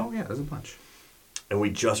intro. Oh yeah, there's a bunch. And we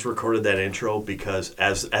just recorded that intro because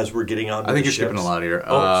as we're getting on, I think you're skipping a lot here. Oh,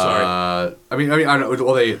 sorry. I mean, I don't know.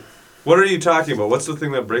 Well, what are you talking about? What's the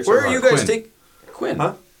thing that breaks? Where are you guys take Quinn?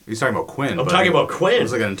 Huh? He's talking about Quinn. I'm talking about Quinn.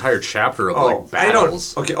 There's like an entire chapter of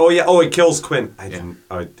battles. Okay. Oh yeah. Oh, it kills Quinn. I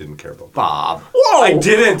didn't care about Bob. Whoa! I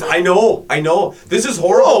didn't. I know. This is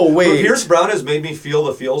horrible. Oh wait. But Pierce Brown has made me feel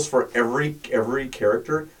the feels for every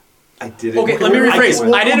character. I didn't. Okay, let me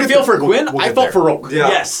rephrase. I didn't feel for Quinn. I felt for Roke. Yeah.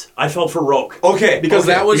 Yes, I felt for Roke. Okay, because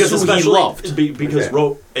that was who he loved. Because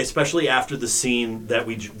Roke, especially after the scene that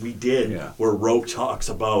we did, where Roke talks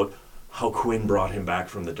about how Quinn brought him back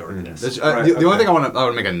from the darkness. The only thing I want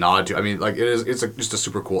to make a nod to, I mean, like it's just a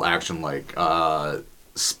super cool action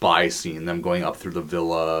spy scene. Them going up through the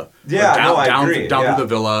villa. Yeah, down agree. Through the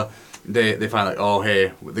villa. They find like, oh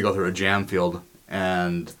hey, they go through a jam field.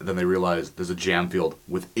 And then they realize there's a jam field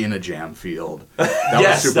within a jam field. That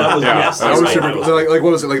was super cool. That was super cool. So like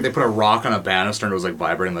what was it? Like they put a rock on a banister and it was like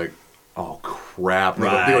vibrating like, oh crap. And they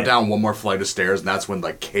go down one more flight of stairs and that's when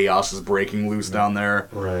like chaos is breaking loose down there.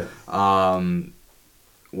 Right.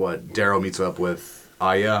 What Darrow meets up with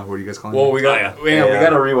Aya, what are you guys calling Well, her? we got we got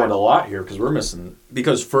to rewind a lot here because we're missing.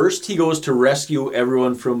 Because first he goes to rescue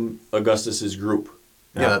everyone from Augustus's group.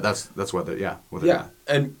 Yeah, that's what they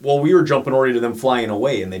and we were jumping already to them flying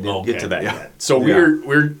away, and they didn't get to that yet. So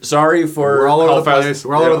we're sorry for we're all over the place.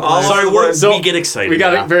 We're all over the place. Sorry, we get excited. We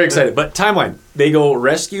got very excited. But timeline: they go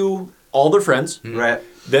rescue all their friends. Right.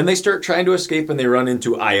 Then they start trying to escape, and they run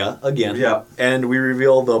into Aya again. Yeah. And we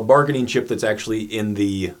reveal the bargaining chip that's actually in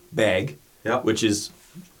the bag. Yeah. Which is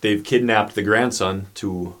they've kidnapped the grandson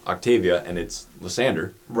to Octavia, and it's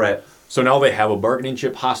Lysander. Right. So now they have a bargaining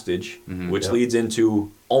chip hostage, which leads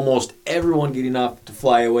into almost everyone getting off to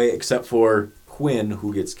fly away except for Quinn,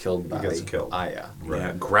 who gets killed by Aya. Right.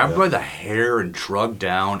 Yeah, grabbed by the hair and drugged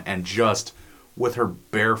down and just, with her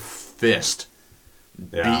bare fist,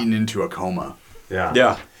 beaten into a coma. Yeah.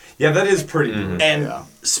 Yeah. Yeah, that is pretty... And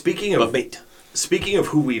speaking of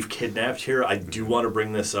who we've kidnapped here, I do want to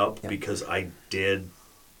bring this up because I did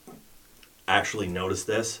actually notice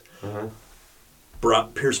this.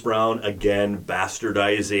 Pierce Brown, again,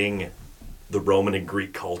 bastardizing the Roman and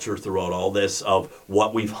Greek culture throughout all this of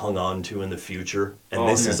what we've hung on to in the future, and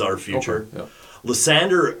this is our future. Okay.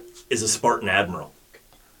 Lysander is a Spartan admiral.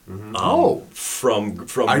 From I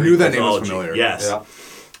Greek knew that mythology. name was familiar. Yes.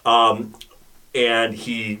 Yeah. And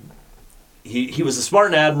he was a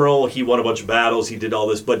Spartan admiral. He won a bunch of battles. He did all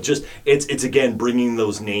this, but just it's again bringing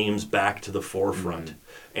those names back to the forefront.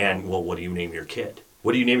 And well, what do you name your kid?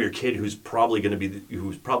 What do you name your kid who's probably going to be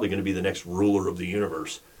the next ruler of the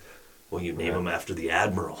universe? Well, you name him after the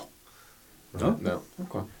admiral. Oh, no.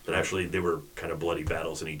 Okay. But actually, they were kind of bloody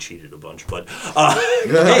battles, and he cheated a bunch. But hey,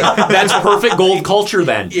 that's perfect gold culture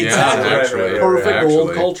then. Exactly. Perfect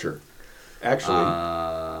gold culture. Actually.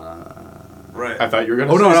 Right. I thought you were going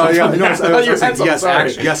to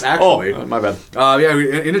Yes, actually. Oh, my bad.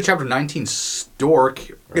 Into chapter 19, Stork.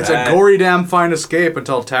 It's a gory damn fine escape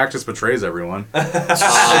until Tacitus betrays everyone. I'm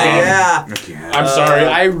sorry.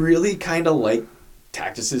 I really kind of like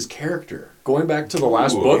Tacitus's character. Going back to the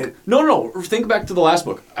last book. No. Think back to the last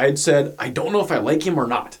book. I had said, I don't know if I like him or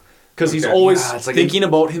not. Because he's always thinking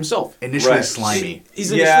about himself. Initially slimy.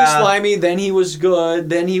 He's initially slimy, then he was good,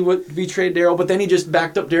 then he betrayed Darrow, but then he just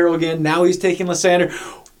backed up Darrow again. Now he's taking Lysander.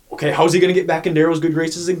 Okay, how's he going to get back in Darrow's good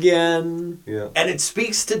graces again? Yeah. And it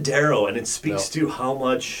speaks to Darrow, and it speaks to how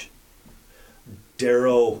much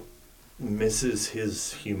Darrow misses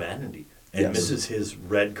his humanity and misses his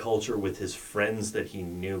red culture with his friends that he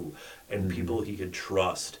knew and people he could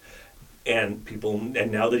trust. And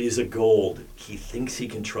now that he's a gold, he thinks he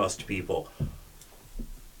can trust people.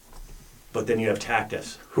 But then you have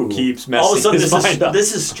Tacitus, who keeps messing all of a sudden his mind up.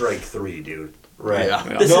 This is strike 3, dude. Right.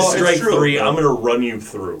 Yeah. This No, is it's strike true. 3. I'm going to run you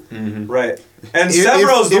through. Right. And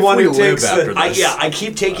Severo's the one who takes the... I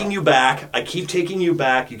keep taking you back. I keep taking you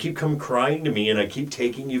back. You keep crying to me, and I keep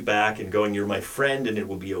taking you back and going, you're my friend, and it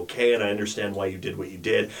will be okay, and I understand why you did what you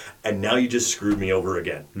did. And now you just screwed me over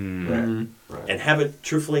again. Right. And haven't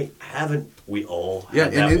we all Yeah,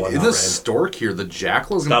 had that and one in the friend? stork here, the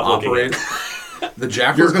jackal is going Stop to looking operate. The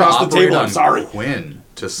jackal You're is going to across the operate table, I'm on sorry. Quinn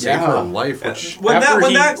to save her life. Which When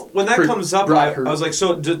that he comes up, brought I her- was like,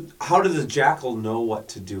 so how does the jackal know what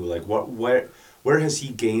to do? Like, where has he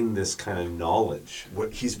gained this kind of knowledge?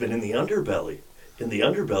 He's been in the underbelly. In the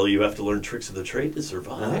underbelly, you have to learn tricks of the trade to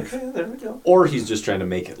survive. Okay, there we go. Or he's just trying to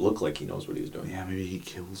make it look like he knows what he's doing. Yeah, maybe he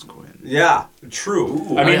kills Quinn. Yeah,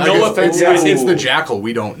 true. I mean, no guess offense. It's the jackal.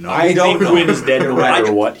 We don't know. I don't think know. Quinn is dead no matter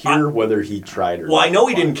I- what here, whether he tried or Well, not. I know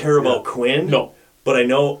he didn't care about Quinn. No. But I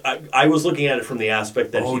know I was looking at it from the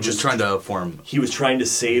aspect that Oh, he just was trying to form. He was trying to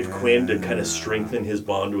save Quinn to kind of strengthen his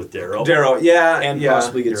bond with Darrow. And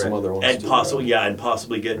possibly get some other ones. And too, possibly, and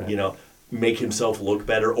possibly get make himself look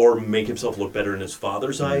better, or make himself look better in his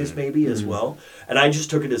father's eyes, maybe as well. And I just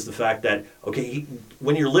took it as the fact that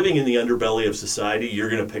when you're living in the underbelly of society, you're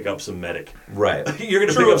going to pick up some medic. Right. You're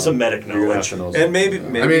going to pick up some medic knowledge. And maybe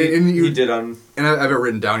he did on. And I have it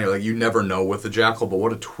written down here. Like, you never know with the jackal, but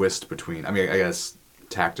what a twist between. I mean, I guess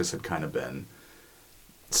Tactus had kind of been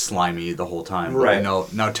slimy the whole time. Right.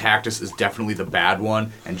 But now Tactus is definitely the bad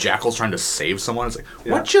one, and Jackal's trying to save someone. It's like,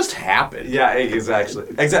 what just happened? Yeah, exactly.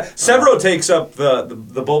 Severo takes up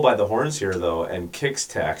the bull by the horns here, though, and kicks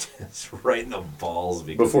Tactus right in the balls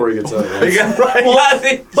before he gets out. The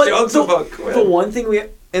one thing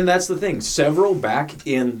and that's the thing. Severo back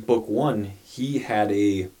in book 1, he had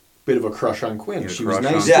a bit of a crush on Quinn. She was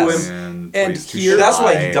nice to him, and here that's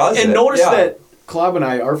why he does it. And notice that Klob and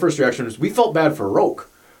I, our first reaction was we felt bad for Roke.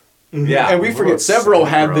 Yeah, and we forget Severo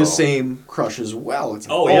had this same crush as well. It's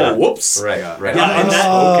like, whoops, right. Yeah, and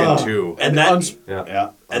that too, and that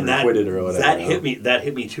and that hit me. That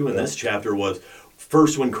hit me too in this chapter was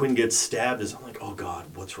first when Quinn gets stabbed. I'm like, oh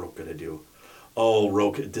God, what's Roke gonna do? Oh,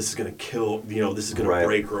 Roke, this is gonna kill. This is gonna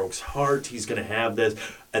break Roke's heart. He's gonna have this,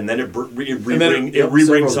 and then it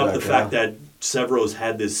re-brings up the fact that Severo's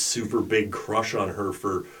had this super big crush on her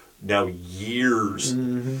for now years,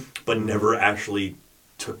 but never actually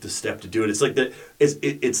took the step to do it. It's like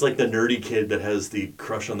it's like the nerdy kid that has the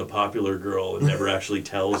crush on the popular girl and never actually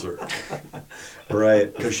tells her,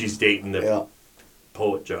 right? Because she's dating the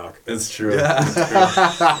poet jock. It's true.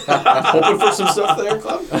 Hoping for some stuff there,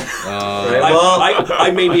 Club.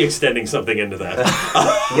 I may be extending something into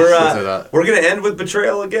that. We're gonna end with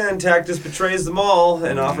betrayal again. Tactus betrays them all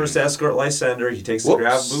and offers to escort Lysander. He takes the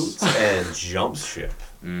grab boots and jumps ship.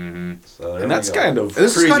 So and that's kind of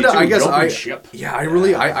this crazy is kind of, too, I guess, jumping ship.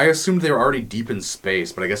 I assumed they were already deep in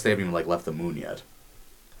space, but I guess they haven't even left the moon yet.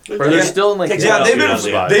 Or they're still in like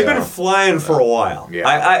they've been flying for a while.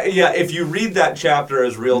 Yeah. If you read that chapter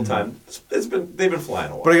as real time, they've been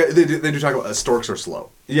flying a while. But they do talk about storks are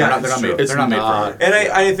slow. Yeah, they're not made for it. And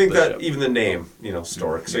I think that even the name,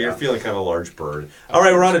 stork. So you're feeling kind of a large bird. All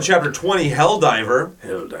right, we're on to chapter 20, Helldiver.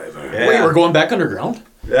 Yeah. Wait, we're going back underground?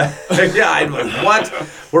 Yeah, I'm like, what?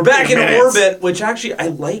 We're back in orbit, which actually I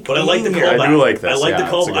like. But I like the here. callback. I do like this. I like the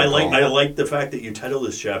it's call. a good I like the fact that you title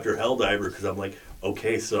this chapter Helldiver because I'm like,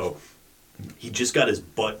 okay, so he just got his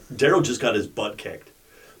butt. Darrow just got his butt kicked,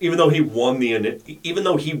 even though he won the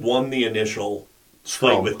initial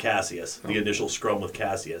fight with Cassius, the initial scrum with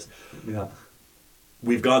Cassius. Yeah,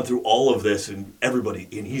 we've gone through all of this, and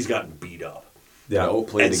he's gotten beat up. Yeah,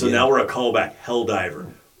 and so now we're a callback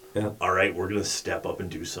Helldiver. Yeah. All right, we're gonna step up and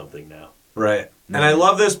do something now. Right, and I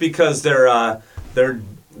love this because they're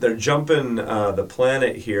jumping the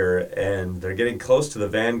planet here, and they're getting close to the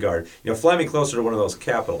Vanguard. Fly me closer to one of those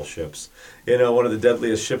capital ships. One of the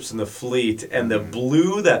deadliest ships in the fleet. And the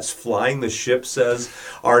blue that's flying the ship says,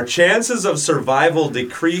 "Our chances of survival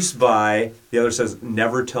decrease by." The other says,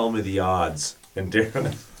 "Never tell me the odds." And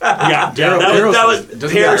Darrow. Doesn't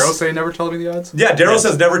Darrow say never tell me the odds? Yeah, Darrow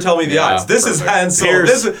says never tell me the odds. This is Han Solo.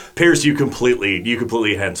 Pierce, you completely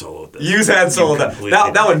Han Soloed this. Use Han Solo.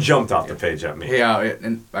 That one jumped off the page at me. Yeah,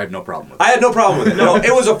 and I have no problem with it. I had no problem with it. No,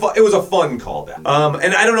 it was a fun callback.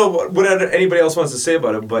 And I don't know what anybody else wants to say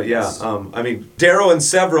about it, but yeah, I mean, Darrow and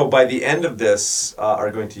Severo by the end of this are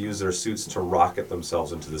going to use their suits to rocket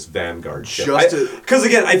themselves into this Vanguard ship. Because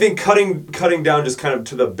again, I think cutting down just kind of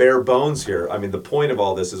to the bare bones here. I mean, the point of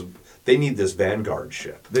all this is they need this Vanguard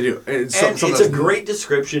ship. They do. It's a great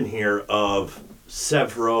description here of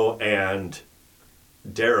Severo and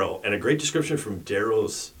Darrow, and a great description from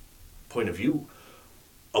Darrow's point of view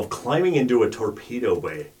of climbing into a torpedo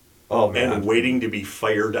bay Oh, man. and waiting to be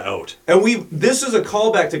fired out. And this is a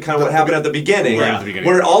callback to kind of what happened at the beginning, Right at the beginning.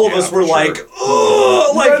 where all of Yeah, us were for like, sure.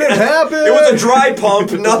 "Oh, like Let it happen!" It was a dry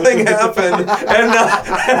pump, nothing happened,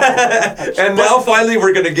 and now finally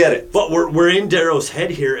we're gonna get it. But we're in Darrow's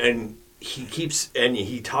head here, and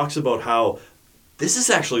he talks about how this is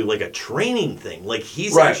actually like a training thing. Like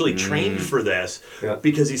he's Right. actually trained for this Yeah.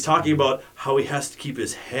 because he's talking about how he has to keep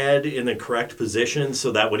his head in the correct position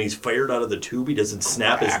so that when he's fired out of the tube, he doesn't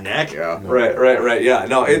snap his neck. Yeah. Right. Yeah,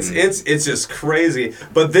 no, it's just crazy.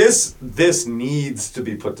 But this needs to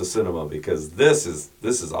be put to cinema because this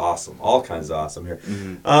is awesome. All kinds of awesome here.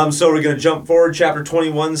 So we're gonna jump forward, chapter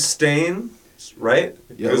 21, Stain. Right?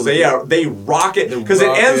 Because they rocket because it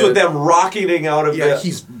ends with them rocketing out of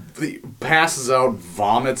he passes out,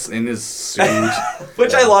 vomits in his suit.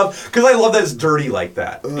 which I love because I love that it's dirty like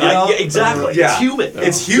that. Yeah, exactly. Yeah. It's human.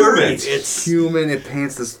 It's human. Dirty. It's Human. It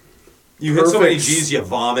paints this you hit so many G's, you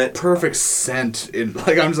vomit. perfect scent. In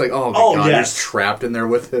like I'm just like, oh my god, yes. you're just trapped in there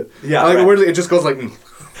with it. Yeah, like, right. where it just goes like.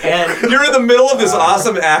 and You're in the middle of this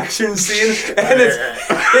awesome action scene, and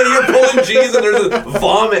you're pulling G's, and there's a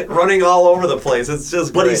vomit running all over the place. It's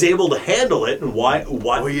just But great. he's able to handle it, and why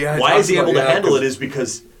is he able to handle it is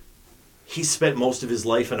because he spent most of his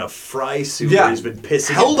life in a fry suit where he's been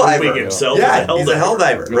pissing and pooping himself. Yeah, as a he's a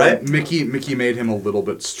helldiver, right? Mickey made him a little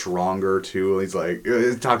bit stronger too. He's like,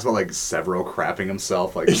 it talks about like Severo crapping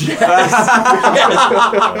himself, like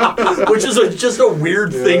Which is just a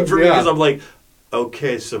weird thing for me Yeah. because I'm like,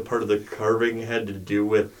 okay, so part of the carving had to do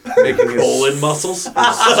with making colon muscles. sphincter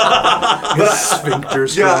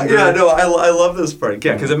stronger. Yeah, no, I love this part.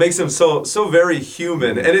 Yeah, because it makes him so very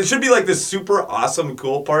human, and it should be like this super awesome,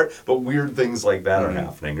 cool part, but weird things like that are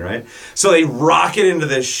happening, right? So they rocket into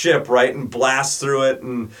this ship, right, and blast through it,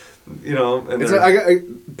 and and It's they're-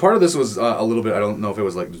 part of this was a little bit. I don't know if it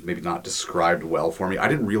was like maybe not described well for me. I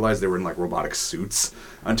didn't realize they were in like robotic suits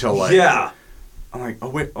until like I'm like, oh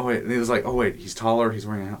wait, and he was like, oh wait, he's taller, he's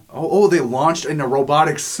wearing a they launched in a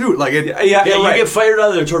robotic suit, like it. Yeah, you get fired out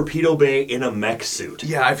of the torpedo bay in a mech suit.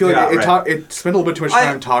 Yeah, I feel like it spent a little bit too much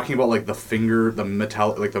time talking about like the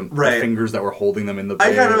metal, like the fingers that were holding them in the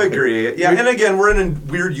bay. I kind of agree. Yeah, and again, we're in a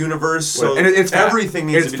weird universe, so and it's everything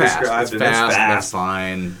needs to be fast. described. It's and fast. it's And fast. that's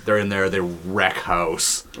fine. They're in there. They wreck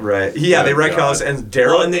house. Right. Yeah, they wreck house, and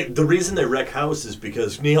Daryl. Well, and the reason they wreck house is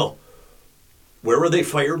because Neil, where were they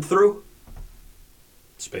fired through?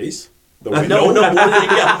 Space? No,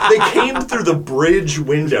 they came through the bridge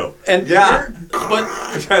window. And but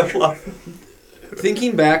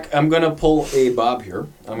thinking back, I'm going to pull a Bob here.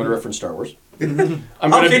 I'm going to reference Star Wars. How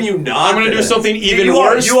can you not? I'm going to do something even You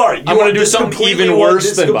worse. are. I'm going to do something even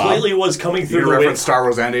worse than Bob. Completely was coming through You the reference window. Star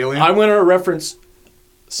Wars and Alien. I'm going to reference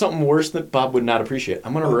something worse that Bob would not appreciate.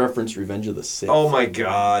 I'm going to reference Revenge of the Sith. Oh my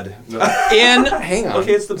God! And hang on.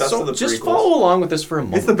 Okay, it's the best so of the just prequels. follow along with this for a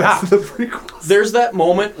moment. It's the best of the prequels. There's that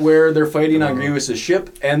moment where they're fighting on Grievous's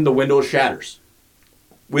ship and the window shatters.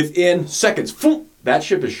 Within seconds, phoom, that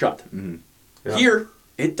ship is shut. Yeah. Here,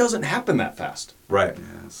 it doesn't happen that fast. Right.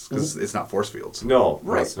 Yes, because it's not force fields. No,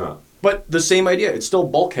 Right. it's not. But the same idea. It's still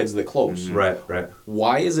bulkheads that close. Right.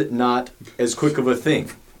 Why is it not as quick of a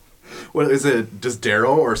thing? What is it? Just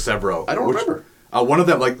Darrow or Severo? I don't remember. One of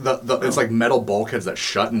them, like it's like metal bulkheads that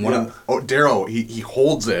shut, and one of Darrow he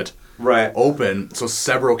holds it open so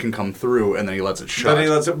Severo can come through, and then he lets it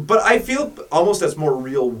shut. But I feel almost that's more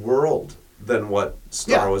real world than what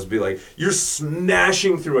Star Wars be like. You're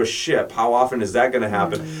smashing through a ship. How often is that going to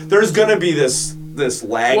happen? There's going to be this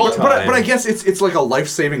lag time. But I guess it's like a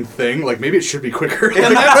life-saving thing. Like maybe it should be quicker.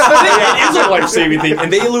 And that's the thing. It is a life-saving thing,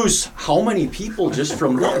 and they lose how many people just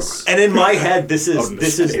from this? And in my head, this is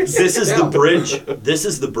the bridge. This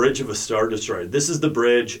is the bridge of a Star Destroyer. This is the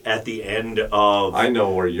bridge at the end of. I know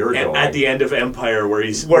where you're going. At the end of Empire,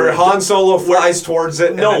 where Han Solo flies towards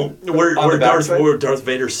it. No, where Darth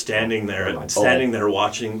Vader's standing there,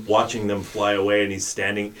 watching them fly away, and he's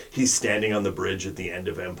standing on the bridge at the end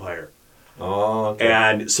of Empire. Oh, okay.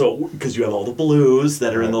 And so, because you have all the blues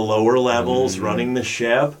that are in the lower levels running the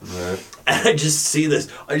ship, and I just see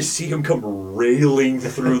him come railing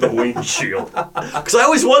through the windshield. Because I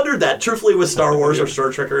always wondered that, truthfully, with Star Wars or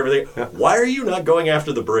Star Trek or everything, why are you not going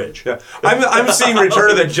after the bridge? Yeah. I'm seeing Return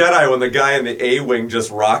of the Jedi when the guy in the A-wing just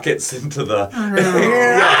rockets into the...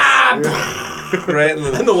 right? And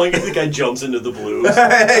the guy jumps into the blues.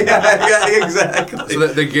 yeah, exactly. So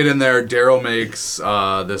they get in there. Darrow makes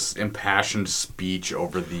this impassioned speech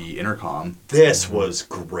over the intercom. This was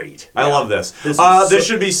great. I love this. This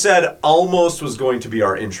should be said. Almost was going to be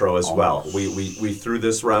our intro as well. We threw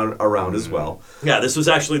this around as well. Yeah, this was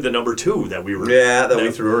actually the number 2 that we were. Yeah,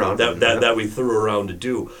 we threw around. That we threw around to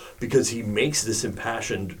do, because he makes this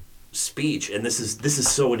impassioned speech, and this is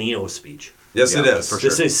so an EO speech. Yes, it is.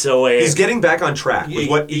 This is so a. He's getting back on track with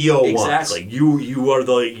what EO wants. Exactly.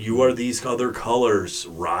 You are these other colors.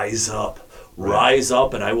 Rise up. Rise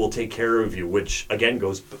up, and I will take care of you. Which again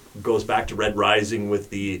goes back to Red Rising with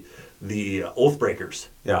the Oathbreakers.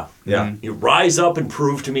 Yeah, yeah. Mm-hmm. You rise up and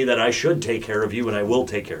prove to me that I should take care of you, and I will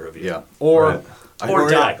take care of you. Yeah. Or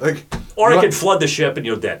die. Or I could flood the ship, and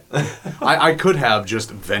you're dead. I could have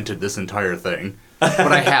just vented this entire thing,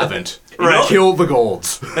 but I haven't. Right. Kill the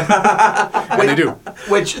golds. And they do.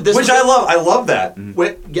 Which I love. I love that.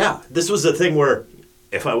 Yeah. This was a thing where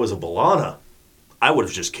if I was a B'Elanna, I would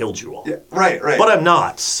have just killed you all. Yeah, right. But I'm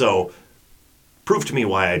not, so prove to me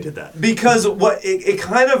why I did that. Because it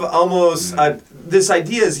kind of almost this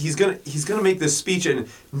idea is he's gonna make this speech, and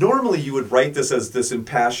normally you would write this as this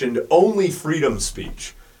impassioned only freedom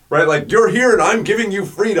speech, right? Like, you're here and I'm giving you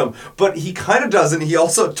freedom, but he kind of doesn't. He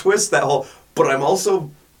also twists that whole. But I'm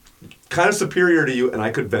also kind of superior to you, and I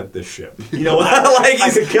could vent this ship. You know what? I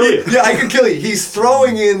could kill you. Yeah, I could kill you. He's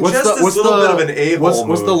throwing in this little bit of an a-hole.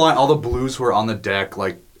 What's the line? All the blues who are on the deck,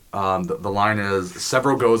 like, the line is,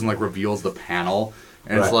 Severo goes and, like, reveals the panel,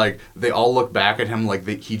 and it's like, they all look back at him like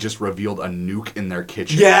he just revealed a nuke in their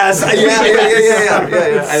kitchen. Yes! Yeah.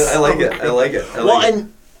 I like it.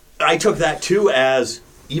 And I took that, too, as...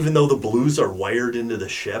 Even though the blues are wired into the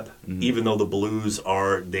ship, even though the blues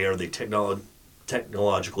are the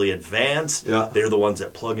technologically advanced, they're the ones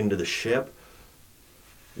that plug into the ship.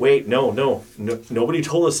 Wait, no, nobody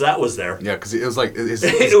told us that was there. Yeah, because it was like his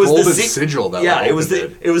golden sigil that. Yeah, it was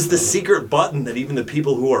the secret button that even the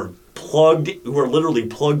people who are literally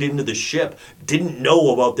plugged into the ship didn't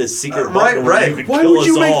know about this secret button. Right. Why would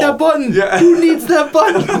you make that button? Yeah. Who needs that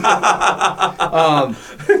button?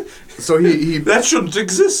 So he that shouldn't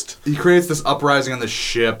exist. He creates this uprising on the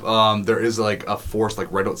ship. There is like a force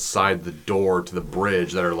like right outside the door to the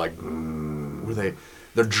bridge that are like,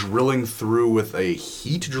 they're drilling through with a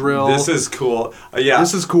heat drill. This is cool. Yeah,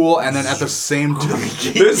 this is cool. And then at the same time,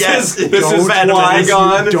 this is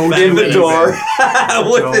Qui-Gon in the door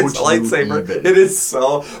with his lightsaber. It is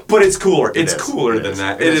so, but it's cooler. It's cooler than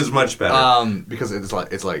that. It is much better. Because it's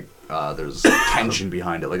like. There's tension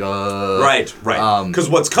behind it, like right. Because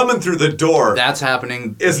what's coming through the door that's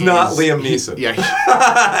happening is not Liam Neeson.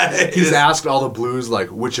 He's asked all the blues like,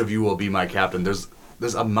 which of you will be my captain. There's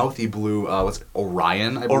a mouthy blue. What's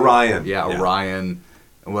Orion? I believe? Orion. Yeah, Orion.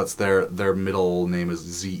 And what's their middle name is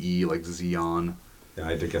ZE, like Zeon. Yeah,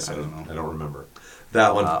 I guess I don't know. I don't remember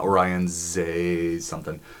that one. Orion Zay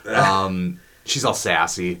something. She's all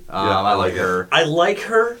sassy. I like her. I like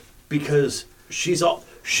her because she's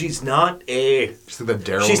not a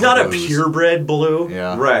purebred blue.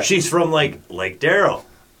 Yeah. Right. She's from like Darrow,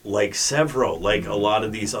 like Severo, like a lot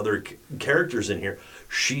of these other characters in here.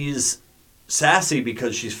 She's sassy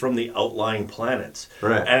because she's from the outlying planets.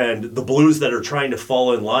 Right. And the blues that are trying to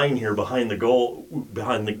fall in line here behind the gold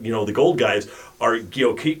guys are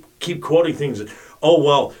keep quoting things. Oh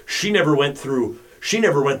well, she never went through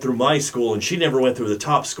my school, and she never went through the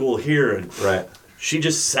top school here, and right. She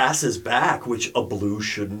just sasses back, which a blue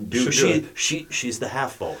shouldn't do. She's the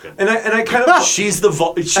half Vulcan, and I kind of she's the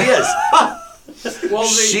she is. Well,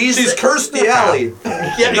 she's cursed the alley.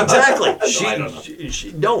 Yeah, exactly.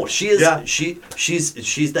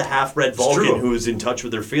 She's the half-bred Vulcan who's in touch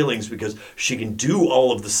with her feelings because she can do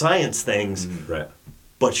all of the science things, right?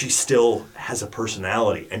 But she still has a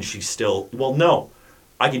personality, and she's still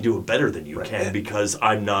I can do it better than you can because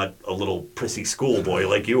I'm not a little prissy schoolboy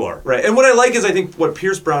like you are. Right. And what I like is I think what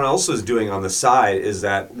Pierce Brown also is doing on the side is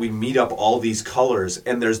that we meet up all these colors,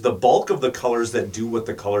 and there's the bulk of the colors that do what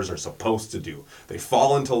the colors are supposed to do. They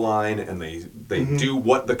fall into line and they do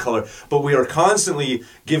what the color, but we are constantly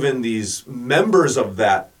given these members of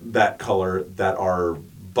that color that are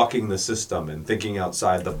bucking the system and thinking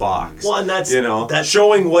outside the box. Well, and that's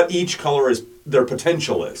showing what each color is. Their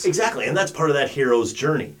potential is. Exactly, and that's part of that hero's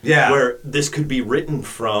journey. Yeah. Where this could be written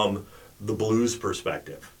from the blues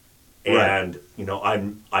perspective. And,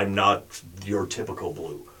 I'm not your typical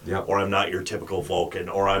blue. Yeah. Or I'm not your typical Vulcan.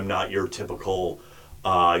 Or I'm not your typical,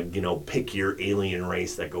 pick your alien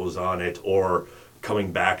race that goes on it. Or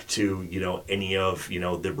coming back to, any of,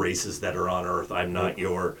 the races that are on Earth. I'm not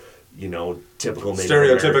your... typical Native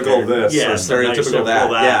stereotypical American. This, yeah, stereotypical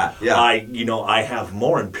that. Yeah. I have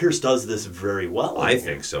more, and Pierce does this very well. I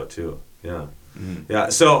think so too. Yeah, yeah.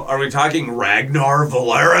 So, are we talking Ragnar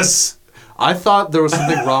Valeris? I thought there was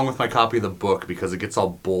something wrong with my copy of the book because it gets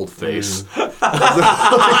all boldface.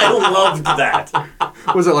 I loved that.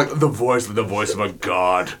 Was it like the voice of a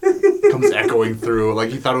god comes echoing through? Like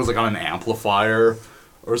he thought it was like on an amplifier.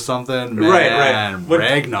 or something. Right.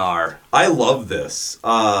 Ragnar. I love this.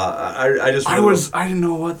 I didn't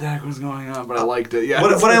know what the heck was going on, but I liked it. Yeah.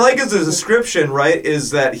 What I like is the description, right?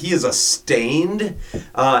 Is that he is a stained,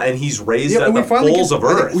 and he's raised at the poles of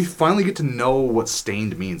Earth. We finally get to know what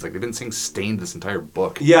stained means. Like they've been saying stained this entire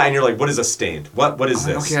book. Yeah, and you're like, what is a stained? What is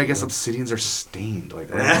this? Okay, I guess obsidians are stained.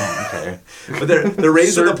 Like, okay. But they're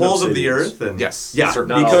raised at the poles of the Earth. And yes. Yeah.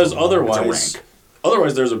 Because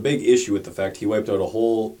otherwise, there's a big issue with the fact he wiped out a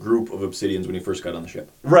whole group of obsidians when he first got on the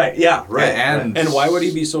ship. Right, yeah, right. And why would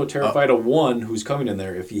he be so terrified of one who's coming in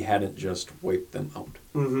there if he hadn't just wiped them out?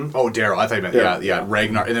 Mm-hmm. Oh, Daryl, I thought you meant, yeah,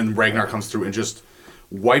 Ragnar. And then Ragnar comes through and just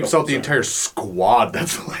wipes out the entire squad.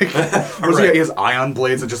 That's like, he has ion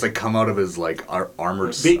blades that just like come out of his like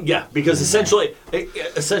armored. Because essentially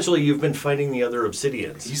you've been fighting the other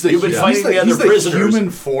Obsidians. You've been fighting the other prisoners. He's the human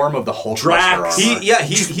form of the Hulk. Drax. He's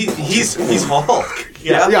Hulk.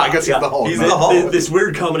 Yeah, I guess he's the Hulk. He's the Hulk. This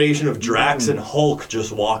weird combination of Drax and Hulk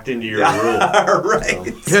just walked into your room.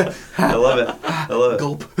 Right. So. I love it.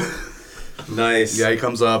 Gulp. Nice. Yeah, he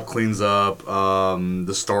comes up, cleans up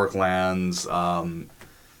the Stork lands.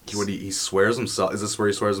 He swears himself. Is this where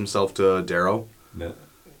he swears himself to Darrow? No.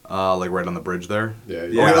 Like right on the bridge there. Yeah.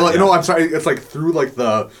 No, I'm sorry. It's like through like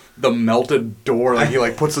the melted door. Like he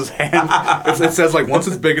like puts his hand. It says like once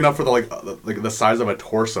it's big enough for the size of a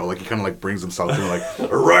torso. Like he kind of like brings himself to like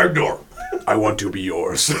Ragnar. I want to be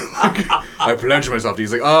yours. I pledge myself to you.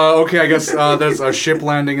 He's like, okay, I guess there's a ship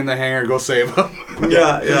landing in the hangar. Go save them.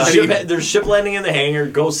 Yeah. There's ship landing in the hangar.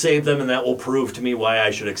 Go save them, and that will prove to me why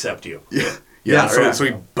I should accept you. Yeah. So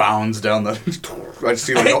he bounds down the. I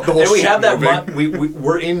see like the whole. And we have moving. that.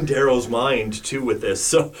 We're in Darrow's mind too with this.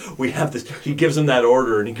 So we have this. He gives him that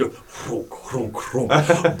order, and he goes,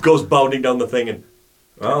 goes bounding down the thing, and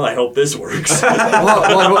well, I hope this works. I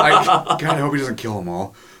hope he doesn't kill them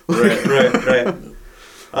all. Right.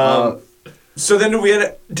 So then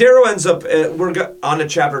Darrow ends up, we're on to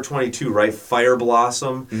chapter 22, right? Fire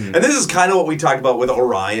Blossom. Mm-hmm. And this is kind of what we talked about with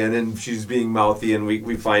Orion, and she's being mouthy, and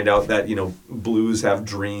we find out that, blues have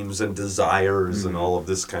dreams and desires and all of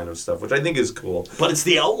this kind of stuff, which I think is cool. But it's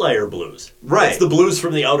the outlier blues. Right. It's the blues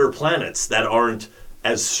from the outer planets that aren't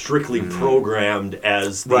as strictly programmed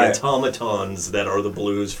as the automatons that are the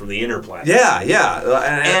blues from the inner planets. Yeah.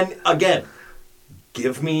 And again,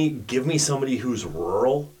 give me somebody who's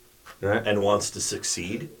rural and wants to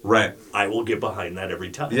succeed. Right. I will get behind that every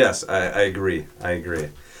time. Yes, I agree.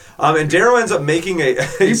 And Darrow ends up making a...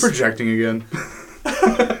 Are you projecting again?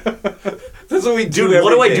 That's what we do Dude,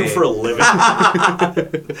 every what do day. I do for a living?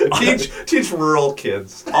 teach rural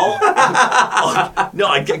kids.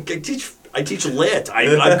 I teach lit.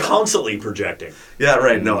 I'm constantly projecting. Yeah,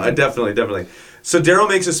 right. No, definitely. So Darrow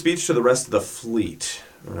makes a speech to the rest of the fleet,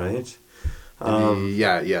 right?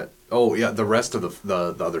 Yeah. Oh, yeah. The rest of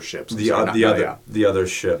the other ships. The other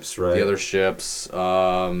ships, right? The other ships.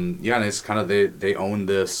 And it's kind of they own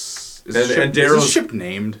this. Is Darrow's this ship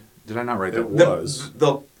named? Did I not write that? It was.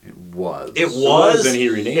 It was, and he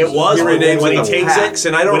renames it. Was he renames when it he takes Pax, it,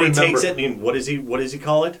 and I don't when remember. He takes it, and what does he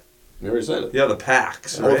call it? You already said it. Yeah, the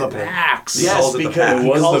Pax. Right? Oh, the Pax. Yes, because it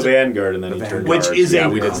was the Vanguard, and then he turned which guard. is a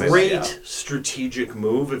great great strategic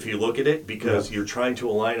move if you look at it, because you're trying to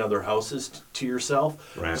align other houses to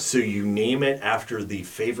yourself. Right. So you name it after the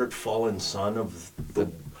favorite fallen son of the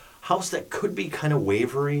house that could be kind of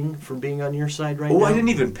wavering from being on your side right now. Oh, I didn't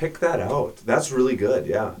even pick that out. That's really good.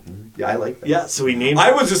 Yeah. Yeah, I like that. Yeah, so he named.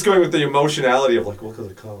 I was just going with the emotionality of like, what could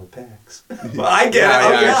I call it, Pax? Well, I get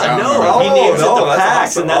it. He names it the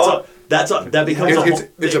Pax, awesome. and that becomes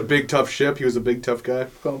it's a big tough ship. He was a big tough guy.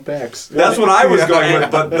 Call him Pax. That's what I was going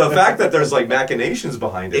with, but the fact that there's like machinations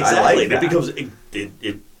behind it, exactly. I like that. It becomes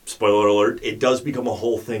it. Spoiler alert! It does become a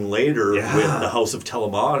whole thing later with the House of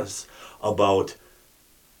Telemanus about.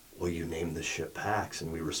 Well, you named the ship Pax,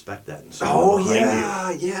 and we respect that. And so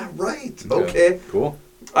yeah, right. Okay, cool.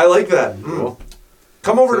 I like that. Cool.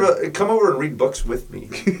 Come over and read books with me.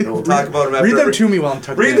 We'll talk about them after. Read them to me while I'm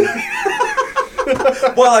tucked in.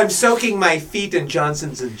 While I'm soaking my feet in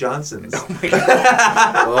Johnson's & Johnson's. Oh my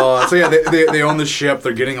God. So yeah, they own the ship.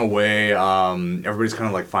 They're getting away. Everybody's kind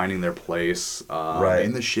of like finding their place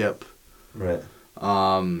in the ship. Right.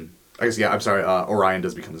 I guess I'm sorry. Orion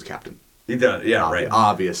does become his captain. He does, right.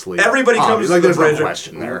 Obviously. Everybody comes to the there's bridge. No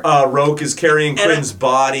question there. Roke is carrying Quinn's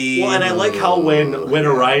body. Well, and I like how when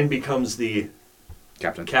Orion becomes the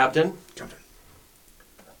captain,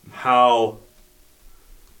 how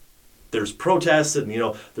there's protests and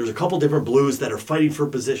there's a couple different blues that are fighting for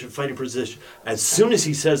position. As soon as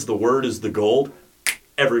he says the word is the gold,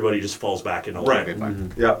 everybody just falls back in line. Right.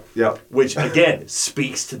 Mm-hmm. Yep. Which again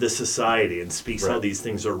speaks to the society and speaks how these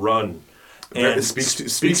things are run. And it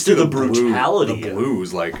speaks to the brutality. the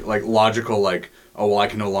blues, like logical, like, oh well, I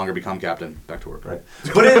can no longer become captain. Back to work. Right.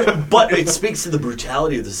 But it speaks to the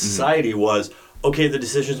brutality of the society. Was okay. The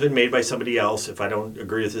decision's been made by somebody else. If I don't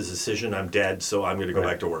agree with this decision, I'm dead. So I'm going to go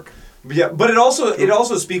back to work. Yeah, but it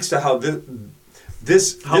also speaks to how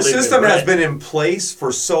this system has been in place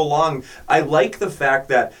for so long. I like the fact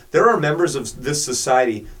that there are members of this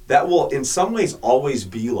society that will, in some ways, always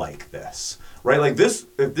be like this. Right, like this.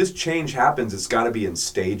 If this change happens, it's got to be in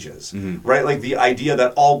stages, right? Like the idea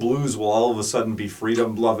that all blues will all of a sudden be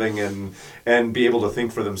freedom-loving and be able to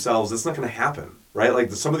think for themselves. That's not going to happen, right?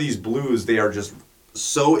 Like some of these blues, they are just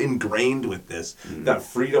so ingrained with this that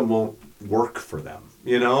freedom won't work for them,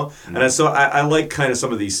 you know. And so I like kind of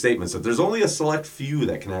some of these statements that there's only a select few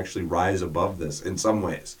that can actually rise above this in some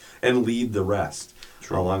ways and lead the rest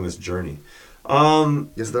along this journey.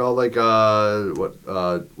 Yes, they're all like what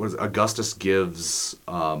is it? Augustus gives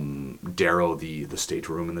Darrow the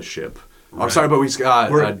stateroom in the ship. Right. I'm sorry, but we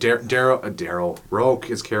Darrow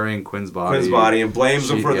Roke is carrying Quinn's body and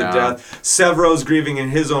blames him for the death. Sevro's grieving in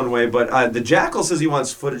his own way, but the Jackal says he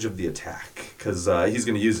wants footage of the attack because he's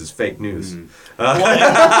going to use his fake news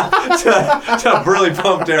to really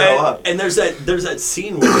pump Darrow up. And there's that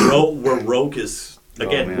scene where Roke is.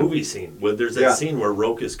 Again, movie scene. There's that scene where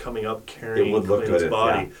Roke is coming up carrying Quinn's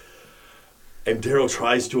body. And Darrow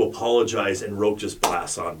tries to apologize, and Roke just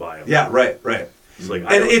blasts on by him. Yeah, right. It's like,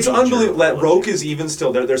 and it's unbelievable that Roke is even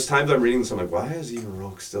still there. There's times I'm reading this, I'm like, why is even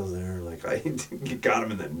Roke still there? Like, you got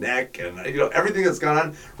him in the neck, and everything that's gone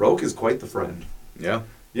on. Roke is quite the friend. Yeah.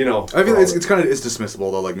 You know, I mean, it's dismissible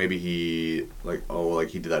though. Like maybe he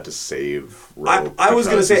he did that to save Roke. I was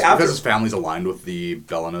gonna say because his family's aligned with the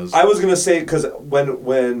Bellinas. I was gonna say because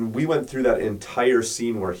when we went through that entire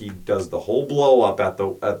scene where he does the whole blow up at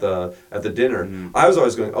the dinner, I was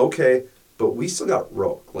always going, okay, but we still got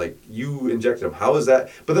Roke. Like, you injected him. How is that?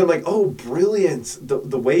 But then I'm like, oh, brilliant.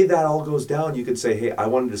 The way that all goes down, you could say, hey, I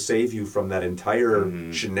wanted to save you from that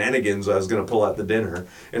entire shenanigans I was going to pull at the dinner.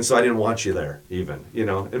 And so I didn't want you there, even. You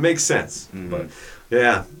know, it makes sense. But,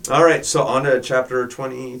 yeah. All right, so on to chapter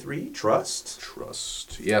 23,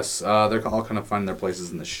 Trust. Yes, they're all kind of finding their places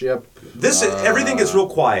in the ship. Everything gets real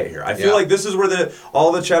quiet here. I feel like this is where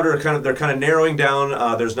all the chapter they're kind of narrowing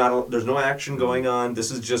down. There's no action going on. This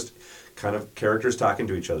is just kind of characters talking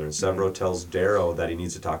to each other, and Sevro tells Darrow that he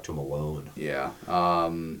needs to talk to him alone. Yeah.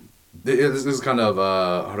 This is kind of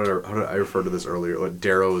how did I refer to this earlier? Like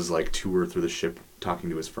Darrow's like tour through the ship,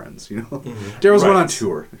 talking to his friends. You know, Darrow's going on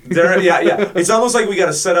tour. Yeah. It's almost like we got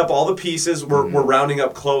to set up all the pieces. We're rounding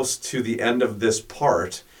up close to the end of this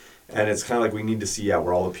part, and it's kind of like we need to see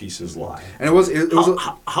where all the pieces lie. And it was.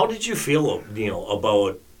 How did you feel, Neil,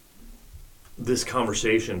 about this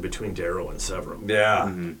conversation between Darrow and Sevro?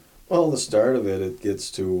 Yeah. Well, the start of it gets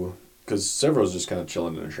to... Because Sevro's just kind of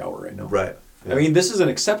chilling in a shower right now. Right. I mean, this is an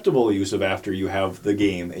acceptable use of after you have the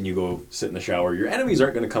game and you go sit in the shower. Your enemies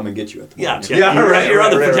aren't going to come and get you at the moment. You're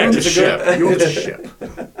on the protected ship. You own the ship.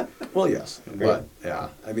 Well, yes. But, yeah.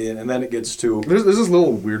 I mean, and then it gets to... There's this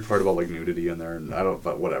little weird part about, like, nudity in there, and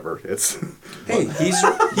but whatever. It's... Hey,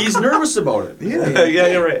 he's nervous about it. Yeah,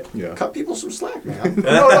 you're right. Yeah. Cut people some slack, man.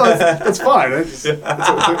 No, it's fine.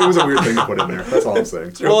 It was a weird thing to put in there. That's all I'm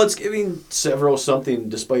saying. Well, it's giving Severo something,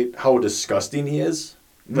 despite how disgusting he is.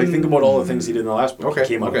 Like, think about all the things he did in the last book. He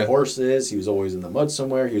came out of horses. He was always in the mud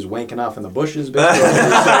somewhere. He was wanking off in the bushes.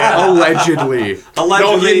 Allegedly.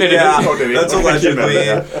 No, he admitted it. That's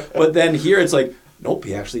allegedly. But then here it's like, nope,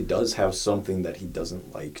 he actually does have something that he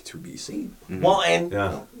doesn't like to be seen. Well, and...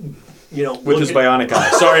 You know, with his bionic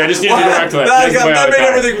eye. Sorry, I just needed to go back to that. That made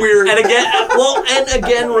everything weird. And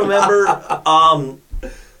again, remember,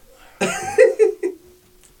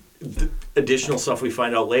 additional stuff we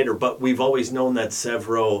find out later, but we've always known that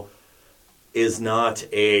Sevro is not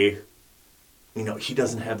he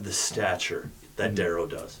doesn't have the stature that Darrow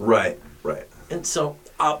does. Right. And so...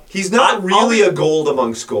 he's not really a gold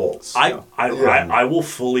amongst golds. I will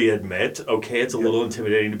fully admit, it's a little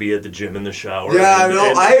intimidating to be at the gym in the shower.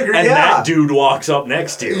 I agree. And that dude walks up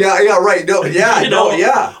next to you. Yeah, right. No,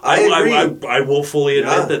 I agree. I will fully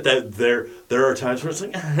admit that there are times where it's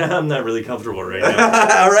like, I'm not really comfortable right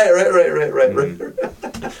now. Right.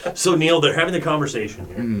 So, Neil, they're having the conversation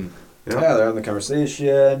here. Yeah, they're having the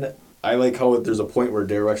conversation. I like how there's a point where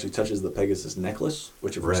Darrow actually touches the Pegasus necklace,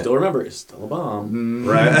 which, if we still remember, is still a bomb.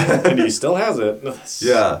 Right. And he still has it. That's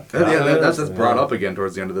brought up again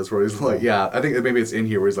towards the end of this, where he's like, I think maybe it's in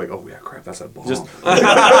here where he's like, oh, yeah, crap, that's a bomb. Exactly.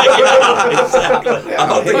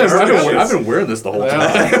 I've been wearing this the whole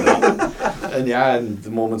time. And the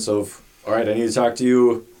moments of, all right, I need to talk to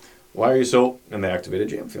you. Why are you so? And they activated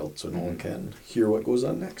jam field, so no one can hear what goes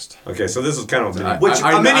on next. Okay, so this is kind of a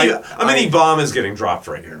mini bomb is getting dropped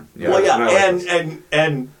right here. Yeah. Well, yeah,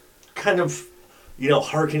 and kind of,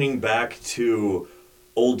 hearkening back to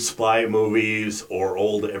old spy movies or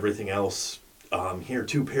old everything else. Here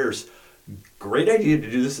too, Pierce. Great idea to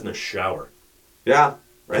do this in the shower. Yeah.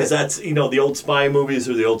 Because that's, the old spy movies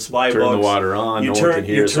or the old spy turn bugs. the water on. You turn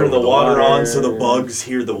the water on so the bugs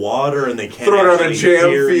hear the water and they can't throw it on a jam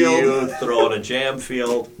field. Throw it on a jam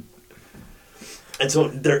field. And so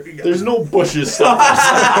there's no bushes.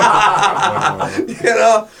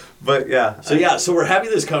 But yeah. So we're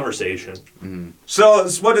having this conversation. Mm-hmm. So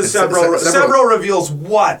what does Severo reveals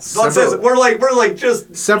what? We're like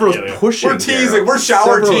just Severo's pushing. We're teasing. We're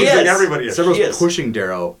shower teasing everybody. Severo's pushing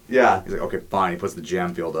Darrow. Yeah. He's like, okay, fine. He puts the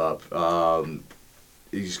jam field up.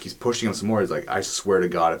 He just keeps pushing him some more. He's like, I swear to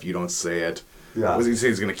God, if you don't say it. Yeah. Was he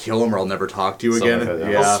saying he's gonna kill him or I'll never talk to you again?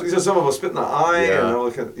 He said something about spit in the eye.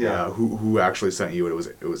 Yeah. Who actually sent you?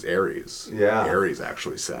 It was Ares. Yeah. Ares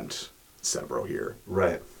actually sent Severo here.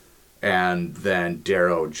 Right. And then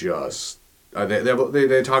Darrow just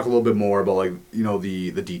they talk a little bit more about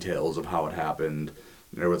the details of how it happened.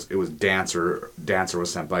 It was Dancer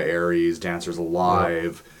was sent by Ares. Dancer's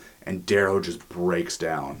alive, and Darrow just breaks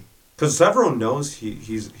down because Severo knows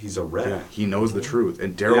he's a red. Yeah, he knows the truth,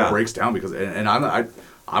 and Darrow breaks down because and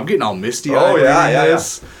I'm getting all misty. Oh yeah.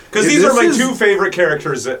 Because these are my two favorite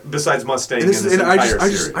characters besides Mustang. And I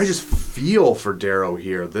just feel for Darrow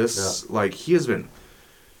here.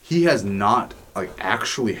 He has not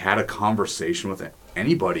actually had a conversation with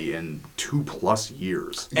anybody in 2+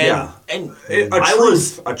 years. And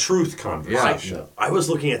a truth conversation. Yeah. I was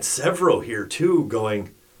looking at Severo here too, going,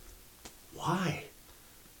 why?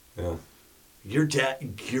 Yeah. Your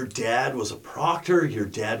dad was a proctor. Your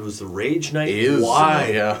dad was the Rage Knight.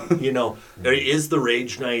 Why? Is the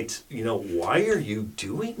Rage Knight? Why are you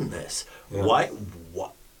doing this? Yeah. Why?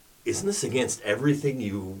 Isn't this against everything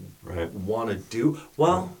you want to do?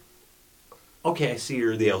 Well, okay, I see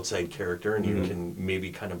you're the outside character, and you can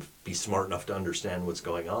maybe kind of be smart enough to understand what's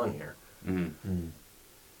going on here. Mm-hmm.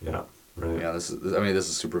 Yeah. Right. Yeah, this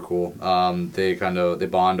is super cool. They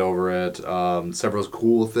bond over it. Severo's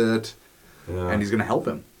cool with it, and he's gonna help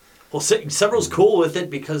him. Well, Severo's cool with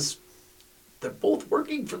it because they're both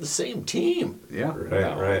working for the same team. Yeah,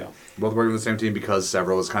 right. Both working for the same team because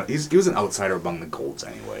Severo was he was an outsider among the Golds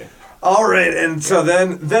anyway. All right, and so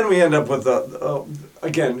then we end up with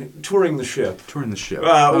again touring the ship.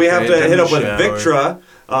 We have to hit up with Victra.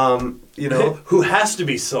 Who has to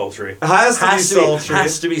be sultry. Has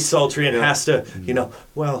to be sultry and has to,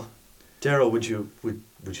 well, Darrow, would you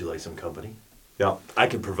like some company? Yeah. I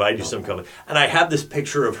can provide you some company. And I have this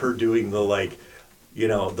picture of her doing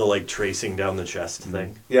the tracing down the chest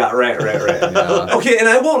thing. Yeah, right. Yeah. Okay, and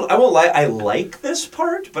I won't lie, I like this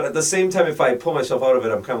part, but at the same time, if I pull myself out of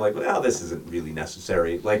it, I'm kind of like, well, this isn't really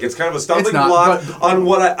necessary. Like, it's kind of a stumbling block on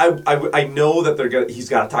what I know that he's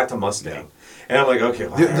got to talk to Mustang. Yeah. And I'm like, okay.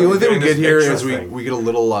 Well, the only thing we get here is we get a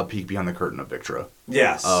little peek behind the curtain of Victra.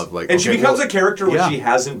 Yes. She becomes a character which she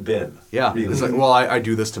hasn't been. Yeah. Really. It's like, well, I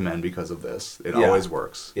do this to men because of this. It always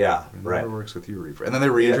works. Yeah. It works with you, Reaper. And then they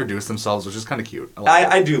reintroduce themselves, which is kind of cute.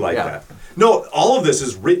 I do like that. No, all of this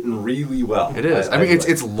is written really well. It is. I mean,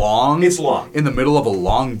 it's long. It's long. In the middle of a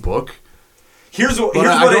long book.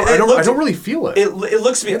 I don't really feel it. It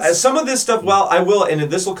looks to me, some of this stuff, well, I will, and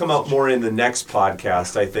this will come out more in the next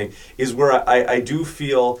podcast, I think, is where I do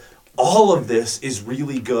feel all of this is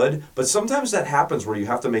really good, but sometimes that happens where you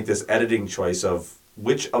have to make this editing choice of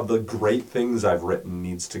which of the great things I've written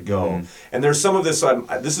needs to go. Mm-hmm. And there's some of this,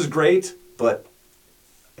 this is great, but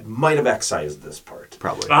I might have excised this part.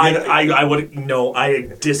 Probably. I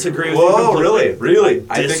disagree with you completely. Really?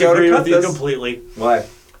 I disagree with you completely. Why?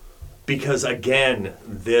 Because again,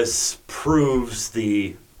 this proves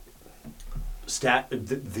the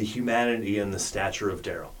humanity and the stature of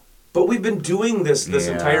Darrow. But we've been doing this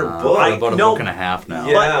entire book. About a book and a half now.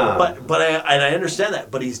 Yeah. But I understand that.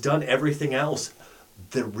 But he's done everything else.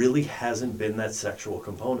 There really hasn't been that sexual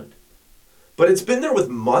component. But it's been there with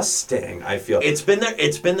Mustang, I feel. It's been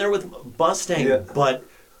there with Mustang, but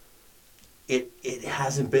it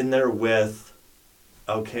hasn't been there with,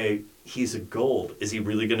 okay, he's a Gold. Is he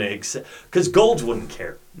really going to accept? Because Golds wouldn't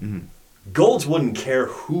care. Mm-hmm. Golds wouldn't care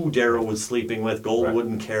who Darrow was sleeping with. Gold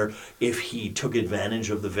wouldn't care if he took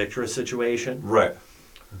advantage of the Victra situation. Right.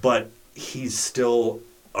 But he's still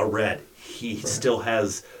a Red. He still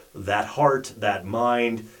has that heart, that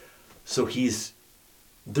mind. So he's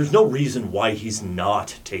there's no reason why he's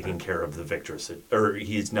not taking care of the victress, or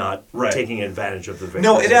he's not taking advantage of the victress.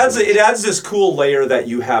 No, it adds this cool layer that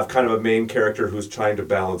you have kind of a main character who's trying to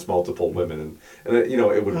balance multiple women, and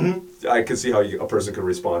it would. I could see how a person could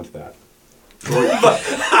respond to that.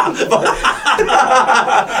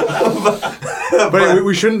 But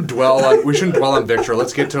we shouldn't dwell on Victor.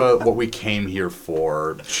 Let's get to what we came here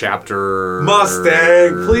for. Chapter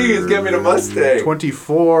Mustang. Please get me to Mustang.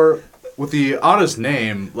 24 with the oddest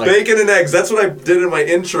name, like Bacon and Eggs. That's what I did in my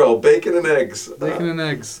intro. Bacon and Eggs. Bacon and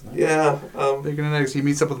Eggs. Yeah. Bacon and Eggs. He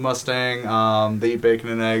meets up with Mustang. They eat bacon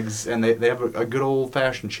and eggs, and they have a good old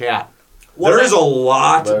fashioned chat. Well, there is a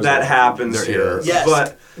lot that happens here. Yes.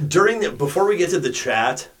 But before we get to the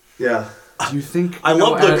chat, yeah. Do you think I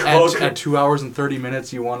love the cook at 2 hours and 30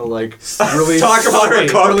 minutes you want to really talk about the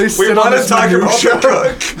cook? Really we want to talk about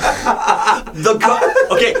the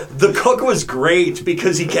cook. Okay, the cook was great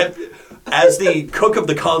because he kept, as the cook of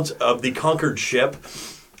the conquered ship,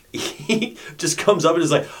 he just comes up and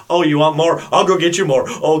is like, "Oh, you want more? I'll go get you more.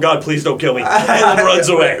 Oh God, please don't kill me!" And then runs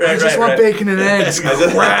away. I just want bacon and eggs.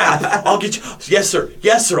 Crap! I'll get you. Yes, sir.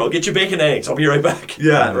 Yes, sir. I'll get you bacon and eggs. I'll be right back.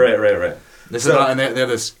 Yeah. Right. And they have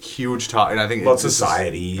this huge talk, and I think about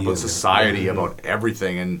society, about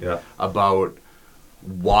everything, and about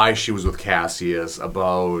why she was with Cassius,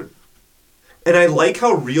 about. And I like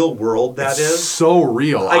how real world that is. So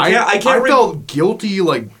real. I felt guilty,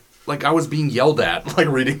 like I was being yelled at, like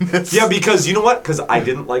reading this. Yeah, because you know what? Because I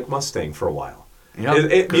didn't like Mustang for a while.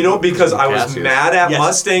 Yeah, because I was mad at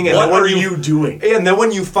Mustang. And what are you doing? And then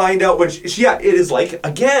when you find out, it is like,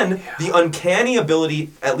 again, the uncanny ability,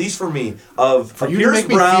 at least for me, of you Pierce to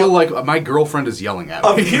make Brown, me feel like my girlfriend is yelling at me.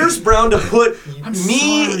 Of Pierce Brown to put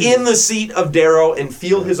me in the seat of Darrow and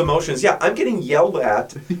feel his emotions. Yeah, I'm getting yelled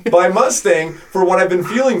at by Mustang for what I've been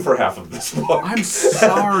feeling for half of this book. I'm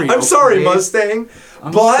sorry. I'm sorry, Mustang.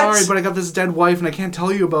 I'm sorry, but I got this dead wife and I can't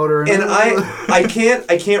tell you about her. And I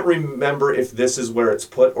can't remember if this is where it's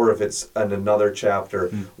put or if it's in another chapter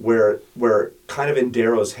where kind of in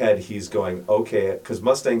Darrow's head he's going, okay, because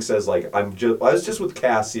Mustang says like I was just with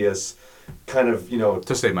Cassius, kind of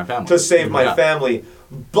to save my family. To save my family,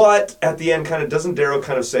 but at the end, kind of doesn't Darrow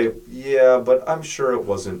kind of say, yeah, but I'm sure it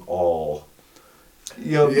wasn't all.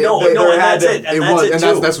 And that's it.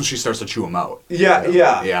 And that's when she starts to chew him out.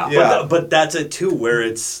 Yeah. But that's it too, where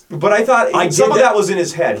it's. But I thought some of that was in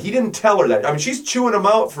his head. He didn't tell her that. I mean, she's chewing him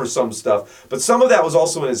out for some stuff, but some of that was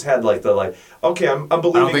also in his head, okay, I'm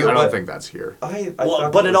believing. I don't think that's here.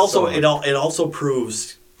 But it also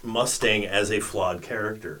proves Mustang as a flawed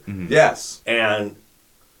character. Mm-hmm. Yes, and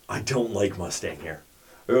I don't like Mustang here.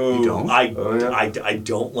 Ooh. You don't? I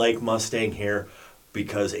don't like Mustang here.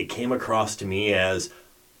 Because it came across to me as,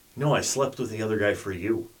 no, I slept with the other guy for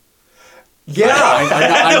you. Yeah,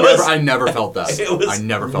 I never felt that. I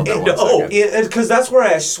never felt that. No, because that's where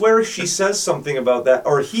I swear she says something about that,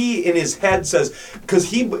 or he in his head says,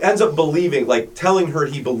 because he ends up believing, like telling her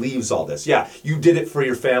he believes all this. Yeah, you did it for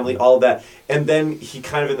your family, all of that, and then he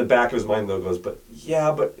kind of in the back of his mind though goes, but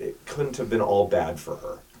it couldn't have been all bad for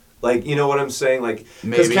her. Like, you know what I'm saying? Like,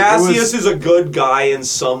 because Cassius is a good guy in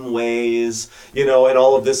some ways, and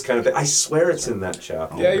all of this kind of thing. I swear it's in that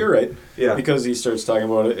chapter. Yeah, you're right. Yeah. Because he starts talking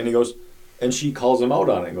about it, and he goes, and she calls him out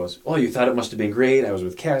on it and goes, oh, you thought it must have been great. I was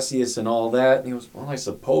with Cassius and all that. And he goes, well, I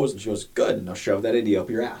suppose. And she goes, good. Now shove that idea up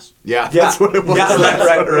your ass. Yeah, that's what it was. Yeah,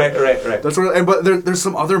 right. That's what. But there's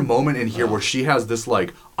some other moment in here where she has this,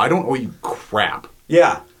 like, I don't owe you crap.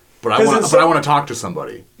 Yeah. But I want to talk to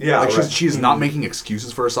somebody. Yeah, like she's not making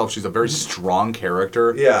excuses for herself. She's a very strong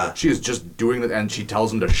character. Yeah, she is just doing it, and she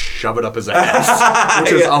tells him to shove it up his ass,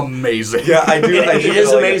 which is amazing. Yeah, I do. It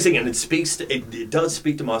is amazing, and it does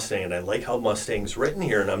speak to Mustang, and I like how Mustang's written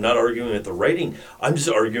here. And I'm not arguing with the writing. I'm just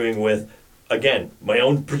arguing with, again, my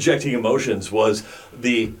own projecting emotions was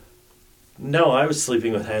the. No, I was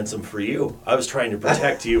sleeping with Handsome for you. I was trying to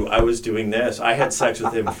protect you. I was doing this. I had sex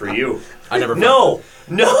with him for you. I never. No.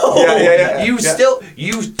 Yeah.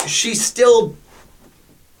 She still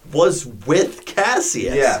was with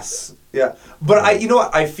Cassius. Yes. Yeah. But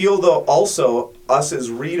I feel though also us as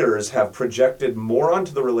readers have projected more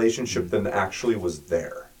onto the relationship than actually was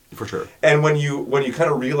there. For sure. And when you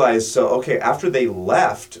kind of realize, after they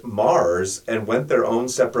left Mars and went their own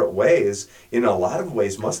separate ways, in a lot of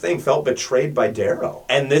ways, Mustang felt betrayed by Darrow.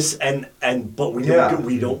 But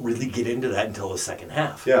we don't really get into that until the second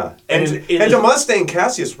half. Yeah. And to Mustang,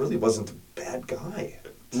 Cassius really wasn't a bad guy.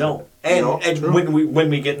 No. And when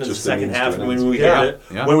we get into the second half, and when we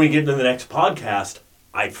get into the next podcast,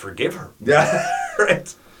 I'd forgive her. Yeah.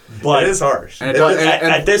 Right. But it is harsh.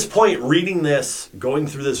 At this point, reading this, going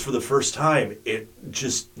through this for the first time, it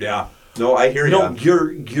just No, I hear you. No,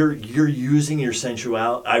 you're using your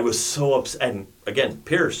sensuality. I was so upset. And again,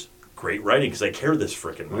 Pierce, great writing because I care this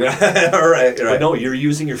freaking much. All right. But no, you're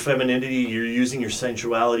using your femininity, you're using your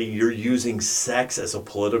sensuality, you're using sex as a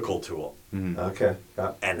political tool. Okay.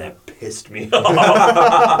 Yeah. And that pissed me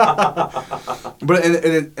off. But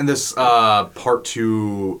and this part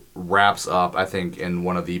 2 wraps up, I think, in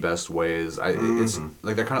one of the best ways. It's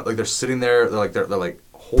like they're kind of like they're sitting there, they're like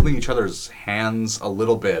holding each other's hands a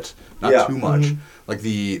little bit, not too much. Like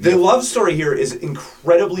the love story here is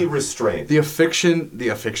incredibly restrained. The affection.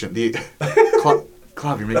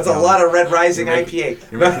 Claude, you're making That's a lot of Red Rising IPA.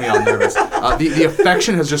 You're making me all nervous. The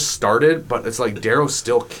affection has just started, but it's like Darrow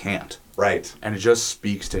still can't. Right. And it just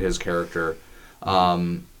speaks to his character.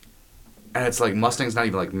 And it's like Mustang's not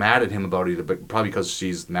even like mad at him about it, but probably because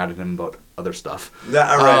she's mad at him about other stuff.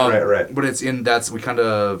 Right. But it's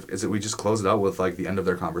we just close it out with like the end of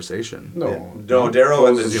their conversation. No, Darrow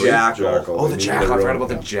and the jackal. Oh, the jackal! I forgot about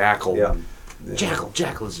the jackal. Yeah.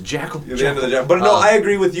 Jackal is a jackal. The end of the jackal. But no, I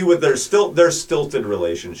agree with you with their stilted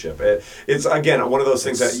relationship. It's again one of those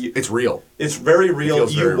things it's real. It's very real.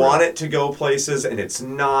 You want real. it to go places, and it's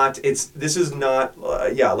not. This is not.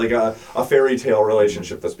 Like a fairy tale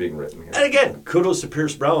relationship that's being written here. And again, kudos to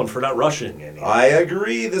Pierce Brown for not rushing anything. I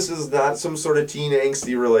agree. This is not some sort of teen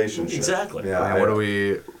angsty relationship. Exactly. Yeah. What do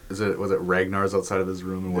we? Was it Ragnar's outside of this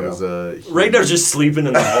room? And what is Ragnar's just sleeping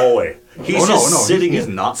in the hallway. He's sitting. He's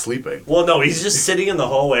not sleeping. Well, no, he's just sitting in the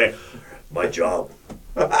hallway. My job.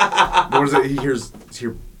 What is it? He hears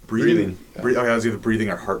breathing. I was either breathing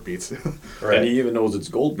or heartbeats. Right. And he even knows it's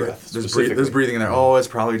gold breath. There's breathing in there. Oh, it's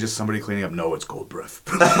probably just somebody cleaning up. No, it's gold breath.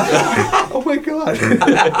 Oh my god.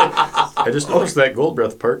 I just noticed that gold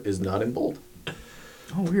breath part is not in bold.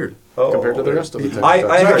 Oh, weird. Compared to the rest of the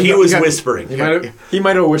text. He was whispering. He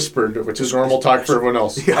might have whispered, which is normal talk for everyone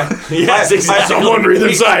else. Yes, exactly. Someone breathe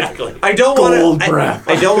inside. I don't Gold breath.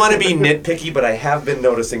 I don't want to be nitpicky, but I have been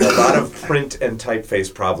noticing a lot of print and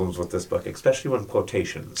typeface problems with this book, especially when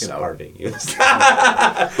quotations are being used.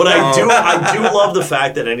 But I do love the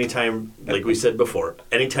fact that anytime, like we said before,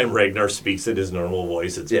 anytime Ragnar speaks in his normal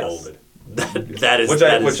voice, it's bolded. That is which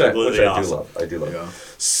I awesome. do love. I do love. Yeah.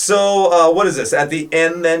 So what is this? At the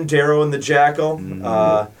end, then Darrow and the jackal,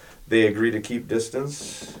 they agree to keep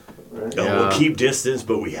distance. Right? No, we'll keep distance,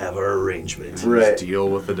 but we have our arrangement. Right. Deal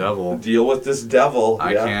with the devil. Deal with this devil.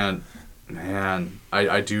 I can't. Man,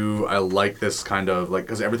 I like this kind of like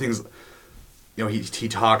because everything's. He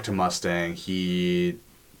talked to Mustang. He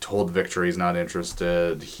told Victor he's not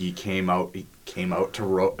interested. He came out to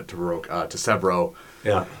Severo.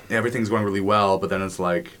 Yeah. Everything's going really well, but then it's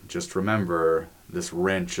like, just remember, this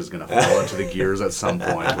wrench is going to fall into the gears at some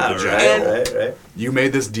point with the jackal. Right. You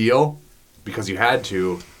made this deal because you had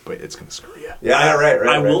to, but it's going to screw you. Yeah, right.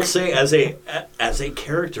 I will say, as a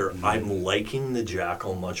character, I'm liking the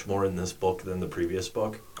jackal much more in this book than the previous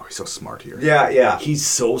book. Oh, he's so smart here. Yeah. He's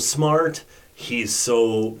so smart. He's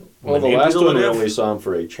so Well, the last one we only saw him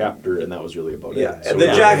for a chapter, and that was really about it. Yeah, and the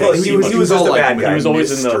jackal, he was just a bad guy. He was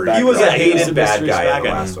always in the background. He was a hated bad guy in the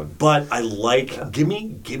last one. But I like, give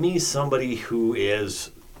me somebody who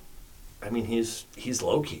is, I mean, he's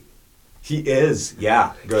Loki. He is,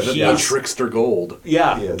 yeah. Good. He's Trickster Gold.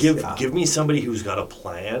 Yeah, give me somebody who's got a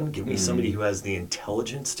plan. Give me somebody who has the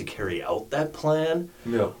intelligence to carry out that plan.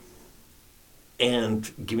 Yeah.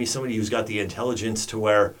 And give me somebody who's got the intelligence to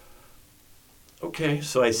where, okay,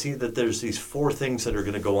 so I see that there's these 4 things that are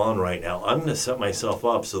going to go on right now. I'm going to set myself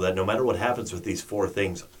up so that no matter what happens with these 4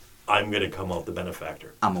 things, I'm going to come out the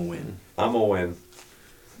benefactor. I'm a win.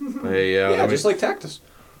 Yeah, just like Tactus.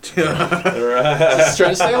 Just trying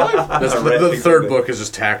to stay alive. The third book is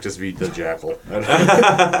just Tactus beat the jackal.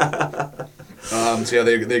 So yeah,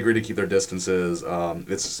 they agree to keep their distances.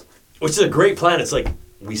 Which is a great plan. It's like,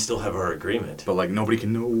 we still have our agreement. But like nobody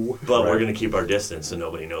can know. But we're going to keep our distance and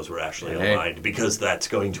nobody knows we're actually aligned because that's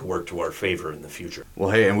going to work to our favor in the future.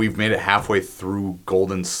 Well, hey, and we've made it halfway through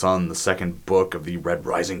Golden Sun, the second book of the Red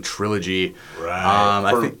Rising trilogy.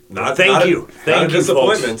 Right. Thank you,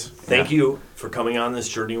 folks. Thank you for coming on this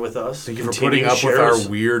journey with us. Thank you for putting up with our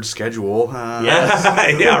weird schedule.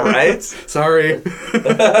 Yes. Yeah, right? Sorry.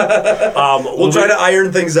 We'll try to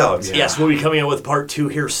iron things out. Yeah. Yes, we'll be coming out with part 2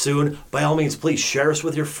 here soon. By all means, please share us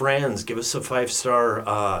with your friends. Give us a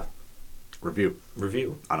 5-star review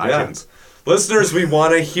on iTunes. Listeners, we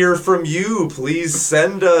want to hear from you. Please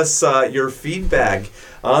send us your feedback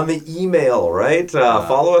on the email, right?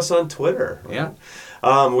 Follow us on Twitter. Right? Yeah.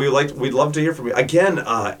 We'd love to hear from you. Again,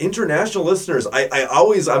 international listeners,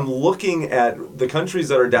 I'm looking at the countries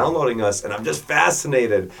that are downloading us, and I'm just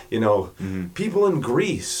fascinated. People in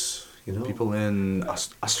Greece, You know? People in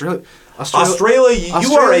Australia.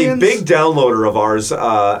 You are a big downloader of ours,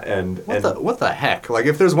 what the heck? Like,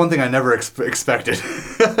 if there's one thing I never expected,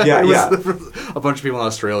 a bunch of people in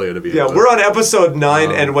Australia to be. Yeah, we're on episode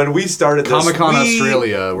 9, and when we started this, Comic-Con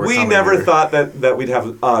Australia, we never thought that we'd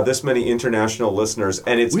have this many international listeners,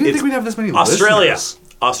 and we didn't think we'd have this many Australia. listeners.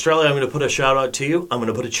 Australia, I'm going to put a shout out to you. I'm going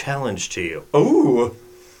to put a challenge to you. Ooh.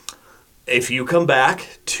 If you come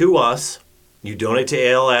back to us, you donate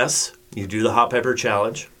to ALS, you do the Hot Pepper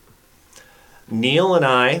Challenge. Neil and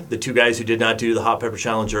I, the two guys who did not do the Hot Pepper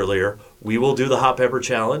Challenge earlier, we will do the Hot Pepper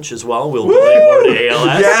Challenge as well. We'll donate more to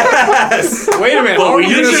ALS. Yes! Wait a minute. Well, we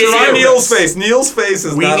need to get Neil's face. Neil's face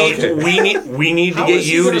is not okay. We need to get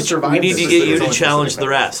you to challenge the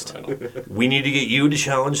rest. We need to get you to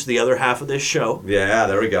challenge the other half of this show. Yeah,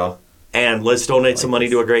 there we go. And let's donate some money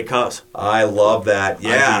to a great cause. I love that.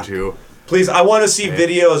 Yeah. I do too. Please, I want to see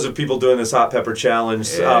videos of people doing this Hot Pepper Challenge.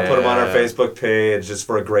 Put them on our Facebook page just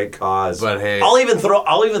for a great cause. But hey, I'll even throw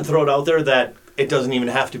it out there that it doesn't even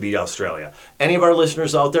have to be Australia. Any of our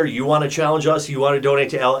listeners out there, you want to challenge us, you want to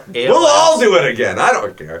donate to ALS. We'll all do it again. I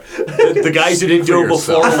don't care. The guys who didn't do it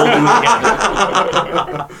before will do it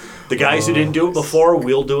again. The guys who didn't do it before,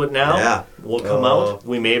 we'll do it now. Yeah. We'll come out.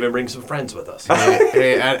 We may even bring some friends with us.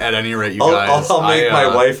 Hey, at any rate, you guys. I'll make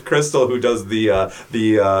my wife, Crystal, who does the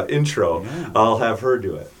intro, I'll have her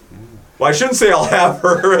do it. Well, I shouldn't say I'll have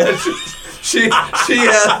her. She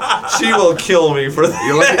will kill me for that.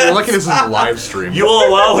 You're lucky this is a live stream. You will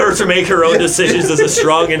allow her to make her own decisions as a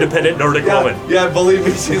strong, independent Nordic woman. Yeah, believe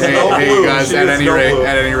me, she's no Hey, blue. guys, She at is any no rate, blue.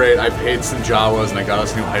 I paid some Jawas and I got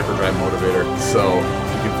us a new hyperdrive motivator, so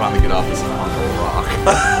you can finally get off this Uncle Rock.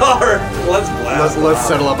 All right, let's blast. Let's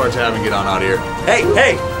settle up our tab and get on out of here. Hey,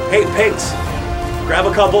 pigs. Grab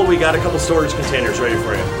a couple. We got a couple storage containers ready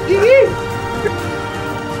for you.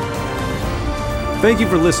 Thank you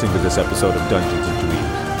for listening to this episode of Dungeons &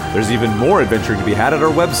 Dweebs. There's even more adventure to be had at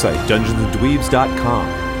our website,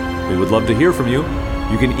 dungeonsanddweebs.com. We would love to hear from you.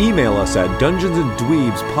 You can email us at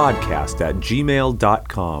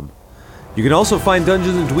dungeonsanddweebspodcast@gmail.com. You can also find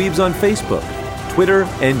Dungeons & Dweebs on Facebook, Twitter,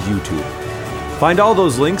 and YouTube. Find all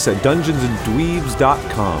those links at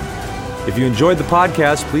dungeonsanddweebs.com. If you enjoyed the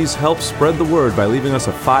podcast, please help spread the word by leaving us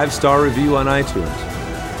a 5-star review on iTunes.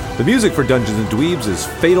 The music for Dungeons & Dweebs is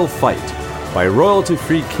Fatal Fight by Royalty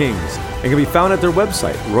Free Kings and can be found at their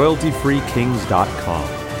website, royaltyfreekings.com.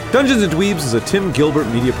 Dungeons & Dweebs is a Tim Gilbert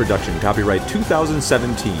media production, copyright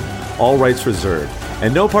 2017, all rights reserved,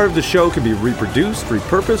 and no part of the show can be reproduced,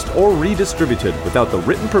 repurposed, or redistributed without the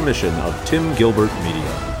written permission of Tim Gilbert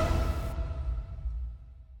Media.